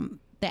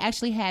they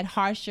actually had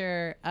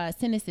harsher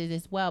sentences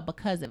as well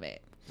because of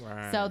it.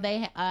 Right. So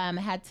they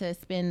had to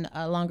spend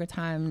longer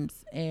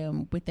times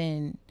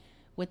within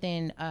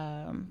prison,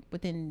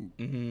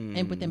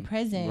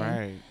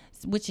 right.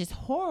 which is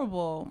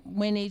horrible.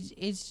 When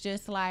it's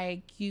just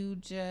like you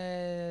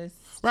just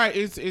right.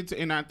 It's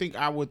and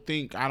I would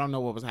think I don't know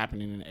what was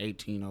happening in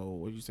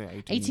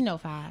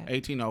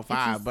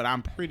 1805, but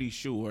I'm pretty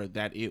sure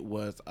that it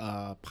was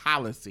a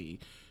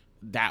policy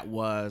that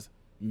was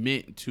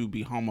meant to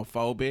be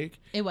homophobic.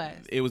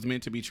 It was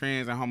meant to be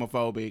trans and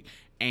homophobic,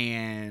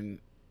 and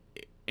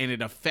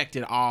it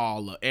affected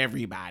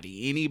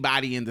everybody.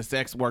 Anybody in the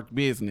sex work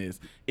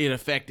business, it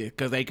affected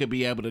because they could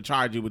be able to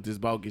charge you with this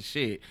bogus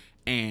shit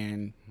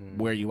and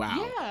wear you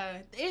out. Yeah,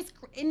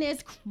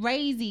 it's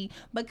crazy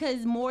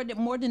because more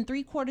than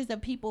 3/4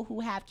 of people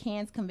who have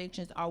CANS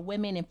convictions are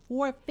women and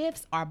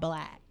 4/5 are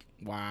black.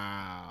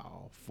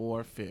 Wow,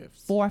 4/5.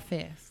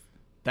 4/5.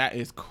 That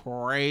is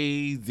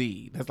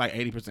crazy. That's like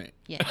 80%.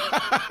 Yeah.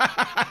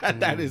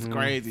 That is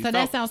crazy. So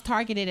that sounds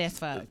targeted as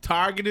fuck.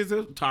 Targeted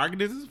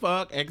as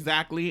fuck,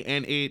 exactly.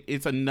 And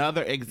it's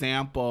another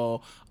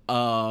example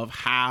of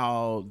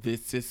how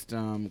this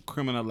system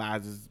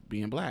criminalizes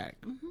being black.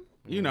 Mm-hmm.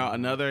 You know,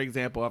 another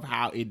example of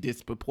how it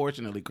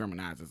disproportionately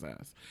criminalizes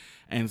us.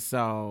 And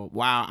so,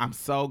 wow, I'm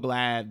so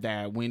glad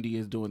that Wendy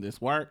is doing this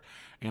work.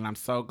 And I'm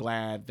so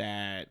glad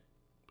that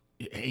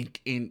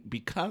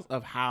because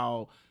of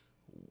how...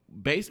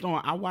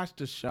 I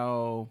watched a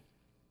show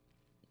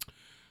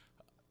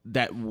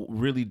that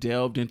really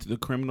delved into the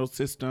criminal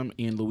system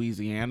in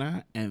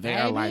Louisiana, and they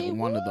are like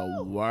one of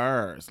the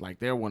worst. Like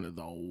they're one of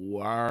the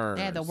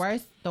worst. Yeah, the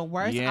worst.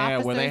 Yeah,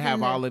 where they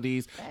have all of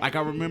these. Like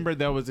I remember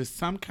there was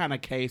some kind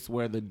of case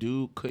where the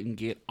dude couldn't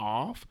get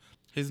off.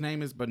 His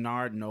name is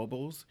Bernard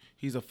Nobles.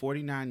 He's a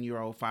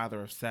 49-year-old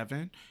father of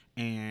 7,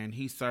 and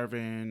he's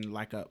serving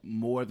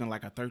more than a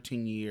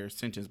 13-year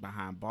sentence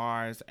behind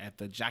bars at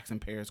the Jackson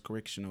Parish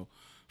Correctional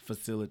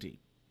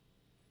Facility.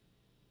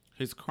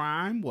 His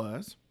crime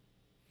was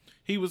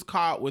he was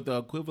caught with the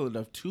equivalent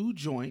of 2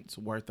 joints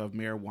worth of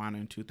marijuana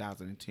in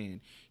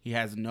 2010. He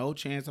has no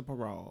chance of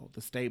parole.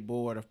 The State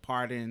Board of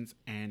Pardons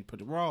and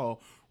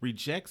Parole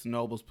rejects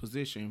Noble's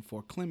position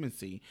for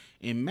clemency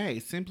in May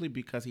simply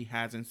because he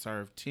hasn't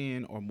served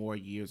 10 or more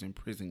years in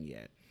prison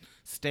yet.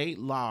 State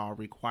law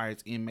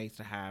requires inmates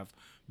to have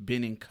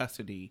been in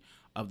custody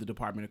of the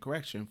Department of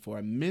Correction for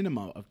a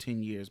minimum of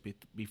 10 years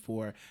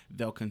before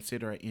they'll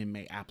consider an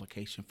inmate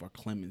application for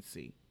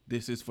clemency.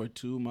 This is for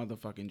 2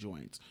 motherfucking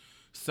joints.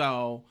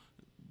 So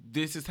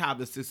this is how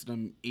the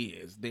system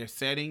is. They're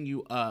setting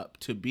you up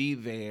to be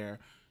there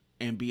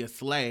and be a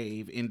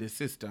slave in the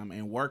system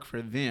and work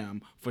for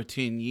them for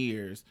 10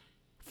 years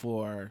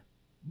for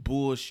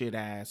bullshit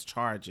ass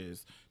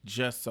charges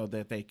just so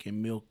that they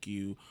can milk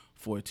you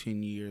for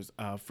 10 years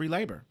of free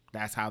labor.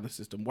 That's how the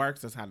system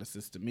works. That's how the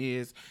system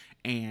is.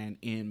 And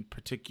in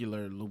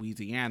particular,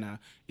 Louisiana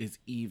is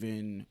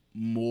even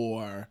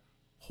more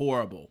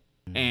horrible.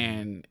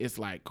 And it's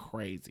like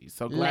crazy.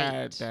 So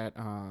glad that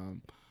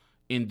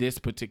in this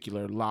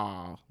particular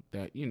law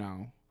that, you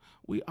know,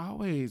 we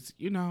always,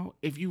 you know,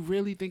 if you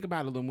really think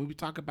about it, when we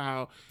talk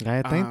about...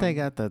 I think they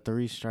got the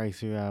 3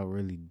 strikes you out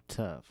really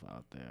tough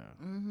out there.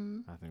 Mm-hmm.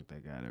 I think they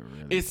got it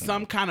really It's tough.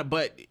 Some kind of...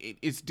 But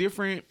it's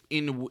different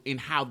in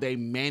how they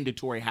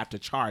mandatory have to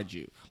charge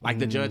you. Like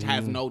the judge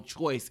has no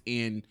choice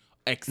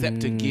except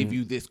to give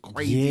you this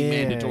crazy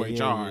mandatory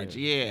charge.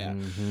 Yeah.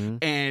 Mm-hmm.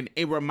 And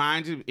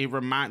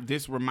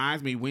this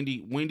reminds me,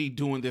 Wendy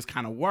doing this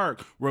kind of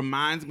work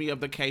reminds me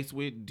of the case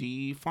with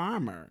Dee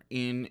Farmer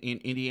in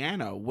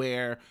Indiana,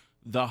 where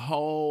the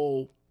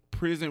whole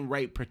prison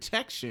rape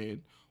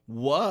protection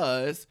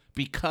was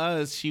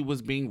because she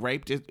was being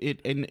raped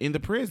in the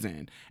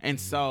prison. And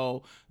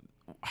so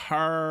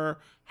her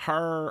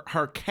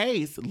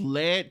case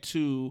led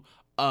to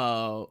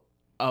a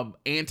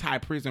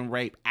anti-prison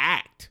rape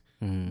act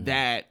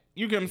that,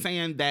 you get what I'm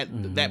saying,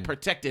 that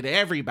protected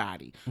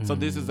everybody. So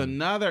this is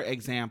another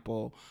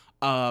example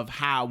of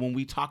how when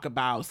we talk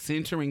about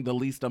centering the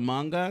least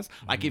among us,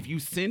 like if you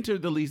center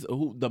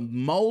the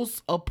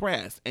most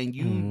oppressed, and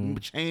you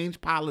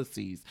change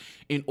policies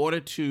in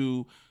order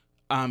to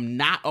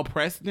not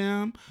oppress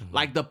them,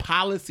 like the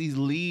policies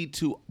lead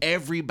to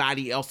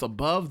everybody else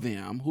above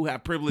them who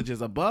have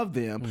privileges above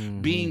them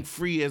being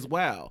free as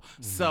well.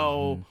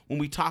 So when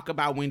we talk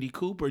about Wendy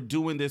Cooper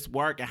doing this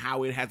work and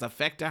how it has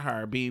affected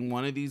her being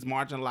one of these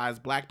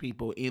marginalized black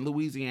people in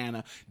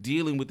Louisiana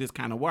dealing with this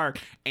kind of work,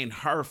 and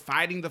her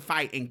fighting the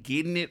fight and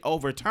getting it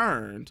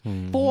overturned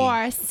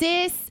for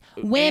cis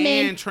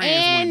women and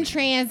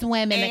trans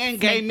women and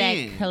gay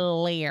men,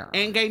 clear,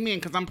 and gay men,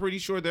 because I'm pretty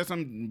sure there's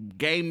some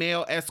gay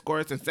male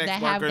escorts and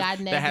sex workers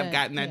that have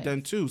gotten that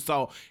done too.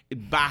 So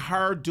by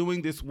her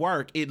doing this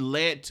work, it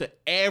led to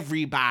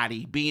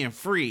everybody being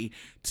free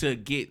to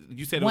get,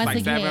 you said it was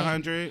like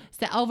 700?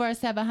 Over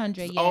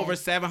 700, yes. Over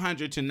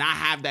 700 to not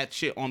have that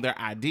shit on their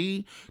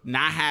ID,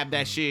 not have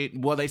that shit,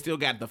 well, they still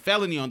got the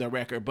felony on their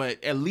record,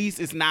 but at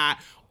least it's not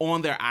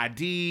on their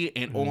ID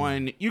and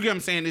on, you get what I'm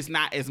saying? It's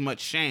not as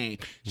much shame.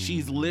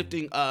 She's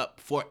lifting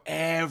up for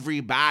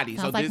everybody.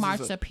 Sounds like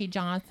Marsha P.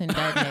 Johnson,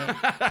 doesn't it?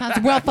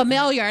 Sounds real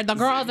familiar. The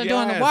girls are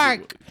doing the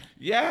work.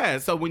 Yeah.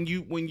 So when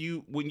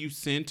you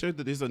center,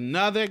 there's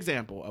another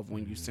example of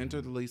when you center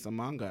the least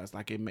among us,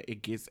 like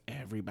it gets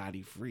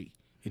everybody free.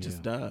 It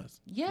just does.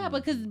 Yeah,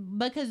 because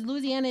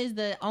Louisiana is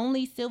the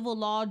only civil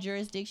law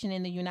jurisdiction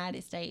in the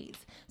United States.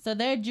 So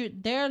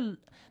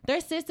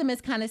their system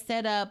is kind of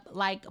set up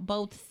like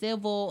both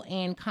civil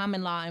and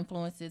common law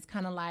influences,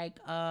 kind of like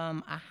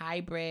a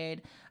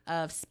hybrid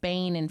of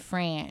Spain and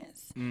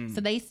France.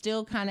 So they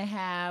still kind of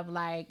have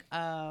like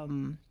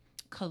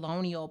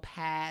colonial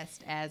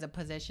past as a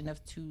possession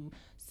of two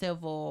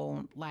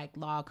civil like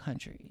law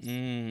countries,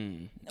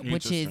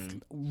 which is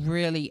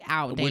really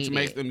outdated, which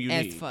makes them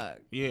unique as fuck.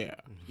 Yeah.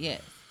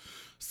 Yes.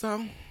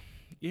 So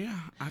yeah,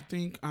 I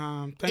think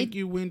thank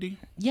you, Wendy.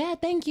 Yeah,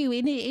 thank you.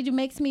 It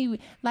makes me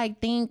like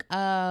think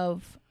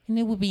of, and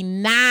it would be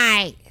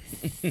nice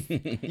to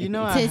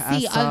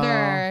see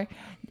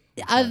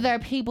other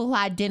people who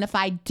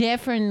identify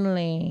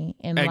differently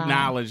in life.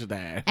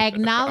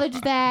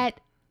 Acknowledge that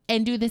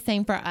and do the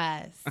same for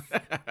us.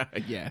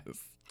 Yes.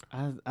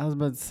 I was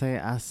about to say,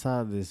 I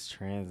saw this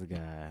trans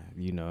guy,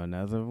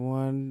 another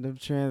one of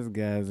trans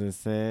guys that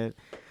said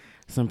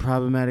some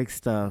problematic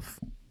stuff,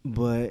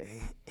 but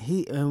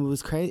it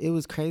was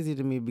crazy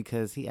to me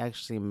because he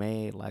actually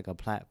made like a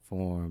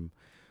platform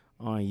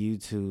on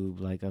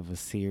YouTube, like of a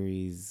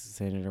series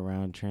centered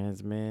around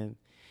trans men,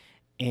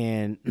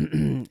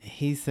 and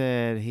he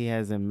said he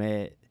hasn't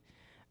met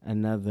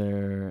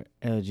another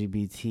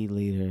LGBT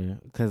leader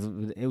because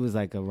it was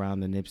like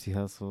around the Nipsey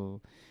Hussle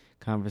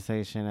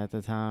conversation at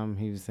the time.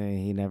 He was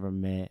saying he never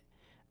met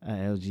a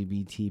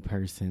LGBT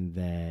person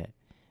that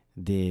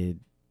did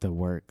the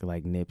work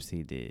like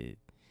Nipsey did,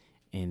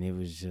 and it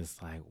was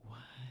just like, what?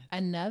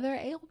 Another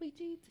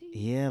LGBT?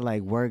 Yeah,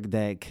 like work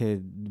that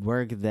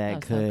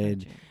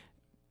could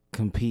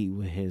compete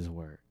with his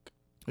work.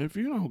 If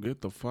you don't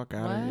get the fuck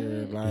out of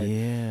here, like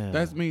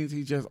that means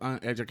he's just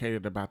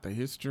uneducated about the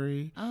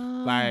history.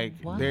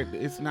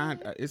 It's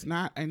not,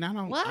 and I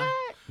don't. What?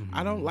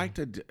 I don't like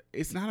to.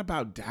 It's not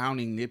about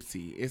downing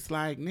Nipsey. It's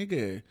like,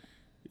 nigga,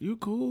 you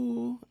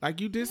cool. Like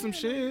you did some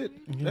shit.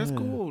 That's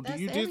cool.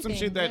 You did some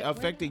shit that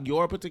affected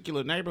your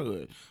particular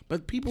neighborhood.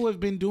 But people have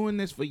been doing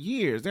this for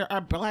years. There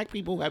are black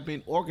people who have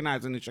been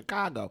organizing in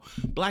Chicago.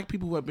 Black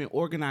people who have been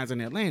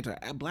organizing in Atlanta.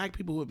 Black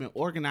people who have been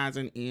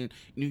organizing in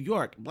New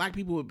York. Black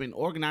people who have been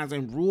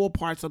organizing in rural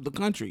parts of the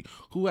country,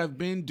 who have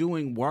been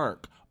doing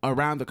work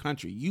around the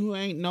country. You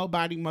ain't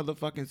nobody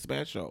motherfucking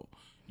special.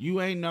 You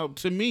ain't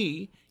to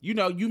me,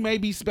 you may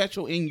be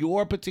special in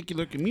your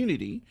particular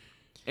community.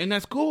 And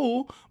that's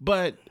cool,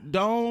 but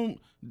don't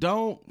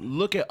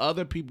look at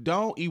other people.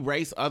 Don't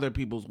erase other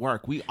people's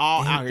work. We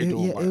all out here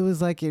doing work. It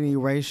was like an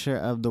erasure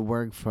of the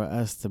work for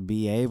us to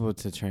be able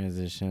to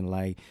transition.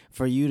 Like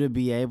for you to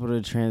be able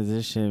to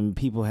transition,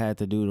 people had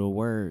to do the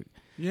work.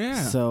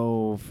 Yeah.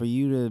 So for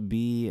you to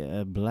be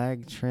a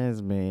black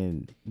trans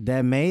man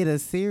that made a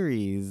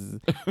series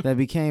that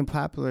became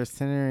popular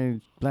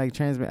centering black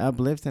trans men,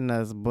 uplifting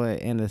us, but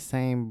in the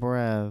same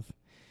breath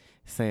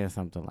saying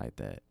something like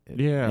that.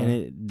 Yeah.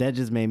 And that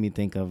just made me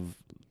think of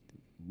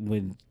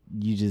when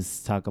you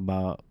just talk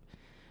about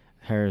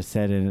her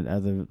setting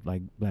other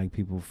like black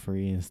people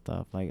free and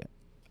stuff, like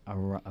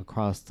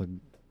across the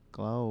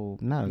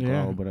globe. Not a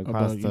globe, but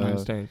across the United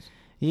States.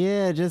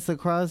 Yeah, just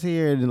across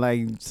here, and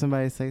like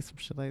somebody say some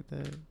shit like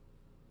that.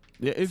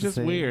 Yeah, it's just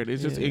weird.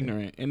 It's just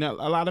ignorant. And a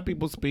lot of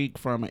people speak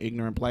from an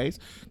ignorant place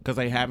because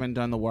they haven't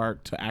done the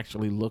work to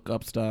actually look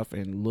up stuff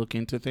and look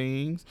into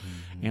things.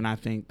 Mm-hmm. And I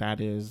think that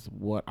is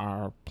what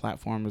our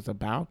platform is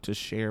about, to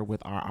share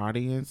with our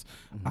audience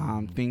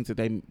things that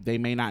they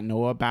may not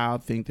know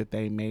about, things that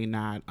they may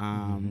not,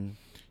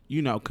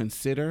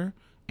 consider.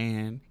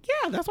 And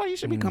yeah, that's why you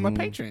should become a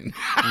patron.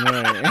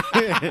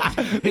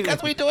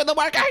 Because we doing the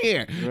work out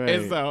here. Right.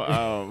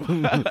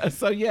 And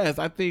so yes,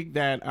 I think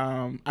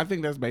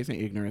that's based in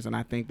ignorance, and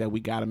I think that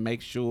we got to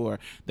make sure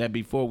that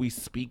before we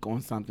speak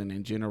on something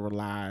and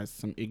generalize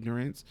some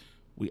ignorance,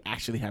 we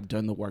actually have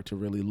done the work to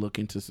really look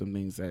into some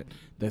things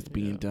that's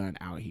being done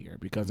out here,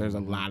 because there's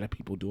a lot of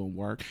people doing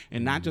work,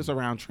 and not just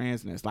around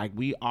transness. Like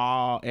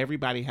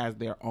everybody has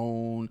their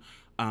own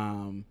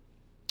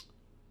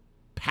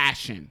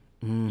passion.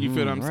 You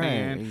feel what I'm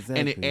saying?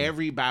 Exactly. And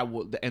everybody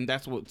will, and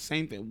that's what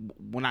same thing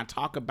when I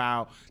talk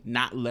about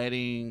not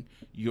letting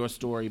your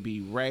story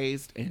be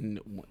raised and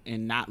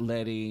not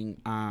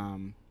letting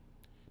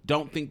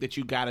don't think that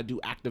you got to do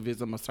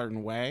activism a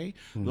certain way.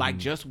 Like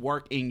just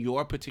work in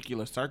your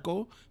particular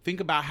circle. Think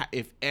about how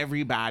if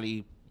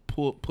everybody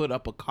put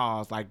up a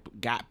cause, like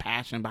got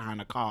passion behind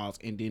a cause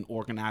and then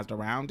organized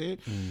around it,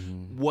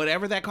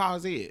 whatever that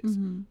cause is,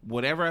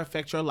 whatever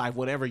affects your life,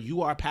 whatever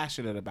you are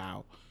passionate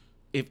about,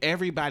 if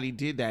everybody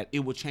did that, it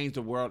would change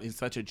the world in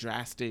such a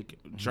drastic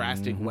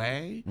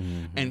way.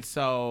 And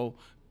so,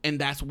 and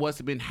that's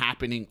what's been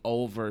happening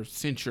over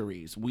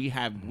centuries. We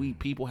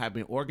people have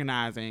been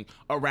organizing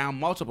around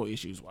multiple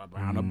issues,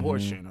 around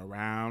abortion,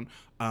 around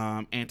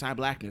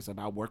anti-blackness,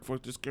 about workforce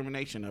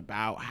discrimination,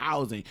 about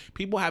housing.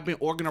 People have been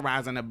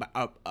organizing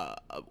around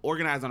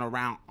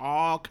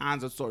all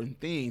kinds of certain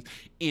things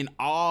in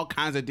all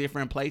kinds of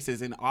different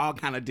places, in all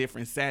kind of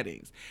different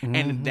settings.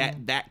 And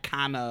that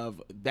kind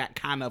of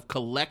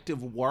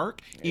collective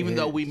work, even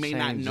though we may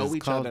not know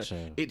each other,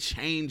 it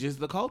changes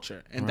the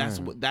culture. And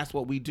that's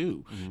what we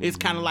do. It's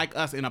kind of like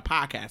us in a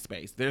podcast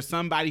space. There's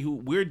somebody who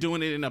we're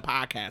doing it in a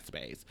podcast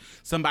space.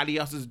 Somebody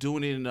else is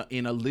doing it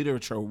in a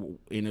literature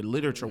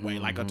way,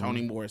 like a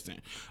Toni Morrison.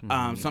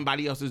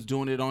 Somebody else is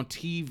doing it on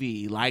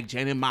TV, like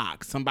Janet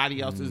Mock. Somebody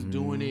else is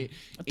doing it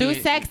through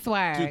sex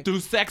work.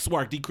 Through sex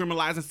work,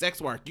 decriminalizing sex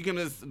work.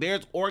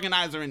 There's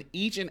organizer in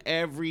each and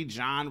every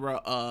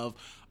genre of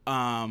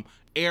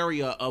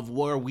area of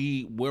where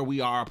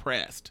we are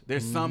oppressed.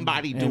 There's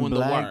somebody doing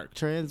the work.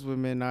 Trans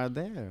women are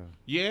there.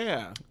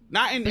 Yeah.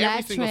 Not in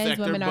Black every single trans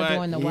sector, women are but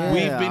doing the work.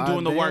 we've been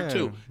doing the work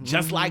there. too.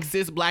 Just like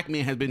cis black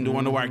men have been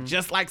doing the work.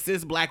 Just like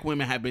cis black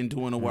women have been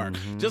doing the work.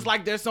 Just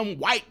like there's some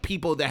white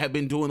people that have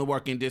been doing the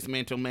work in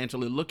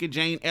dismantling. Look at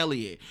Jane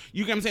Elliott.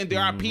 You get what I'm saying?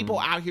 There are people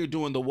out here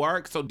doing the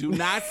work. So do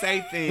not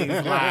say things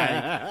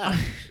like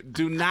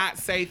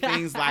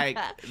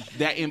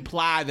that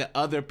imply that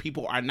other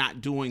people are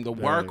not doing the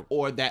work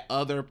or that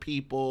other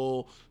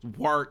people's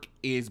work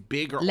is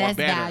bigger less or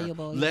better.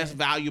 Less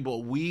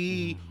valuable.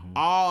 We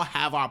all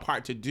have our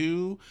part to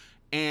do,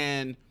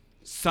 and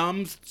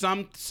some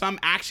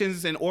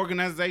actions and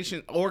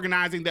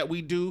organizing that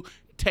we do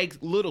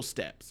takes little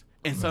steps,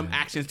 and some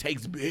actions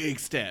takes big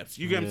steps.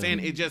 You get what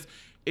I'm saying?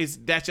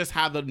 That's just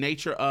how the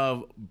nature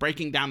of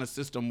breaking down the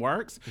system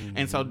works.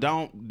 And so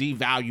don't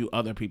devalue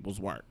other people's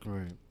work.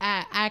 Right.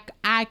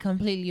 I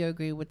completely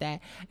agree with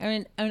that.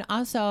 And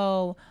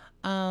also,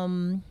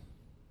 I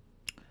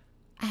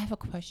have a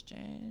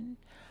question.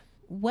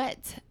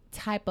 What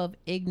type of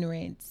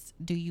ignorance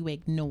do you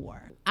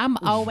ignore? I'm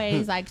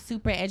always like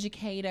super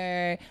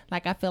educator.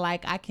 Like I feel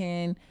like I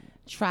can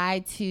try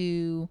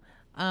to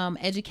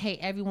educate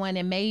everyone,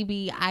 and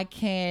maybe I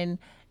can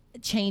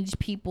change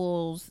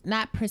people's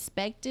not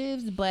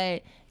perspectives,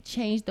 but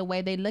change the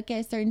way they look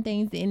at certain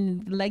things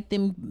and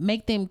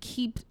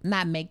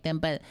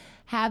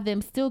have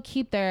them still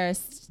keep their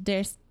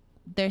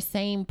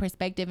same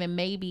perspective. And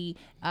maybe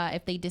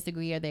if they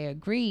disagree or they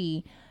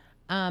agree,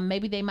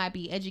 maybe they might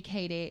be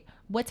educated.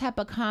 What type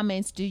of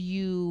comments do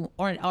you,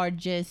 or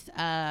just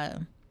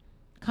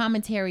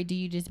commentary do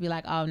you just be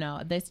like, oh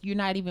no, you're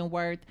not even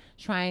worth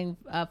trying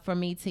for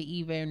me to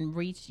even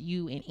reach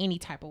you in any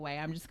type of way.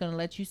 I'm just gonna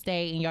let you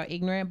stay in your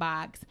ignorant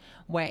box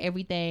where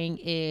everything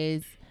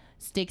is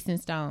sticks and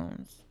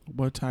stones.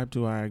 What type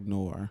do I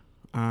ignore?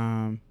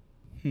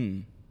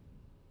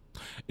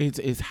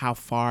 It's how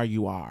far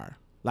you are.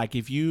 Like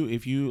if you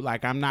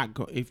like,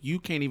 if you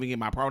can't even get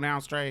my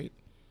pronouns straight,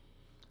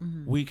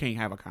 we can't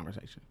have a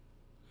conversation.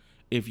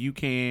 If you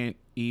can't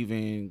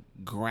even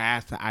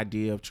grasp the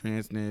idea of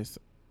transness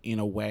in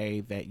a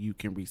way that you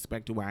can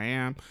respect who I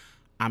am,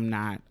 I'm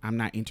not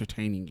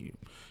entertaining you.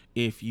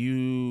 If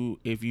you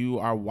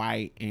are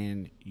white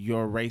and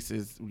your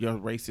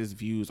racist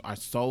views are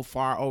so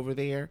far over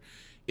there,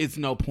 it's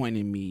no point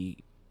in me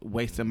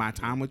wasting my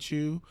time with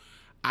you.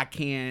 I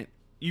can't.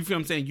 You feel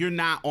what I'm saying? You're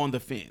not on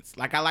the fence.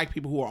 Like I like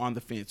people who are on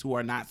the fence, who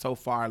are not so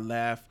far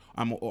left,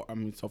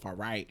 so far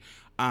right,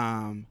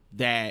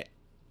 that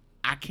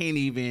I can't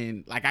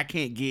even, like,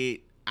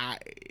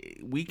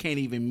 we can't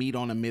even meet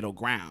on a middle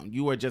ground.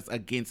 You are just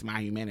against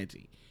my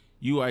humanity.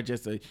 You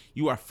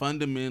are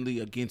fundamentally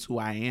against who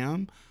I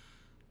am,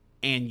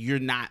 and you're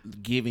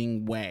not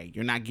giving way.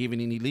 You're not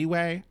giving any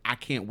leeway. I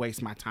can't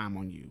waste my time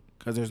on you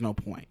because there's no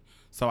point.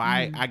 So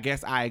I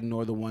guess I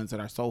ignore the ones that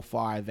are so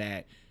far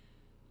that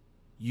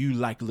you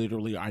like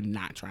literally are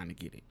not trying to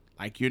get it.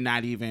 Like you're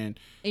not even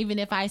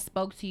if I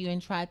spoke to you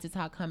and tried to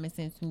talk common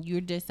sense, and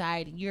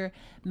you're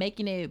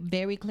making it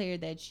very clear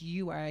that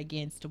you are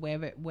against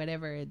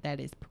whatever that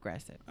is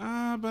progressive.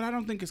 But I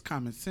don't think it's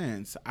common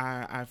sense.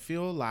 I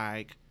feel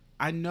like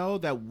I know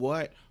that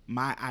what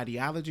my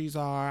ideologies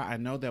are, I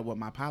know that what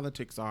my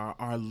politics are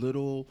a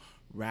little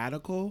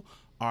radical,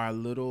 are a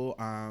little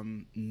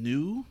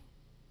new.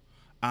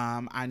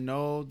 I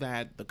know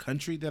that the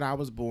country that I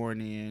was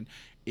born in,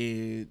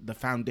 the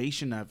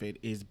foundation of it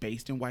is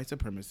based in white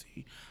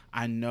supremacy.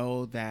 I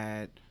know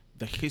that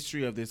the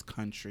history of this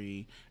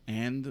country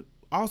and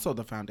also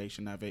the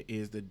foundation of it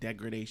is the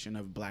degradation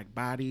of black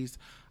bodies.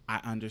 I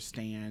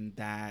understand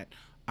that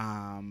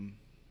I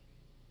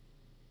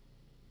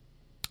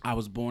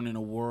was born in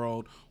a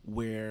world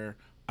where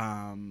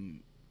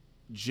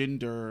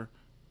gender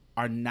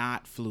are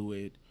not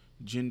fluid.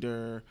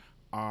 Gender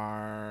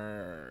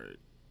are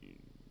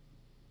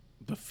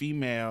the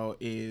female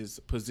is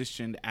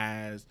positioned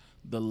as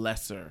the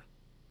lesser.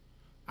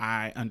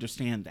 I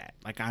understand that.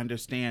 Like, I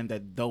understand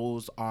that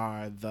those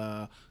are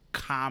the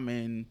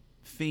common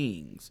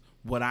things.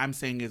 What I'm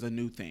saying is a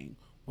new thing.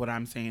 What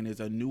I'm saying is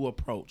a new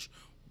approach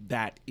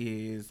that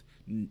is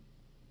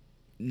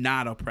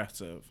not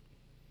oppressive.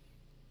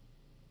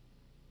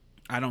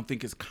 I don't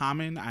think it's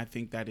common. I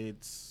think that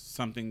it's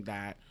something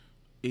that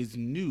is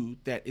new,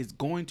 that is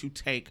going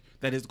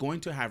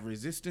to have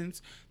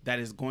resistance, that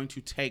is going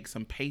to take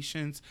some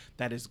patience,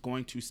 that is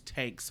going to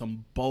take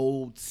some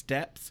bold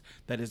steps,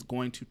 that is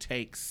going to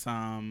take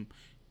some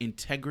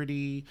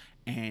integrity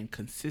and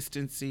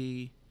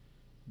consistency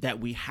that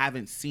we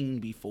haven't seen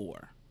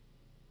before.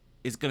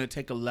 It's going to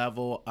take a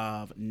level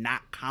of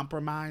not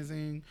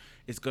compromising.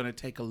 It's going to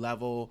take a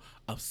level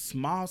of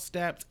small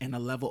steps and a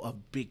level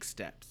of big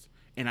steps.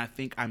 And I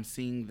think I'm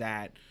seeing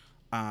that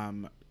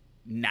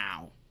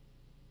now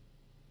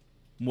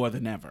more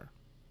than ever.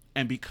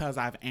 And because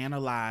I've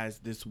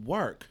analyzed this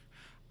work,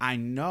 I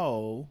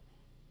know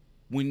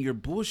when you're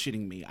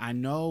bullshitting me. I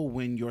know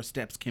when your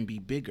steps can be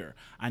bigger.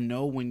 I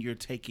know when you're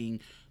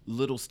taking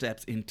little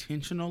steps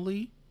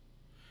intentionally.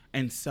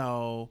 And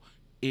so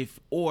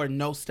or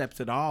no steps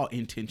at all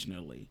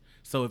intentionally.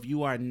 So if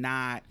you are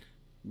not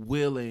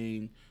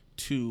willing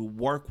to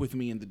work with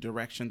me in the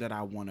direction that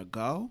I want to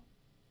go,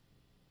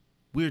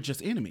 we're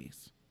just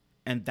enemies.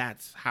 And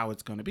that's how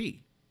it's going to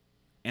be.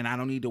 And I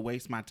don't need to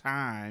waste my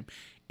time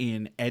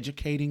in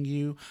educating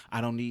you. I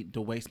don't need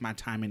to waste my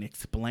time in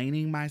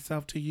explaining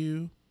myself to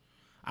you.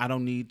 I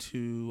don't need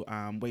to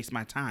waste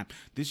my time.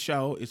 This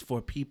show is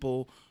for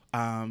people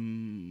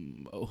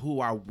who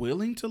are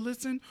willing to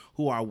listen,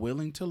 who are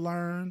willing to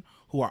learn,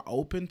 who are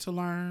open to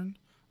learn.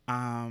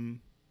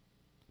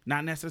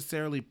 Not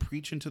necessarily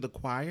preaching to the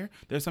choir.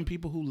 There's some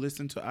people who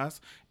listen to us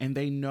and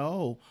they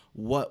know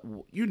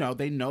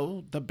they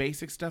know the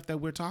basic stuff that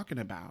we're talking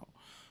about.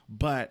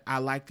 But I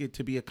like it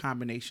to be a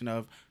combination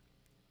of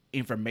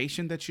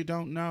information that you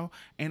don't know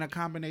and a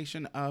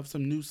combination of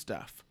some new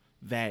stuff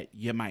that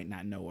you might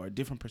not know, or a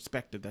different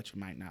perspective that you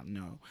might not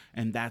know.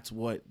 And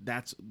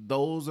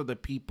those are the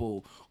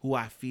people who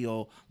I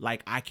feel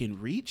like I can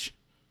reach.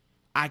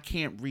 I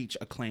can't reach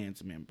a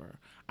Klans member.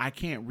 I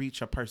can't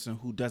reach a person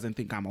who doesn't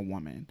think I'm a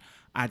woman.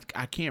 I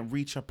can't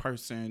reach a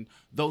person,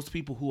 those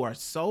people who are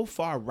so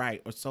far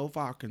right or so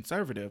far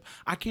conservative.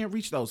 I can't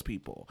reach those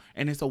people.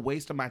 And it's a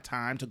waste of my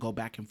time to go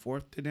back and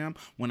forth to them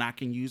when I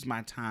can use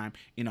my time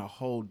in a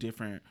whole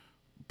different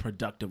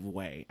productive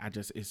way.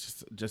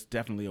 It's just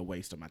definitely a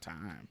waste of my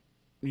time.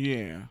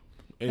 Yeah.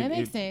 That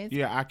makes sense.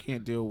 Yeah, I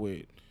can't deal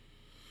with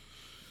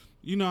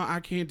I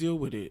can't deal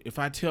with it. If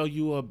I tell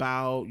you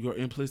about your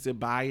implicit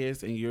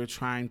bias and you're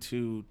trying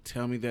to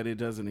tell me that it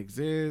doesn't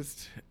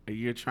exist,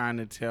 you're trying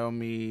to tell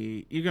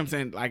me, you know what I'm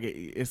saying? Like,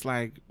 it's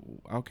like,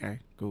 okay,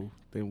 cool.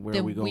 Then where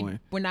are we going?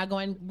 We're not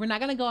going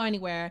to go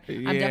anywhere.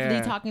 Yeah. I'm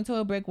definitely talking to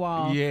a brick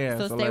wall. Yeah.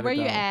 So stay where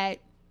you're at.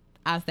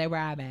 I'll stay where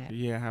I'm at.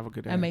 Yeah, have a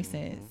good day. That makes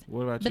sense.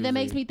 What about you? But that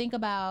makes me think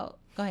about,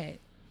 go ahead.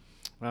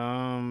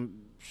 I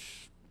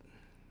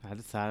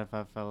decided if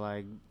I felt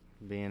like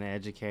being an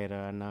educator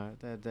or not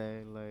that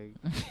day. Like,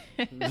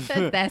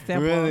 that's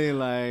simple. Really,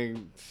 like,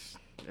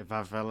 if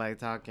I felt like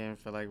talking,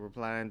 feel like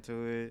replying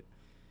to it,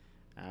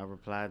 I'll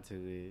reply to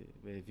it.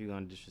 But if you're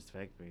going to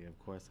disrespect me, of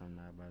course I'm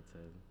not about to.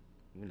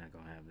 We're not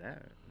going to have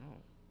that.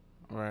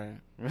 No. Right.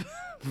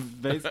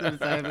 Basically the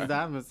same as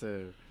Diamond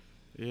said.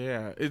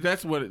 Yeah.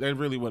 That's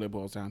really what it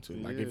boils down to.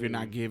 Like, if you're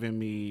not giving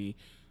me,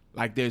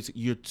 like,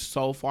 you're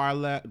so far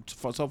left,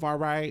 so far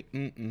right,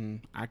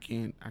 I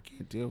can't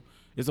deal.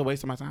 It's a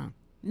waste of my time.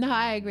 No,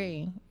 I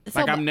agree.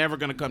 Like, I'm never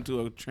gonna come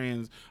to a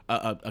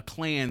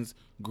Klans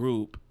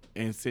group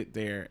and sit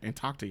there and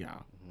talk to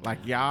y'all.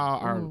 Like, y'all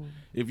are,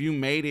 if you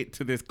made it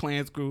to this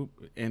Klans group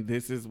and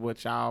this is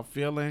what y'all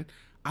feeling,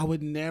 I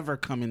would never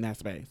come in that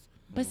space.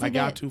 But like,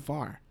 y'all too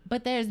far.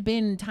 But there's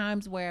been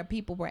times where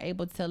people were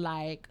able to,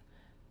 like,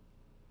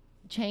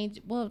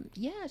 change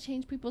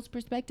people's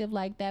perspective.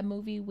 Like that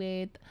movie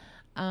with,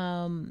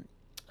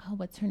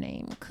 what's her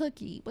name?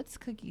 Cookie. What's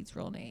Cookie's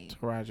real name?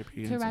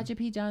 Taraji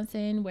P.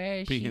 Johnson.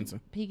 Where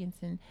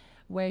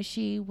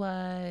she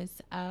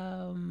was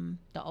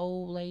the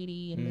old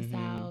lady in the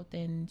South,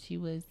 and she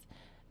was,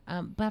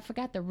 but I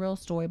forgot the real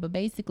story. But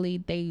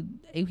basically,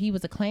 he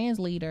was a Klans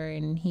leader,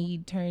 and he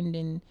turned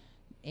in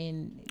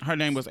her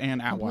name was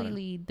Ann Atwater.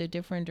 Completely the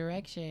different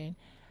direction.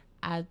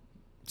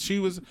 She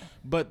was,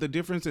 but the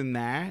difference in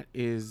that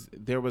is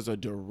there was a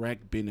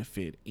direct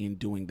benefit in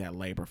doing that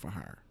labor for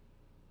her.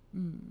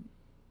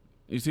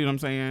 You see what I'm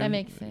saying? That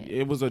makes sense.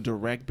 It was a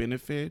direct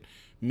benefit.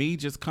 Me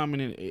just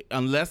coming in,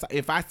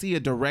 if I see a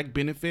direct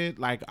benefit,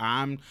 like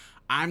I'm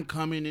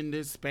coming in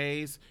this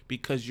space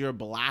because you're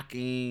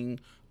blocking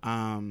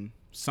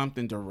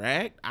something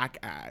direct.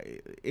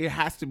 It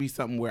has to be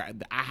something where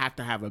I have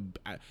to have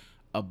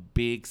a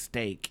big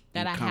stake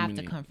that I have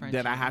to confront you.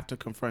 I have to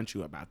confront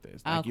you about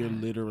this. Like, you're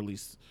literally,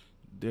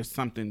 there's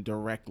something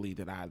directly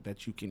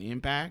that you can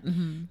impact.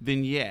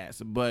 Then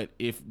yes, but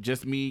if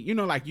just me,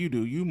 like you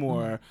do, you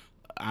more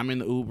I'm in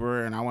the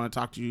Uber and I want to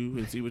talk to you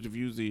and see what your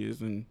views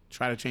is and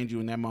try to change you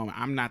in that moment.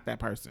 I'm not that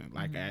person.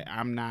 Like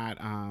I'm not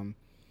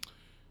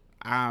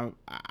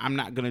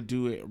gonna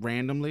do it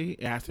randomly.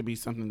 It has to be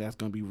something that's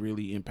gonna be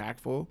really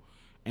impactful.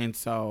 And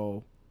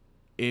so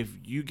if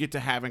you get to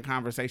having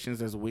conversations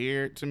that's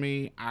weird to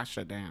me, I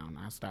shut down.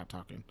 I stop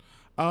talking.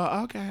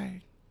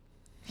 Okay.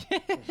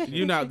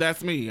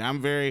 That's me.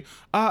 I'm very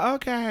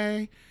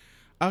okay.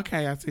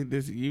 Okay, I see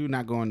this. You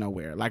not going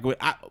nowhere. Like,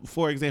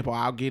 for example,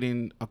 I'll get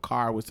in a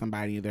car with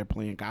somebody and they're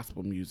playing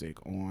gospel music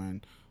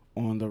on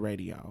the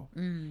radio,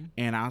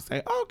 and I'll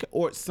say, okay,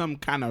 or some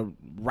kind of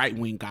right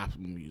wing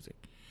gospel music,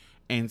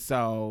 and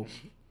so,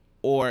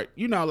 or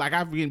like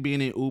I've been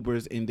being in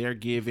Ubers and they're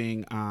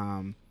giving,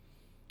 and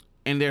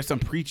there's some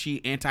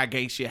preachy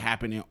anti-gay shit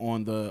happening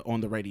on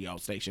the radio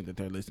station that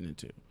they're listening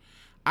to.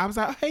 I was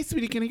like, hey,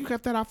 sweetie, can you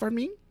cut that off for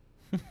me?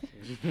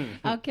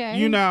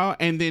 Okay.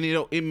 And then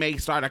it may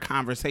start a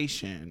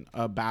conversation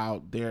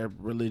about their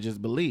religious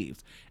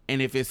beliefs.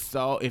 And if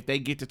they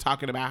get to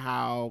talking about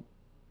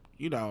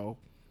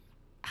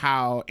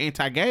how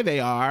anti-gay they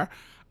are,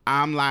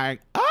 I'm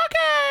like,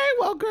 okay,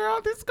 well, girl,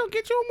 this is gonna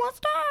get you one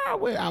star.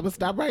 Well, I would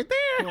stop right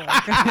there.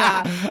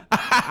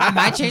 I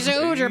might change the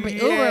Uber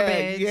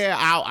bitch.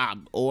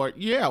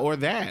 Yeah, or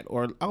that,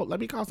 or let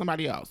me call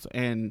somebody else.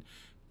 And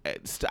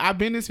I've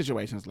been in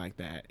situations like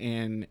that,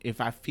 and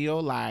if I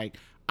feel like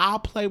I'll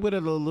play with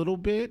it a little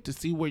bit to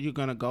see where you're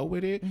gonna go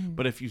with it,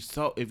 but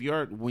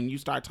when you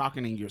start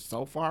talking and you're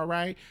so far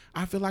right,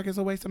 I feel like it's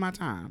a waste of my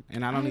time,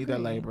 and I don't need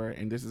that labor,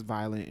 and this is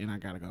violent, and I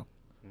gotta go.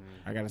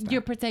 I gotta stop. You're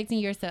protecting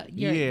yourself,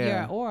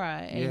 your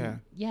aura.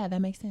 And yeah,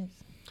 that makes sense.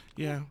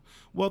 Yeah.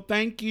 Well,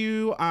 thank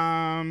you.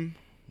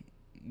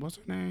 What's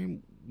her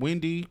name?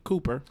 Wendy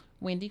Cooper.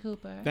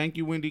 Thank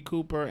you, Wendy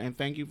Cooper, and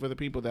thank you for the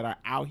people that are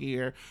out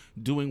here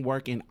doing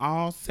work in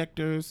all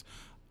sectors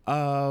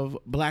of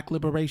Black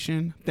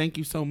liberation. Thank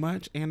you so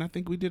much, and I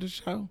think we did a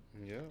show.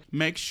 Yeah.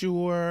 Make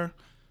sure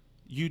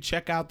you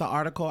check out the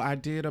article I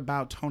did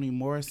about Toni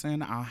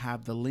Morrison. I'll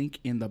have the link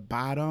in the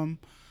bottom.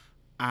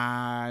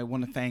 I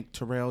want to thank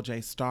Terrell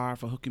J. Starr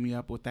for hooking me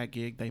up with that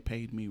gig. They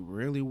paid me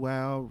really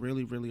well.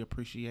 Really, really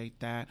appreciate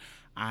that.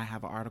 I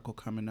have an article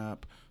coming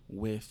up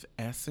with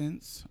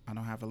Essence. I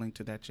don't have a link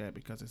to that yet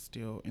because it's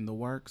still in the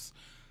works.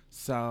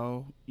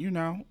 So,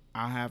 I'll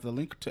have the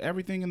link to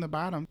everything in the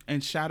bottom.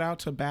 And shout out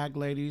to Bag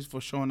Ladies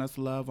for showing us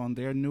love on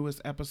their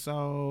newest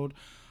episode.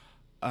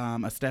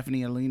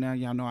 Stephanie Alina,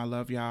 y'all know I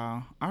love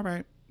y'all. All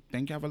right.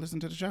 Thank y'all for listening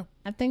to the show.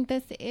 I think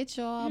that's it,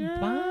 y'all. Yeah.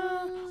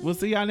 Bye. We'll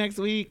see y'all next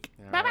week.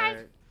 Bye-bye.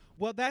 Right.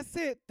 Well, that's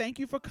it. Thank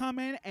you for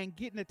coming and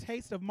getting a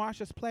taste of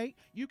Marsha's Plate.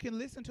 You can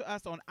listen to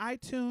us on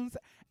iTunes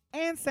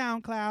and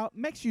SoundCloud.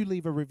 Make sure you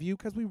leave a review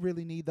because we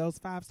really need those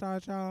 5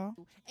 stars, y'all.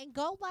 And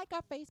go like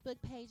our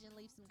Facebook page and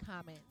leave some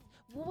comments.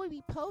 We will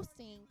be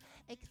posting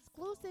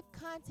exclusive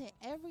content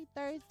every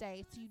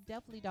Thursday, so you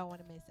definitely don't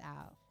want to miss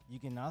out. You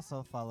can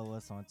also follow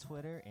us on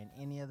Twitter and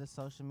any other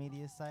social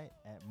media site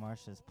at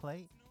Marsha's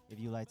Plate. If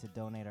you'd like to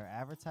donate or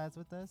advertise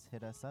with us,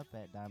 hit us up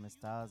at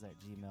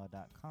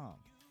diamondstyles@gmail.com.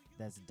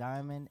 That's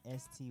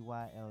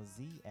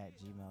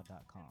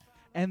diamondstylz@gmail.com.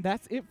 And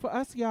that's it for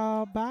us,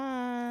 y'all.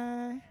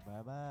 Bye.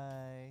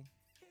 Bye-bye.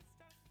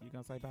 You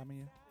gonna say bye,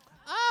 Mia?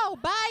 Oh,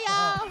 bye,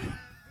 y'all.